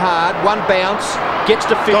hard, one bounce, gets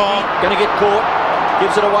to 50, going to get caught.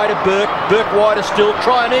 Gives it away to Burke. Burke wider still.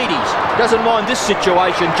 Trianides doesn't mind this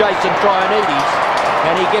situation, Jason Trianides,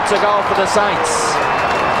 and he gets a goal for the Saints.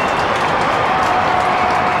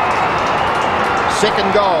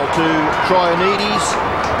 Second goal to Trianides.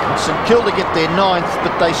 St Kilda get their 9th,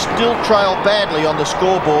 but they still trail badly on the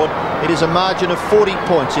scoreboard. It is a margin of 40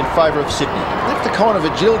 points in favour of Sydney. That's the kind of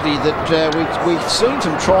agility that we've seen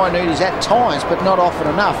from Trianides at times, but not often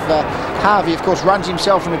enough. Harvey, of course, runs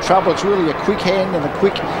himself into trouble. It's really a quick hand and a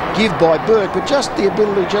quick give by Burke, but just the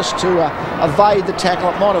ability just to evade the tackle.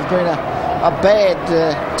 It might have been a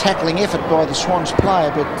bad tackling effort by the Swans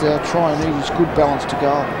player, but Trianides, good balance to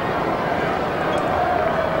goal.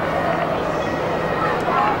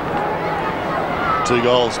 Two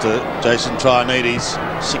goals to Jason Trianides.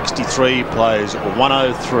 63 plays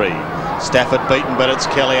 103. Stafford beaten, but it's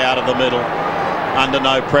Kelly out of the middle. Under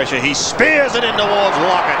no pressure, he spears it in towards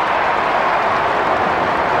Lockett.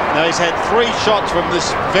 Now he's had 3 shots from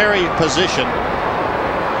this very position,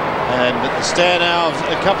 and Stanhouse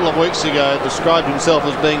a couple of weeks ago described himself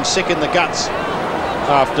as being sick in the guts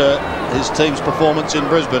after his team's performance in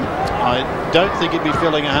Brisbane. I don't think he'd be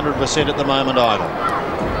feeling 100% at the moment either.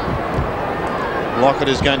 Lockett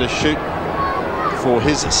is going to shoot for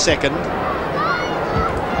his second,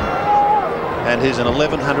 and his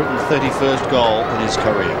 1131st goal in his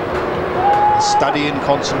career. A study in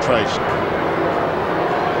concentration.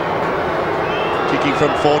 Kicking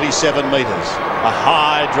from 47 metres. A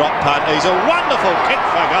high drop punt. He's a wonderful kick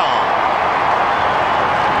for goal.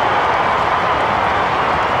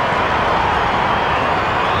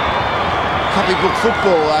 Copybook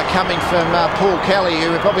football coming from Paul Kelly,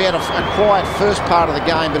 who probably had a quiet first part of the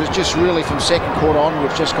game, but it's just really from second quarter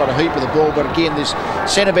onwards just got a heap of the ball. But again, this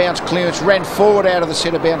centre bounce clearance, ran forward out of the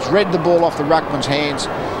centre bounce, read the ball off the ruckman's hands,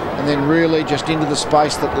 and then really just into the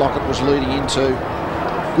space that Lockett was leading into.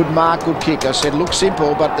 Good mark, good kick. I said, look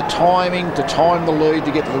simple, but the timing to time the lead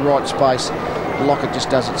to get to the right space, Lockett just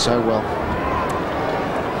does it so well.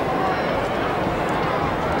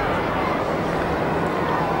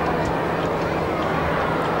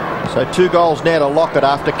 So 2 goals now to Lockett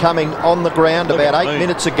after coming on the ground about 8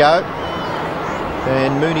 minutes ago.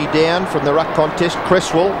 And Mooney down from the ruck contest.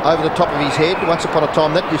 Cresswell over the top of his head. Once upon a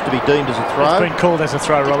time that used to be deemed as a throw. It's been called as a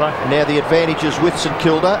throw, Robbo. Now the advantage is with St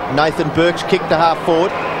Kilda. Nathan Burke's kick to half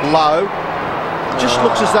forward. Low. Just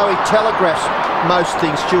looks as though he telegraphs most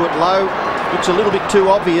things, Stuart. Low looks a little bit too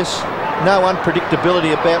obvious. No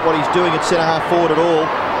unpredictability about what he's doing at centre half forward at all.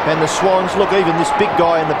 And the Swans, look, even this big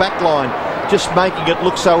guy in the back line, just making it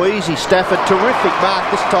look so easy. Stafford, terrific mark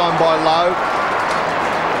this time by Lowe.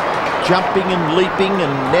 Jumping and leaping,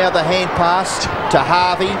 and now the hand pass to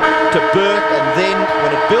Harvey, to Burke, and then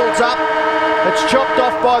when it builds up, it's chopped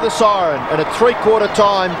off by the siren. And at 3/4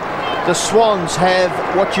 time, the Swans have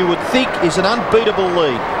what you would think is an unbeatable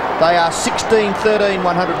lead. They are 16-13,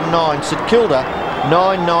 109. St Kilda,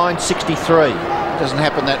 9-9, 63. Doesn't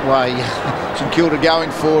happen that way. St Kilda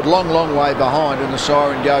going forward, long way behind, and the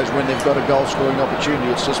siren goes when they've got a goal-scoring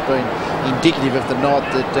opportunity. It's just been indicative of the night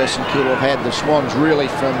that St Kilda have had. The Swans really,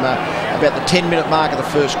 from about the 10-minute mark of the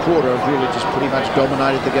first quarter, have really just pretty much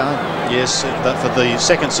dominated the game. Yes, for the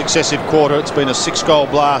second successive quarter, it's been a 6-goal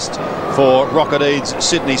blast for Rocket Eads'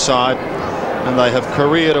 Sydney side, and they have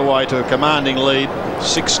careered away to a commanding lead.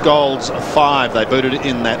 6 goals, 5. They booted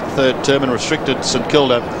in that third term and restricted St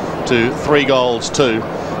Kilda to 3 goals, 2.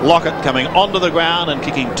 Lockett coming onto the ground and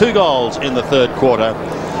kicking 2 goals in the third quarter.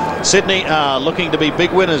 Sydney are looking to be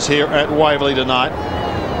big winners here at Waverley tonight.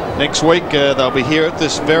 Next week they'll be here at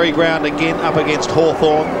this very ground again up against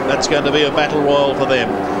Hawthorn. That's going to be a battle royal for them.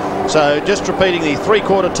 So just repeating the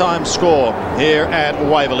 3/4 time score here at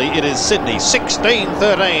Waverley. It is Sydney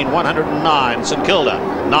 16-13, 109. St Kilda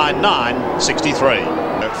 9-9, 63.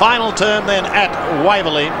 Final term then at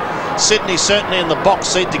Waverley. Sydney certainly in the box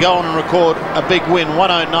seat to go on and record a big win,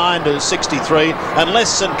 109-63, unless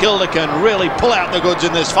St Kilda can really pull out the goods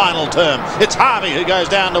in this final term. It's Harvey who goes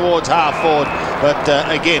down towards half forward, but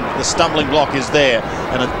again the stumbling block is there,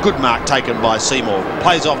 and a good mark taken by Seymour.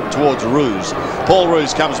 Plays off towards Roos. Paul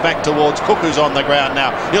Roos comes back towards Cook, who's on the ground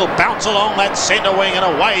now. He'll bounce along that centre wing and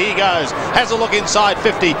away he goes. Has a look inside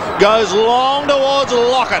 50, goes long towards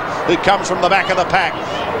Lockett, who comes from the back of the pack.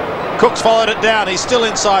 Cook's followed it down. He's still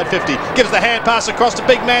inside 50. Gives the hand pass across to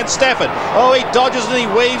big man Stafford. Oh, he dodges and he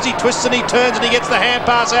weaves, he twists and he turns and he gets the hand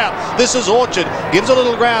pass out. This is Orchard. Gives a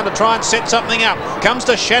little ground to try and set something up. Comes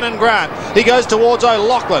to Shannon Grant. He goes towards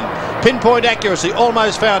O'Loughlin. Pinpoint accuracy.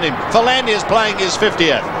 Almost found him. Philandia's playing his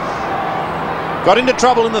 50th. Got into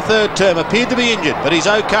trouble in the third term. Appeared to be injured, but he's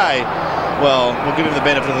okay. Well, we'll give him the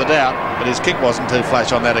benefit of the doubt, but his kick wasn't too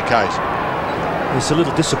flash on that occasion. It's a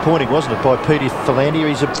little disappointing, wasn't it, by Peter Philandia?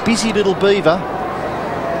 He's a busy little beaver.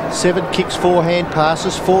 7 kicks, 4 hand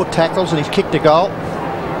passes, 4 tackles, and he's kicked a goal.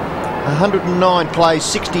 109 plays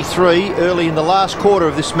 63 early in the last quarter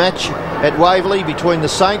of this match at Waverley between the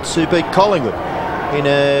Saints, who beat Collingwood in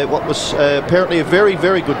what was apparently a very,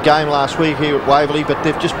 very good game last week here at Waverley, but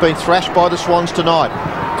they've just been thrashed by the Swans tonight.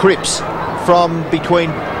 Cripps from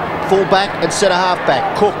between full-back and centre-half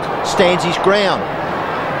back. Cook stands his ground.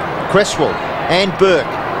 Cresswell and Burke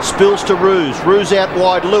spills to Roos. Roos out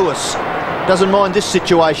wide. Lewis doesn't mind this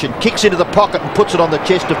situation. Kicks into the pocket and puts it on the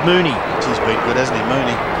chest of Mooney. He's been good, hasn't he,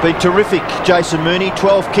 Mooney? Been terrific, Jason Mooney.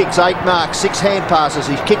 12 kicks, 8 marks, 6 hand passes.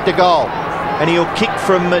 He's kicked a goal. And he'll kick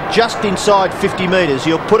from just inside 50 metres.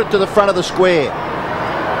 He'll put it to the front of the square.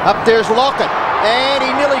 Up there's Lockett. And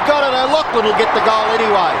he nearly got it. O'Loughlin will get the goal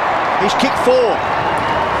anyway. He's kicked 4.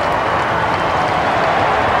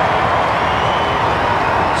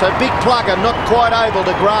 So big plugger not quite able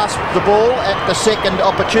to grasp the ball at the second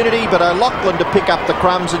opportunity, but O'Loughlin to pick up the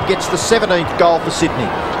crumbs and gets the 17th goal for Sydney.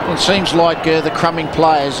 It seems like the crumbing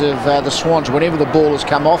players of the Swans, whenever the ball has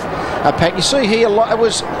come off a pack. You see here, it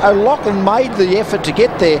was O'Loughlin made the effort to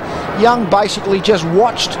get there. Young basically just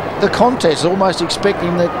watched the contest, almost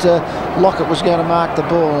expecting that Lockett was going to mark the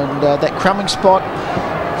ball. And that crumbing spot,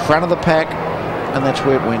 front of the pack, and that's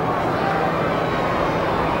where it went.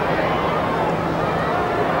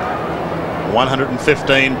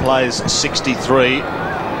 115 plays 63.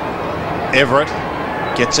 Everett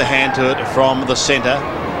gets a hand to it from the centre.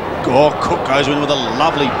 Cook goes in with a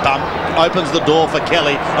lovely bump, opens the door for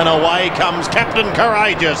Kelly, and away comes Captain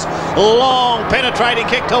Courageous. Long penetrating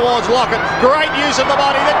kick towards Lockett. Great use of the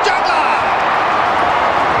body. The juggler!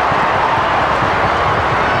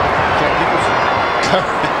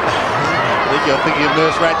 I think you're thinking of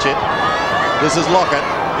Nurse Ratchet. This is Lockett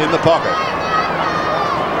in the pocket.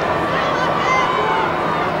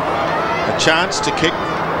 A chance to kick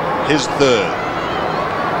his 3rd.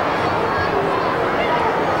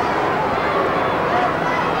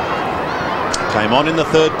 Came on in the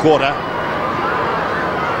 3rd quarter.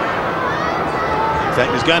 In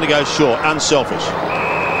fact, he's going to go short. Unselfish.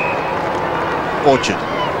 Orchard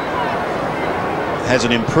has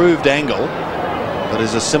an improved angle, but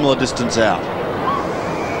is a similar distance out.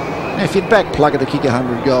 Now, if you'd back Plugger to kick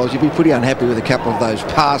 100 goals, you'd be pretty unhappy with a couple of those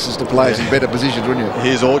passes to players in better positions, wouldn't you?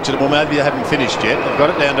 Here's Orchard. Well, maybe they haven't finished yet. They've got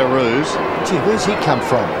it down to Roos. Gee, where's he come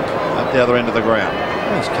from? Up the other end of the ground.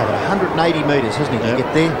 Oh, he's covered 180 metres, hasn't he, to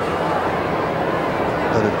get there?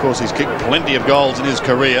 But of course, he's kicked plenty of goals in his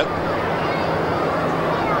career.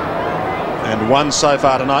 And 1 so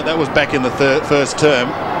far tonight. That was back in the first term.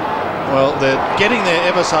 Well, they're getting there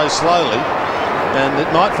ever so slowly. And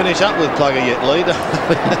it might finish up with Plugger yet, leader.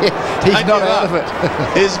 He's not out of it.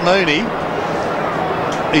 Here's Mooney.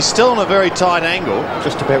 He's still on a very tight angle.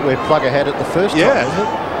 Just about where Plugger had it the first time, isn't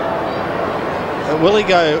it? Will he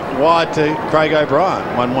go wide to Craig O'Brien?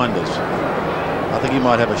 One wonders. I think he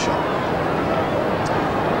might have a shot.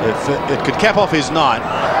 It could cap off his night,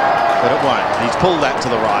 but it won't. He's pulled that to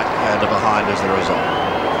the right and to behind as the result.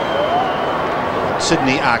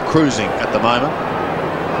 Sydney are cruising at the moment.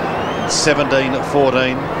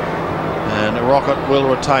 17-14, and Rocket will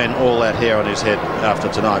retain all that hair on his head after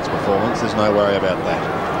tonight's performance. There's no worry about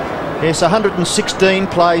that. Yes, 116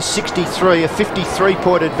 plays 63, a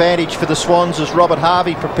 53-point advantage for the Swans as Robert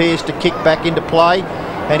Harvey prepares to kick back into play,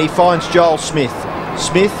 and he finds Joel Smith.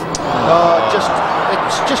 Smith,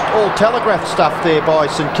 it's just all telegraphed stuff there by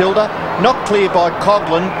StKilda, not clear by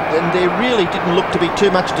Coghlan, and there really didn't look to be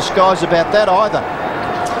too much disguise about that either.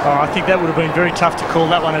 Oh, I think that would have been very tough to call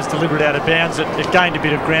that one as deliberate out of bounds. It gained a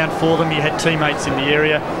bit of ground for them. You had teammates in the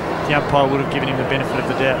area. The umpire would have given him the benefit of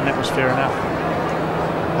the doubt, and that was fair enough.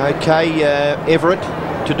 Okay, Everett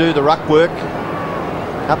to do the ruck work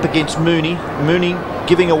up against Mooney. Mooney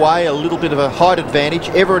giving away a little bit of a height advantage.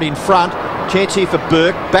 Everett in front. Chance here for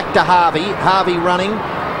Burke. Back to Harvey. Harvey running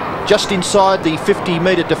just inside the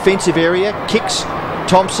 50-metre defensive area. Kicks.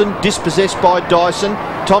 Thompson dispossessed by Dyson.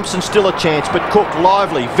 Thompson still a chance, but Cook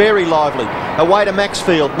lively, very lively. Away to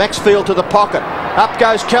Maxfield. Maxfield to the pocket. Up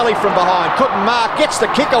goes Kelly from behind. Couldn't mark. Gets the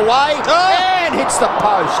kick away and hits the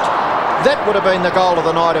post. That would have been the goal of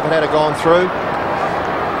the night if it had gone through.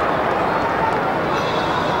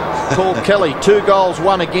 Paul Kelly. 2 goals,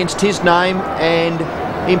 1 against his name, and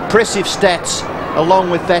impressive stats along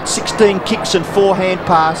with that. 16 kicks and 4 hand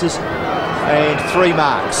passes and 3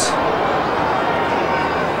 marks.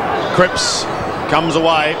 Cripps comes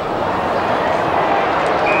away.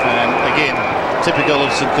 And again, typical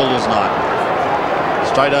of St Kilda's night.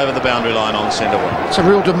 Straight over the boundary line on centre wing. It's a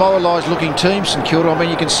real demoralised looking team, St Kilda. I mean,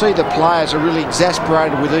 you can see the players are really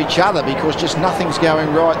exasperated with each other because just nothing's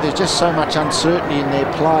going right. There's just so much uncertainty in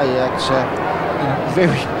their play. It's a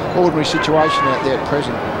very ordinary situation out there at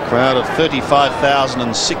present. Crowd of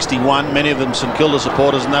 35,061, many of them St Kilda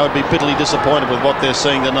supporters, and they would be bitterly disappointed with what they're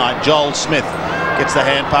seeing tonight. Joel Smith gets the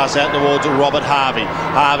hand pass out towards Robert Harvey.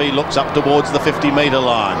 Harvey looks up towards the 50-metre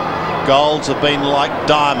line. Goals have been like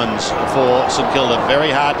diamonds for St Kilda. Very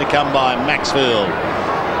hard to come by. Maxfield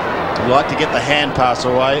would like to get the hand pass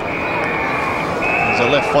away. He's a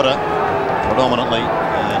left footer predominantly,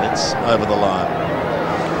 and it's over the line.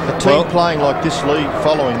 A team playing like this league,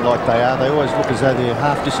 following like they are, they always look as though they're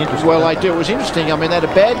half disinterested. Well, they do. It was interesting. I mean, they had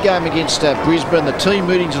a bad game against Brisbane. The team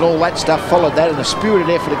meetings and all that stuff followed that, and a spirited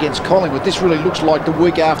effort against Collingwood. This really looks like the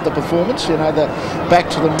week after performance. You know, the back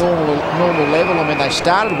to the normal level. I mean, they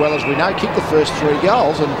started well, as we know, kicked the first 3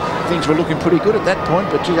 goals, and things were looking pretty good at that point.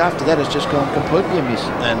 But gee, after that, it's just gone completely amiss.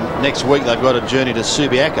 And next week they've got a journey to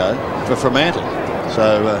Subiaco for Fremantle,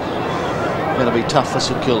 so going to be tough for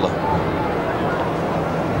St Kilda.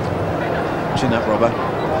 Chin up, Robbo.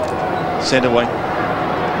 Centre wing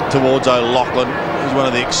towards O'Loughlin. He's one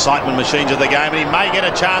of the excitement machines of the game, and he may get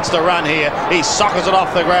a chance to run here. He sockers it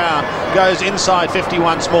off the ground. Goes inside 50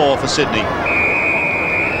 once more for Sydney.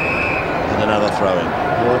 And another throw-in.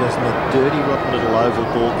 Why doesn't a dirty, rotten little oval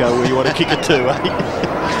ball go where you want to kick it to,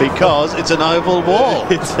 eh? Because it's an oval ball.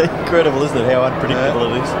 It's incredible, isn't it, how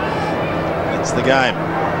unpredictable it is. That's the game.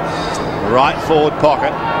 Right forward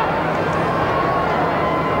pocket.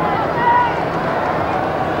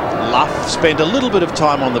 Luff spent a little bit of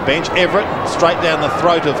time on the bench. Everett straight down the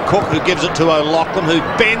throat of Cook, who gives it to O'Loughlin, who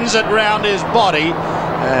bends it round his body,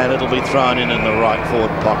 and it'll be thrown in the right forward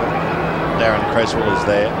pocket. Darren Cresswell is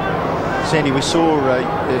there. Sandy, we saw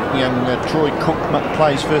young Troy Cook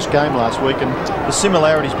play his first game last week, and the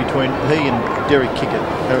similarities between he and Derek Kickett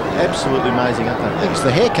are absolutely amazing, aren't they? I think it's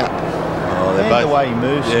the haircut. Oh, they're and both, the way he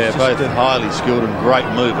moves. Yeah, both highly skilled and great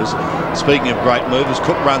movers. Speaking of great movers,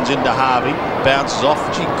 Cook runs into Harvey, bounces off.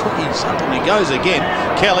 Gee, Cookie's up and he goes again.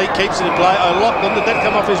 Kelly keeps it in play. O'Loughlin, did that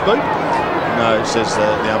come off his boot? No, says the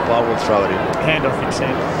umpire will throw it in. Hand off his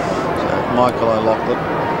hand. So Michael O'Loughlin,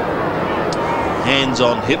 hands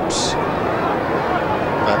on hips.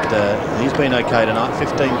 But he's been okay tonight.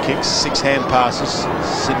 15 kicks, 6 hand passes.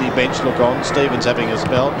 Sydney bench look on. Stevens having a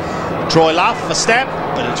spell. Troy Luff, a stab,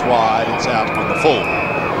 but it's wide. It's out on the full.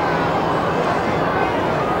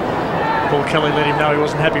 Paul Kelly let him know he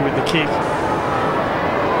wasn't happy with the kick.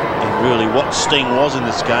 And really what Sting was in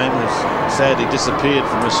this game has sadly disappeared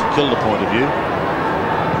from a St Kilda point of view.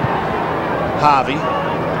 Harvey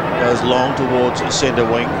goes long towards centre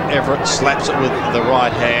wing. Everett slaps it with the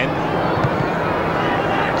right hand.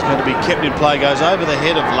 Going to be kept in play, goes over the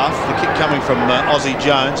head of Luff. The kick coming from Aussie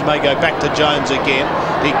Jones, may go back to Jones again.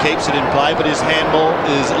 He keeps it in play, but his handball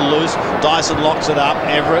is loose. Dyson locks it up.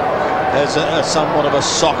 Everett has somewhat of a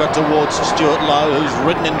socker towards Stuart Lowe, who's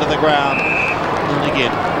ridden into the ground. And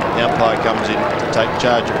again, the umpire comes in to take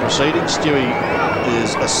charge of proceedings. Stewie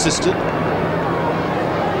is assisted.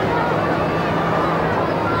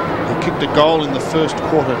 He kicked a goal in the first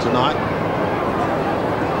quarter tonight.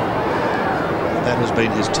 That has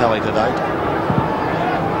been his tally to date.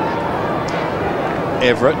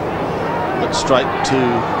 Everett, but straight to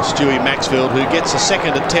Stewie Maxfield, who gets a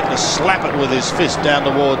second attempt to slap it with his fist down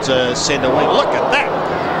towards centre wing. Look at that!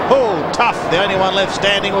 Oh, tough. The only one left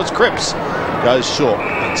standing was Cripps. Goes short.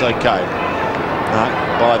 It's okay. No,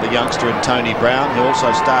 by the youngster in Tony Brown, who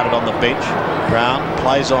also started on the bench. Brown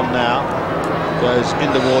plays on now. Goes in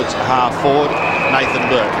towards half forward. Nathan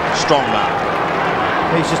Burke. Strong mark.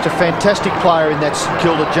 He's just a fantastic player in that St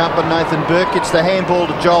Kilda jumper, Nathan Burke. Gets the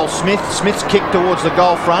handball to Joel Smith. Smith's kick towards the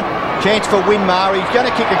goal front. Chance for Winmar. He's going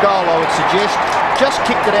to kick a goal, I would suggest. Just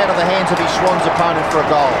kicked it out of the hands of his Swans opponent for a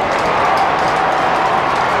goal.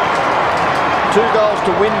 2 goals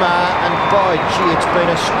to Winmar, and by gee, it's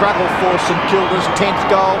been a struggle for St Kilda's 10th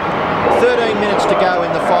goal. 13 minutes to go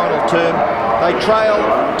in the final term. They trail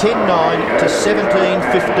 10-9 to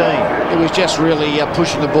 17-15. It was just really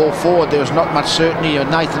pushing the ball forward. There was not much certainty.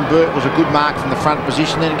 Nathan Burke was a good mark from the front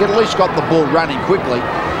position. Then at least got the ball running quickly.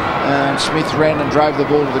 And Smith ran and drove the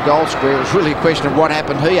ball to the goal square. It was really a question of what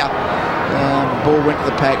happened here. Ball went to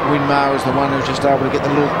the pack. Winmar was the one who was just able to get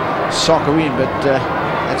the little soccer in. But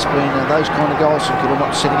That's been those kind of goals St Kilda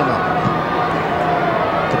not setting them up.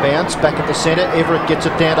 To bounce back at the centre, Everett gets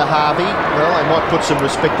it down to Harvey. Well, they might put some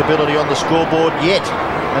respectability on the scoreboard yet.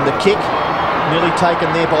 And the kick nearly taken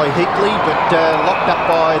there by Heatley, but locked up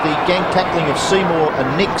by the gang tackling of Seymour and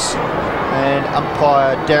Nix. And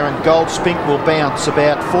umpire Darren Goldspink will bounce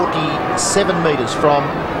about 47 metres from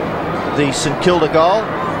the St Kilda goal.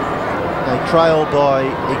 They trail by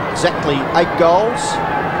exactly 8 goals.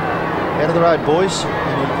 Out of the road, boys.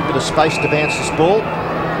 And a little bit of space to bounce this ball.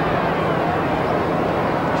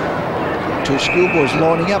 2 schoolboys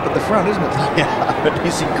lining up at the front, isn't it? Yeah, it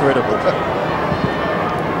is incredible.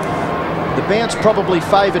 The bounce probably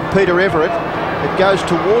favoured Peter Everett. It goes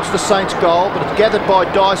towards the Saints goal, but it's gathered by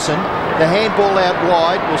Dyson. The handball out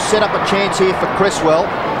wide will set up a chance here for Cresswell.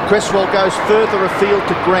 Cresswell goes further afield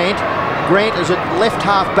to Grant. Grant is at left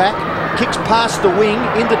half back, kicks past the wing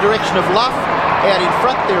in the direction of Luff. Out in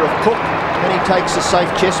front there of Cook, and he takes a safe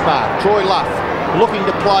chest mark. Troy Luff looking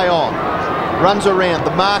to play on. Runs around.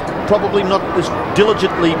 The mark probably not as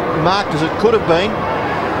diligently marked as it could have been.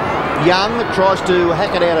 Young tries to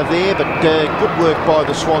hack it out of there, but good work by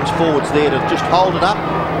the Swans forwards there to just hold it up.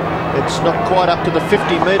 It's not quite up to the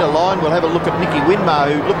 50-metre line. We'll have a look at Nicky Winmar,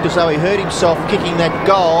 who looked as though he hurt himself kicking that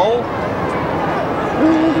goal.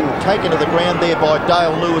 Ooh, taken to the ground there by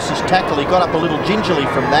Dale Lewis's tackle. He got up a little gingerly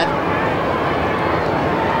from that.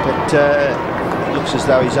 But it looks as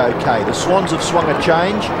though he's okay. The Swans have swung a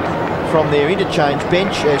change from their interchange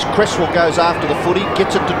bench as Cresswell goes after the footy,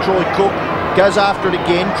 gets it to Troy Cook, goes after it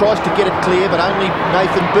again, tries to get it clear, but only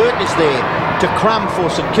Nathan Burton is there to crumb for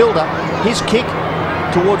St Kilda. His kick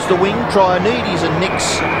towards the wing, Trianides and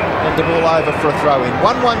Nix, and the ball over for a throw-in.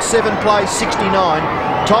 1:17 play, 69,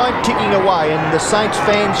 time ticking away, and the Saints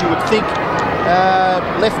fans, you would think,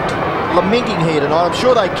 left lamenting here tonight. I'm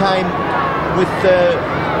sure they came with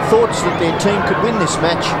thoughts that their team could win this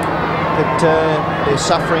match, but they're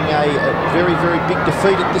suffering a very, very big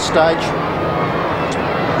defeat at this stage.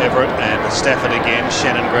 Everett and Stafford again.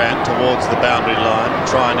 Shannon Grant towards the boundary line.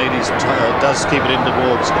 Trianides does keep it in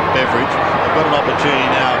towards Beveridge. They've got an opportunity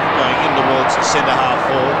now going in towards centre half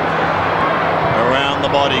forward. Around the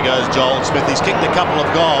body goes Joel Smith. He's kicked a couple of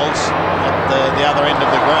goals at the other end of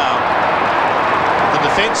the ground. The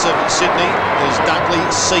defence of Sydney is Dunkley,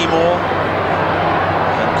 Seymour,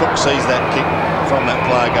 and Cook sees that kick from that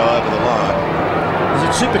player go over the line. Is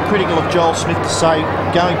it super critical of Joel Smith to say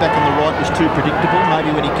going back on the right was too predictable? Maybe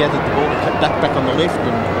when he gathered the ball to duck back on the left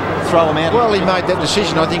and throw him out? Well, he made that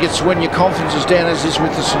decision. I think it's when your confidence is down, as is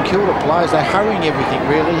with the St Kilda players. They're hurrying everything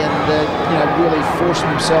really, and really forcing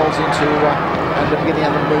themselves into getting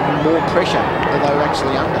under moving more pressure than they were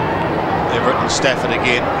actually under. Everett and Stafford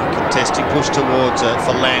again contesting, push towards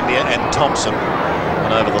Philandia and Thompson,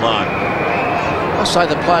 and over the line. I'll say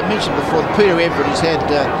the player mentioned before, Peter Everett has had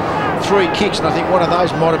 3 kicks, and I think one of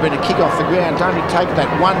those might have been a kick off the ground. To only take that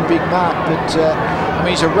one big mark, but I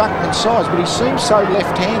mean, he's a ruckman size, but he seems so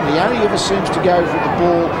left-handed. He only ever seems to go for the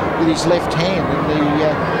ball with his left hand, and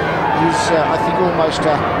he's I think almost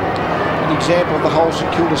an example of the whole St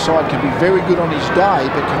Kilda side. Can be very good on his day,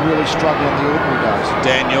 but can really struggle on the ordinary days.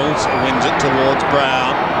 Daniels wins it towards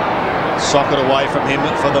Brown. Socket away from him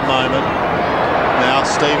for the moment. Now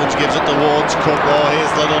Stevens gives it towards Cook. Oh,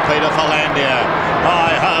 here's little Peter Philandia.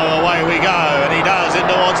 Hi-ho, away we go. And he does in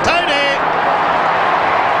towards Tony.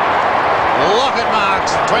 Lockett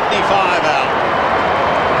marks 25 out.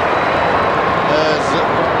 As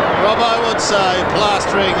Robbo would say,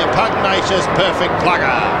 plastering a pugnacious perfect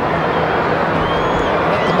plugger.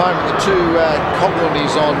 At the moment, the two Cogburn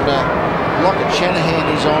is on, Lockett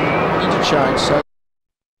Shanahan is on interchange. So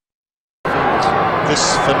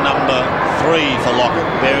this for number 3 for Lockett,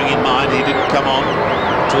 bearing in mind he didn't come on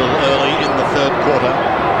till early in the 3rd quarter.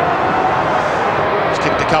 He's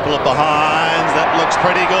kicked a couple of behinds. That looks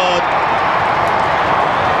pretty good.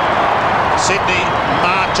 Sydney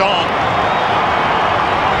march on.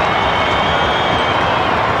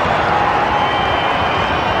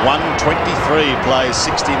 .123 plays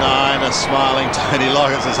 69. A smiling Tony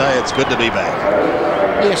Lockett says, hey, it's good to be back.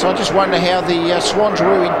 Yes, I just wonder how the Swans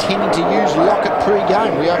were intending to use Lockett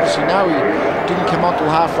pre-game. We obviously know he didn't come on till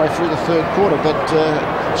halfway through the 3rd quarter, but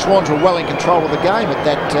Swans were well in control of the game at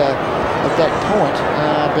that point.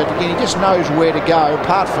 But again, he just knows where to go.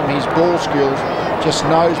 Apart from his ball skills, just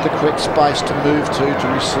knows the correct space to move to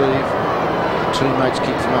receive a teammate's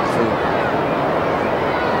kick from upfield.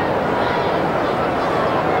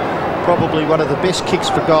 Probably one of the best kicks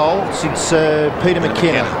for goal since Peter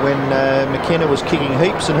McKenna, when McKenna was kicking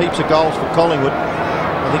heaps and heaps of goals for Collingwood.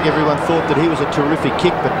 I think everyone thought that he was a terrific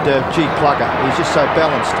kick, but gee, plugger, he's just so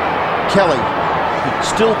balanced. Kelly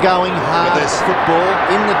Still going hard at football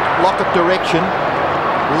in the Lockett direction.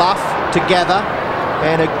 Luff to gather,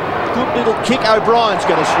 and a good little kick. O'Brien's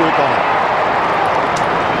going to swoop on it.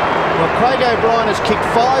 Well, Craig O'Brien has kicked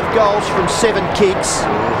 5 goals from 7 kicks.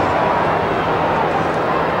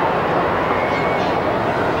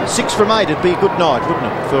 6 from 8 would be a good night, wouldn't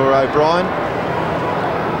it, for O'Brien?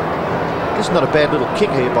 This is not a bad little kick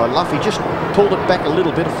here by Luff. He just pulled it back a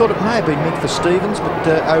little bit. I thought it may have been meant for Stevens, but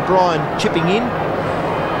O'Brien chipping in.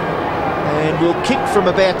 And we'll kick from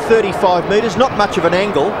about 35 metres, not much of an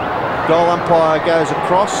angle. Goal umpire goes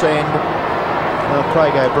across, and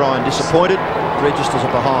Craig O'Brien disappointed, registers a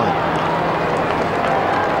behind.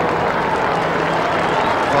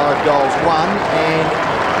 5 goals won, and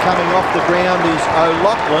coming off the ground is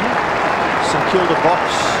O'Loughlin. StKilda box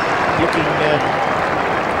looking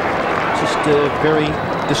just very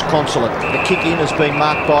disconsolate. The kick in has been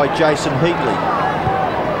marked by Jason Heatley.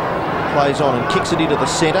 Plays on and kicks it into the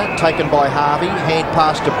centre, taken by Harvey. Hand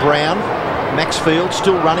pass to Brown. Maxfield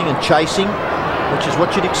still running and chasing, which is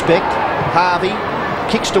what you'd expect. Harvey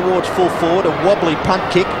kicks towards full forward, a wobbly punt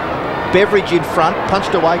kick. Beveridge in front,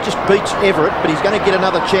 punched away, just beats Everett, but he's going to get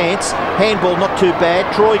another chance. Handball not too bad.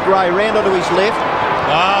 Troy Gray round onto his left.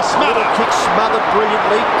 Smothered. Kick smothered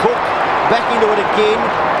brilliantly. Cook back into it again.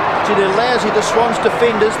 It allows you the Swans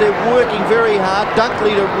defenders. They're working very hard.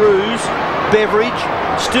 Dunkley to Ruse. Beveridge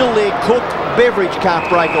still there. Cook. Beveridge can't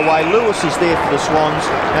break away. Lewis is there for the Swans,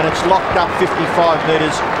 and it's locked up 55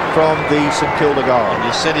 metres from the StKilda goal.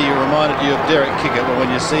 You said he reminded you of Derek Kicker, but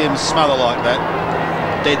when you see him smother like that,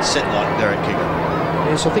 dead set like Derek Kicker.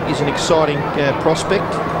 Yes, I think he's an exciting prospect.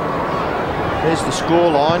 There's the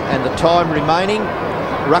scoreline and the time remaining.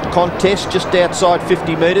 Ruck contest just outside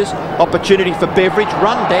 50 metres. Opportunity for Beveridge.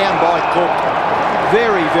 Run down by Cook.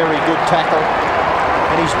 Very, very good tackle.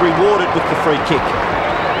 And he's rewarded with the free kick.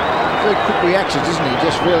 Very quick reactions, isn't he?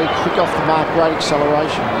 Just really quick off the mark, great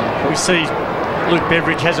acceleration. We see Luke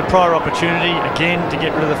Beveridge has a prior opportunity again to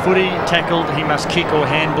get rid of the footy. Tackled, he must kick or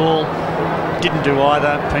handball. Didn't do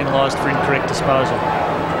either, penalised for incorrect disposal.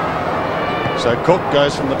 So Cook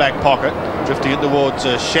goes from the back pocket, drifting it towards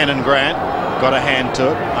Shannon Grant. Got a hand to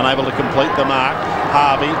it, unable to complete the mark.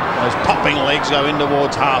 Harvey, those popping legs go in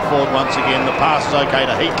towards half forward once again. The pass is okay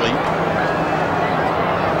to Heatley.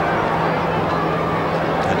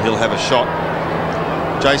 And he'll have a shot.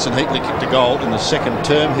 Jason Heatley kicked a goal in the second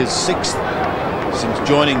term, his 6th since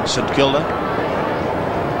joining StKilda.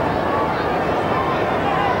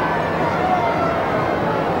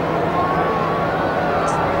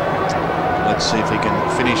 Let's see if he can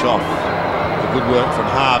finish off the good work from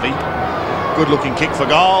Harvey. Good looking kick for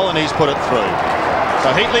goal, and he's put it through.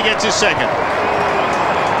 So Heatley gets his second.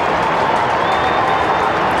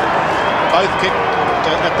 Both kicked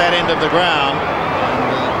at that end of the ground.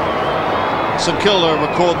 StKilda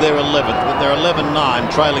record their 11th, but they're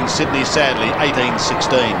 11-9, trailing Sydney sadly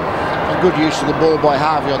 18-16. A good use of the ball by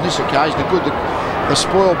Harvey on this occasion. The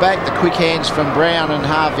spoil back, the quick hands from Brown, and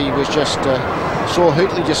Harvey was just saw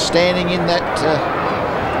Heatley just standing in that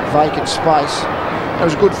vacant space. It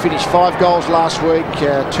was a good finish. 5 goals last week,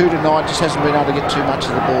 2 tonight. Just hasn't been able to get too much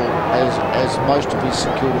of the ball as most of his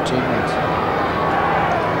StKilda teammates.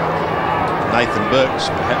 Nathan Burke's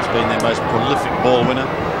perhaps been their most prolific ball winner.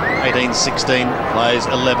 18-16, plays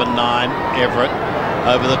 11-9. Everett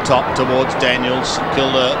over the top towards Daniels.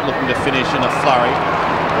 StKilda looking to finish in a flurry,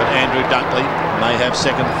 but Andrew Dunkley may have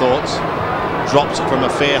second thoughts. Drops it from a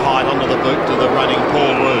fair height onto the boot to the running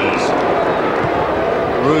Paul Ruse.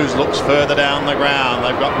 Ruse looks further down the ground.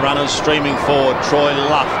 They've got runners streaming forward. Troy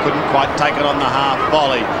Luff couldn't quite take it on the half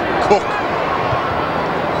volley. Cook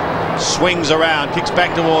swings around, kicks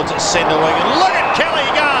back towards centre wing, and look at Kelly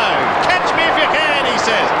go! Catch me if you can, he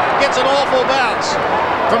says. Gets an awful bounce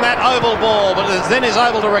from that oval ball, but then is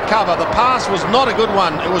able to recover. The pass was not a good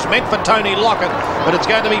one. It was meant for Tony Lockett, but it's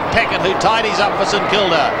going to be Peckett who tidies up for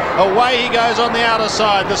StKilda. Away he goes on the outer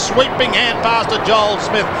side. The sweeping hand pass to Joel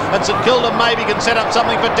Smith, and StKilda maybe can set up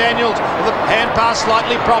something for Daniels. The hand pass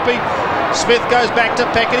slightly proppy. Smith goes back to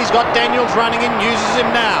Peckett. He's got Daniels running in, uses him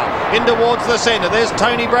now. In towards the centre. There's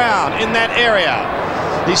Tony Brown in that area.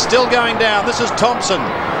 He's still going down. This is Thompson.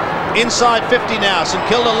 Inside 50 now.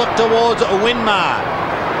 StKilda look towards Winmar.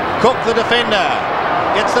 Cook, the defender,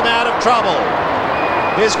 gets them out of trouble.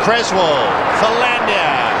 Here's Creswell. Philandia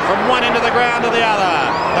from one end of the ground to the other.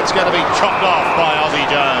 That's going to be chopped off by Aussie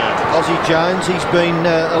Jones. Aussie Jones, he's been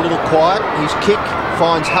a little quiet. His kick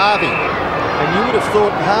finds Harvey. And you would have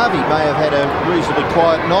thought Harvey may have had a reasonably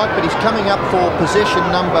quiet night, but he's coming up for possession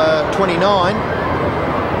number 29.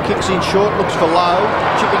 Kicks in short, looks for Lowe.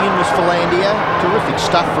 Chipping in was Philandia. Terrific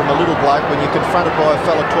stuff from a little bloke when you're confronted by a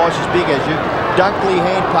fella twice as big as you. Dunkley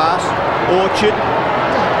hand pass. Orchard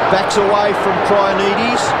backs away from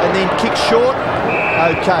Trionides and then kicks short.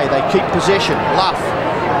 Okay, they keep possession. Luff.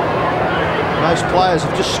 Most players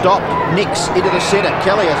have just stopped. Nicks into the centre.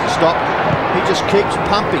 Kelly hasn't stopped. He just keeps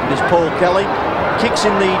pumping, this Paul Kelly. Kicks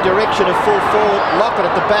in the direction of full forward. Lockett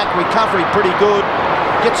at the back. Recovery pretty good.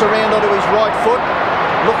 Gets around onto his right foot.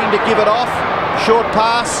 Looking to give it off. Short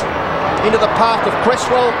pass into the path of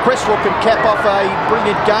Cresswell. Cresswell can cap off a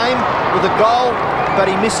brilliant game with a goal, but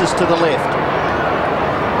he misses to the left.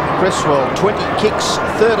 Cresswell, 20 kicks,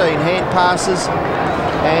 13 hand passes,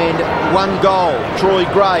 and 1 goal. Troy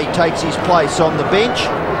Gray takes his place on the bench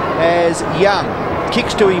as Young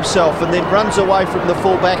kicks to himself and then runs away from the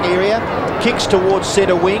full-back area. Kicks towards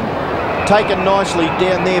centre wing. Taken nicely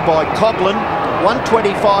down there by Coghlan.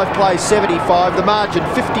 125 plays 75. The margin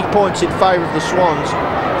 50 points in favour of the Swans.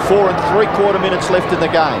 4 3/4 minutes left in the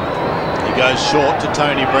game. He goes short to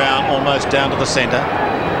Tony Brown, almost down to the centre.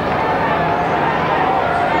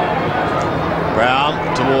 Brown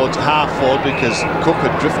towards half forward because Cook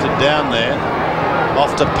had drifted down there.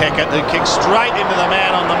 Off to Peckett, who kicks straight into the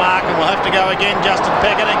man on the mark, and will have to go again. Justin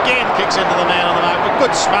Peckett again kicks into the man on the mark, but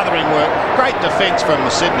good smothering work. Great defence from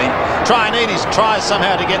Sydney. Trionides tries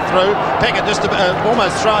somehow to get through. Peckett just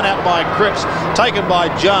almost thrown out by Cripps, taken by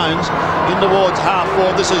Jones in towards half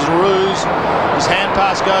forward. This is Ruse. His hand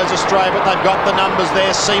pass goes astray, but they've got the numbers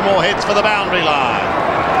there. Seymour heads for the boundary line.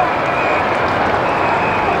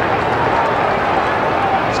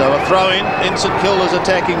 So a throw-in St Kilda's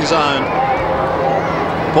attacking zone.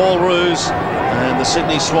 Paul Ruse and the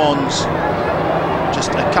Sydney Swans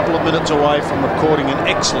just a couple of minutes away from recording an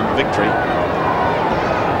excellent victory.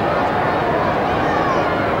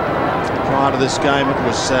 Prior to this game, it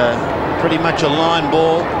was pretty much a line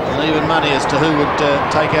ball and even money as to who would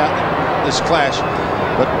take out this clash.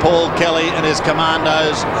 But Paul Kelly and his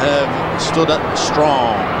commandos have stood up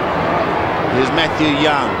strong. Here's Matthew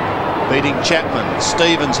Young beating Chapman.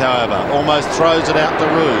 Stevens, however, almost throws it out to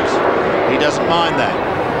Ruse. He doesn't mind that.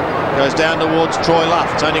 Goes down towards Troy Luff.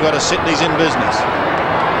 It's only got a Sydney's in business.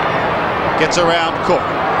 Gets around Cook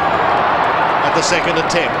at the second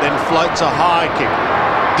attempt, then floats a high kick.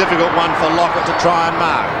 Difficult one for Lockett to try and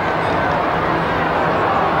mark.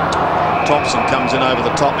 Thompson comes in over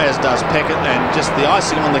the top, as does Peckett, and just the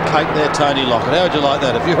icing on the cake there, Tony Lockett. How would you like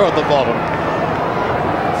that if you're at the bottom?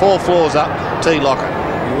 4 floors up, T. Lockett.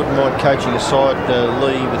 You wouldn't mind coaching a side,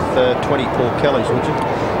 Lee, with 20 Paul Kellys, would you?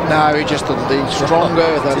 No, he just the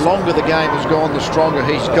stronger, the longer the game has gone, the stronger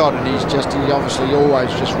he's got, and he obviously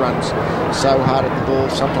always just runs so hard at the ball.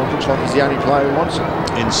 Sometimes looks like he's the only player who wants it.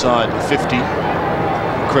 Inside 50,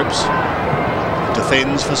 Cripps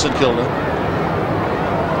defends for St Kilda.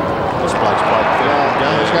 This bloke's played a fair good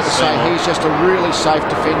game. I was going to say he's just a really safe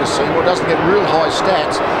defender. Seymour doesn't get real high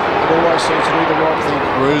stats, but always seems to do the right thing.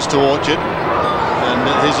 Ruse to Orchard. And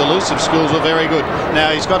his elusive skills were very good.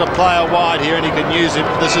 Now he's got a player wide here and he can use him.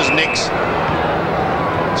 This is Nicks.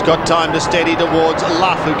 He's got time to steady towards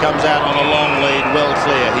Luff, who comes out on a long lead, well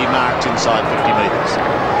clear. He marks inside 50 metres.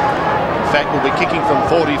 In fact, we'll be kicking from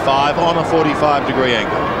 45 on a 45-degree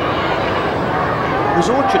angle. Was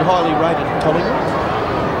Orchard highly rated at Collingwood?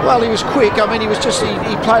 Well, he was quick. I mean, he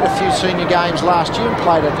played a few senior games last year and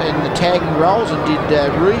played it in the tagging roles and did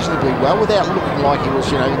reasonably well without looking like he was,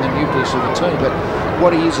 in the nucleus of the team. But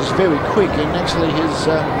what he is very quick, and actually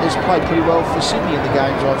has played pretty well for Sydney in the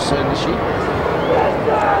games I've seen this year.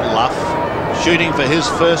 Luff shooting for his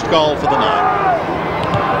first goal for the night.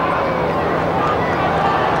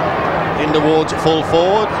 In towards full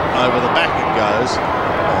forward, over the back it goes,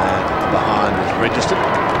 and behind is registered.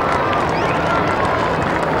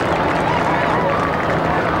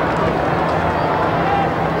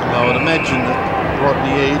 I would imagine that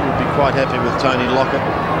Rodney Eade would be quite happy with Tony Lockett,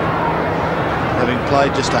 having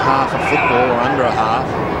played just a half of football or under a half,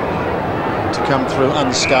 to come through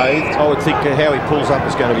unscathed. I would think how he pulls up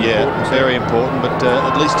is going to be important. Very important, but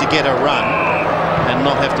at least to get a run and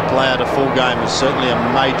not have to play out a full game is certainly a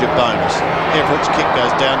major bonus. Everett's kick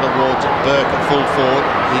goes down towards Burke at full forward.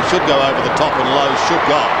 He should go over the top and Lowe should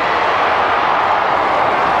go.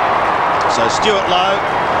 So Stuart Lowe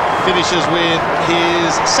finishes with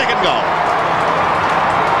his second goal.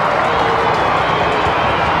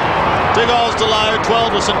 2 goals to Lowe,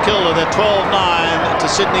 12 to St Kilda. They're 12-9 to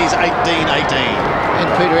Sydney's 18-18. And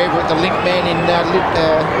Peter Everett, the link man in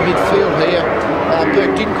midfield here.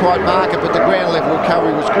 Burke didn't quite mark it, but the ground level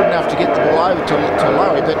recovery was good enough to get the ball over to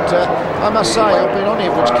Lowe. But I must say, I've been on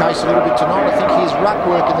Everett's case a little bit tonight. I think his ruck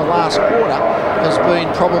work in the last quarter has been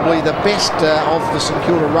probably the best of the St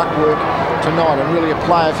Kilda ruck work tonight. And really a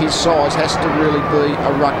player of his size has to really be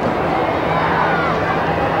a ruckman.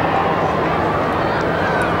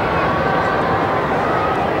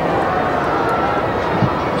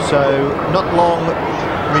 So not long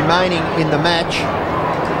remaining in the match.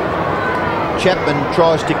 Chapman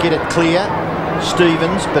tries to get it clear.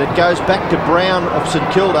 Stevens, but it goes back to Brown of St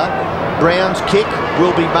Kilda. Brown's kick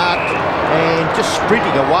will be marked, and just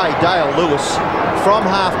sprinting away, Dale Lewis from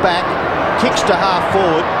half back, kicks to half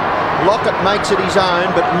forward. Lockett makes it his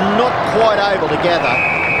own, but not quite able to gather.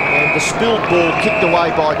 And the spilled ball kicked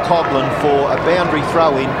away by Coghlan for a boundary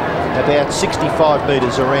throw in about 65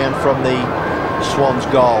 metres around from the Swans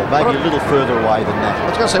goal, maybe a little further away than that. I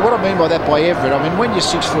was going to say, what I mean by that by Everett, I mean, when you're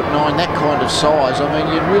 6'9", that kind of size, I mean,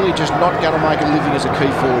 you're really just not going to make a living as a key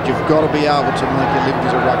forward. You've got to be able to make a living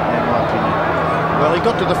as a ruckman, in my opinion. Well, he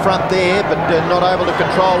got to the front there, but not able to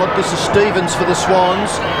control it. This is Stevens for the Swans.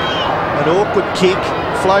 An awkward kick,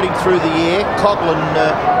 floating through the air. Coghlan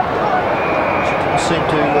didn't seem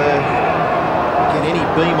to get any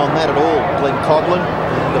beam on that at all, Glenn Coghlan.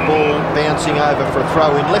 And the ball bouncing over for a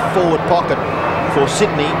throw in left forward pocket for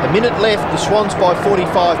Sydney. A minute left, the Swans by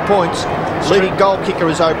 45 points. Leading goal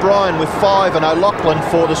kicker is O'Brien with 5, and O'Loughlin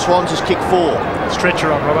for the Swans has kicked 4.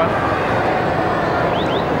 Stretcher on, Robert.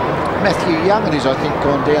 Matthew Young it is, I think,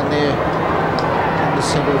 gone down there in the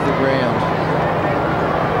centre of the ground.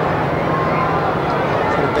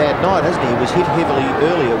 He's had a bad night, hasn't he? He was hit heavily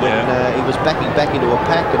earlier when he was backing back into a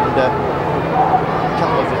pack, and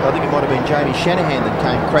I think it might have been Jamie Shanahan that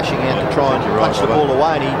came crashing out to try and punch the ball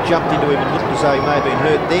away, and he jumped into him and looked as though he may have been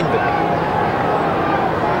hurt then. But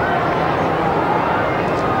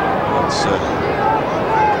it's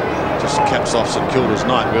just caps off St Kilda's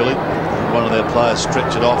night, really. One of their players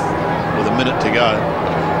stretched it off with a minute to go.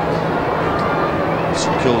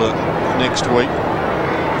 St Kilda next week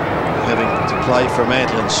having to play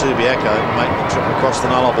Fremantle and Subiaco, make the trip across the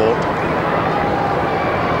Nullarbor.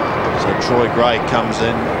 So Troy Gray comes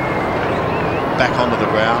in back onto the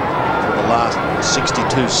ground for the last 62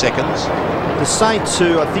 seconds. The Saints,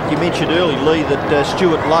 who I think you mentioned early, Lee, that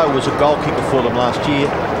Stuart Lowe was a goal kicker for them last year,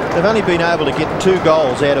 they've only been able to get 2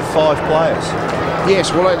 goals out of 5 players. Yes,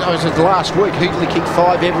 well, I was at last week. Heatley kicked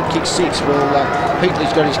 5, Everett kicked 6. Well,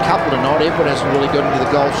 Heatley's got his couple tonight. Everett hasn't really got into the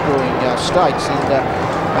goal-scoring states.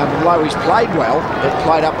 And Lowe's played well, but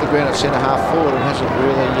played up the ground at centre-half forward and hasn't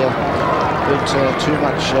really been too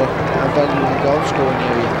much value in the goal-scoring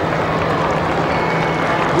area.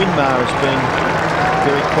 Winmar has been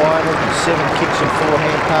very quiet. 7 kicks and 4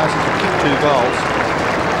 hand passes and kicked 2 goals.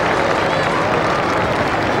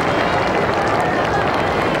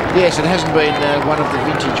 Yes, it hasn't been one of the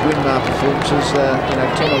vintage Winmar performances. 10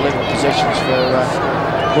 or 11 possessions for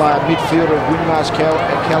player midfielder of Winmar's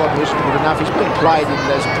calibre isn't good enough. He's been played in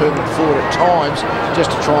as a permanent forward at times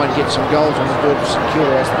just to try and get some goals on the board for St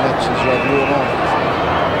Kilda as the match is worn on.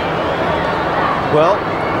 Well,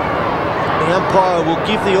 the umpire will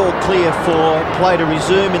give the all clear for play to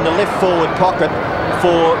resume in the left forward pocket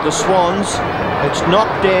for the Swans. It's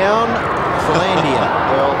knocked down Philandia.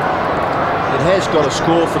 Well, it has got a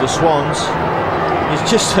score for the Swans. He's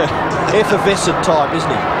just an effervescent type,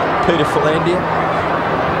 isn't he, Peter Philandia?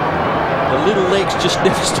 The little legs just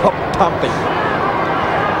never stop pumping.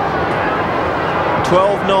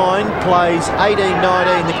 12-9, plays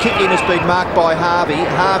 18-19. The kick-in has been marked by Harvey.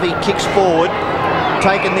 Harvey kicks forward,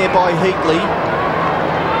 taken there by Heatley.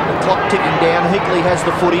 The clock ticking down. Heatley has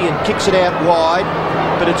the footy and kicks it out wide,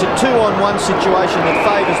 but it's a 2-on-1 situation that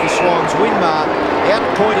favours the Swans. Winmar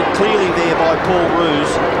outpointed clearly there by Paul Roos,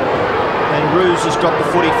 and Roos has got the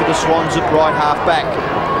footy for the Swans at right half back.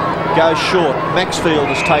 Goes short. Maxfield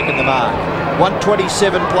has taken the mark. 127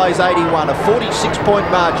 plays 81, a 46-point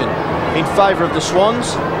margin in favour of the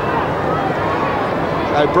Swans.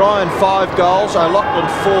 O'Brien 5 goals, O'Loughlin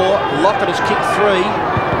 4, Lockett has kicked 3,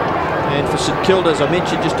 and for St Kilda, as I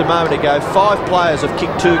mentioned just a moment ago, 5 players have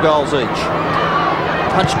kicked 2 goals each.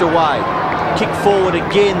 Punched away, kicked forward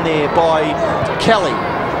again there by Kelly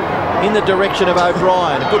in the direction of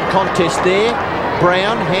O'Brien. A good contest there.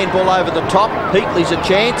 Brown, handball over the top. Heatley's a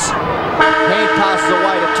chance. Hand passes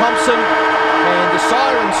away to Thompson, and the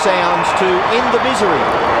siren sounds to end the misery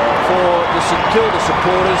for the St Kilda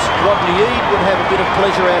supporters. Rodney Eade would have a bit of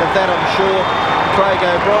pleasure out of that, I'm sure. Craig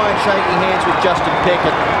O'Brien shaking hands with Justin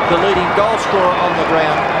Peckett, the leading goal scorer on the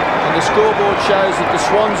ground. And the scoreboard shows that the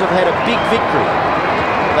Swans have had a big victory.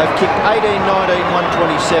 They've kicked 18-19,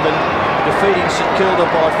 127, defeating StKilda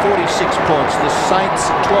by 46 points. The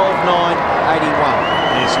Saints 12-9, 81.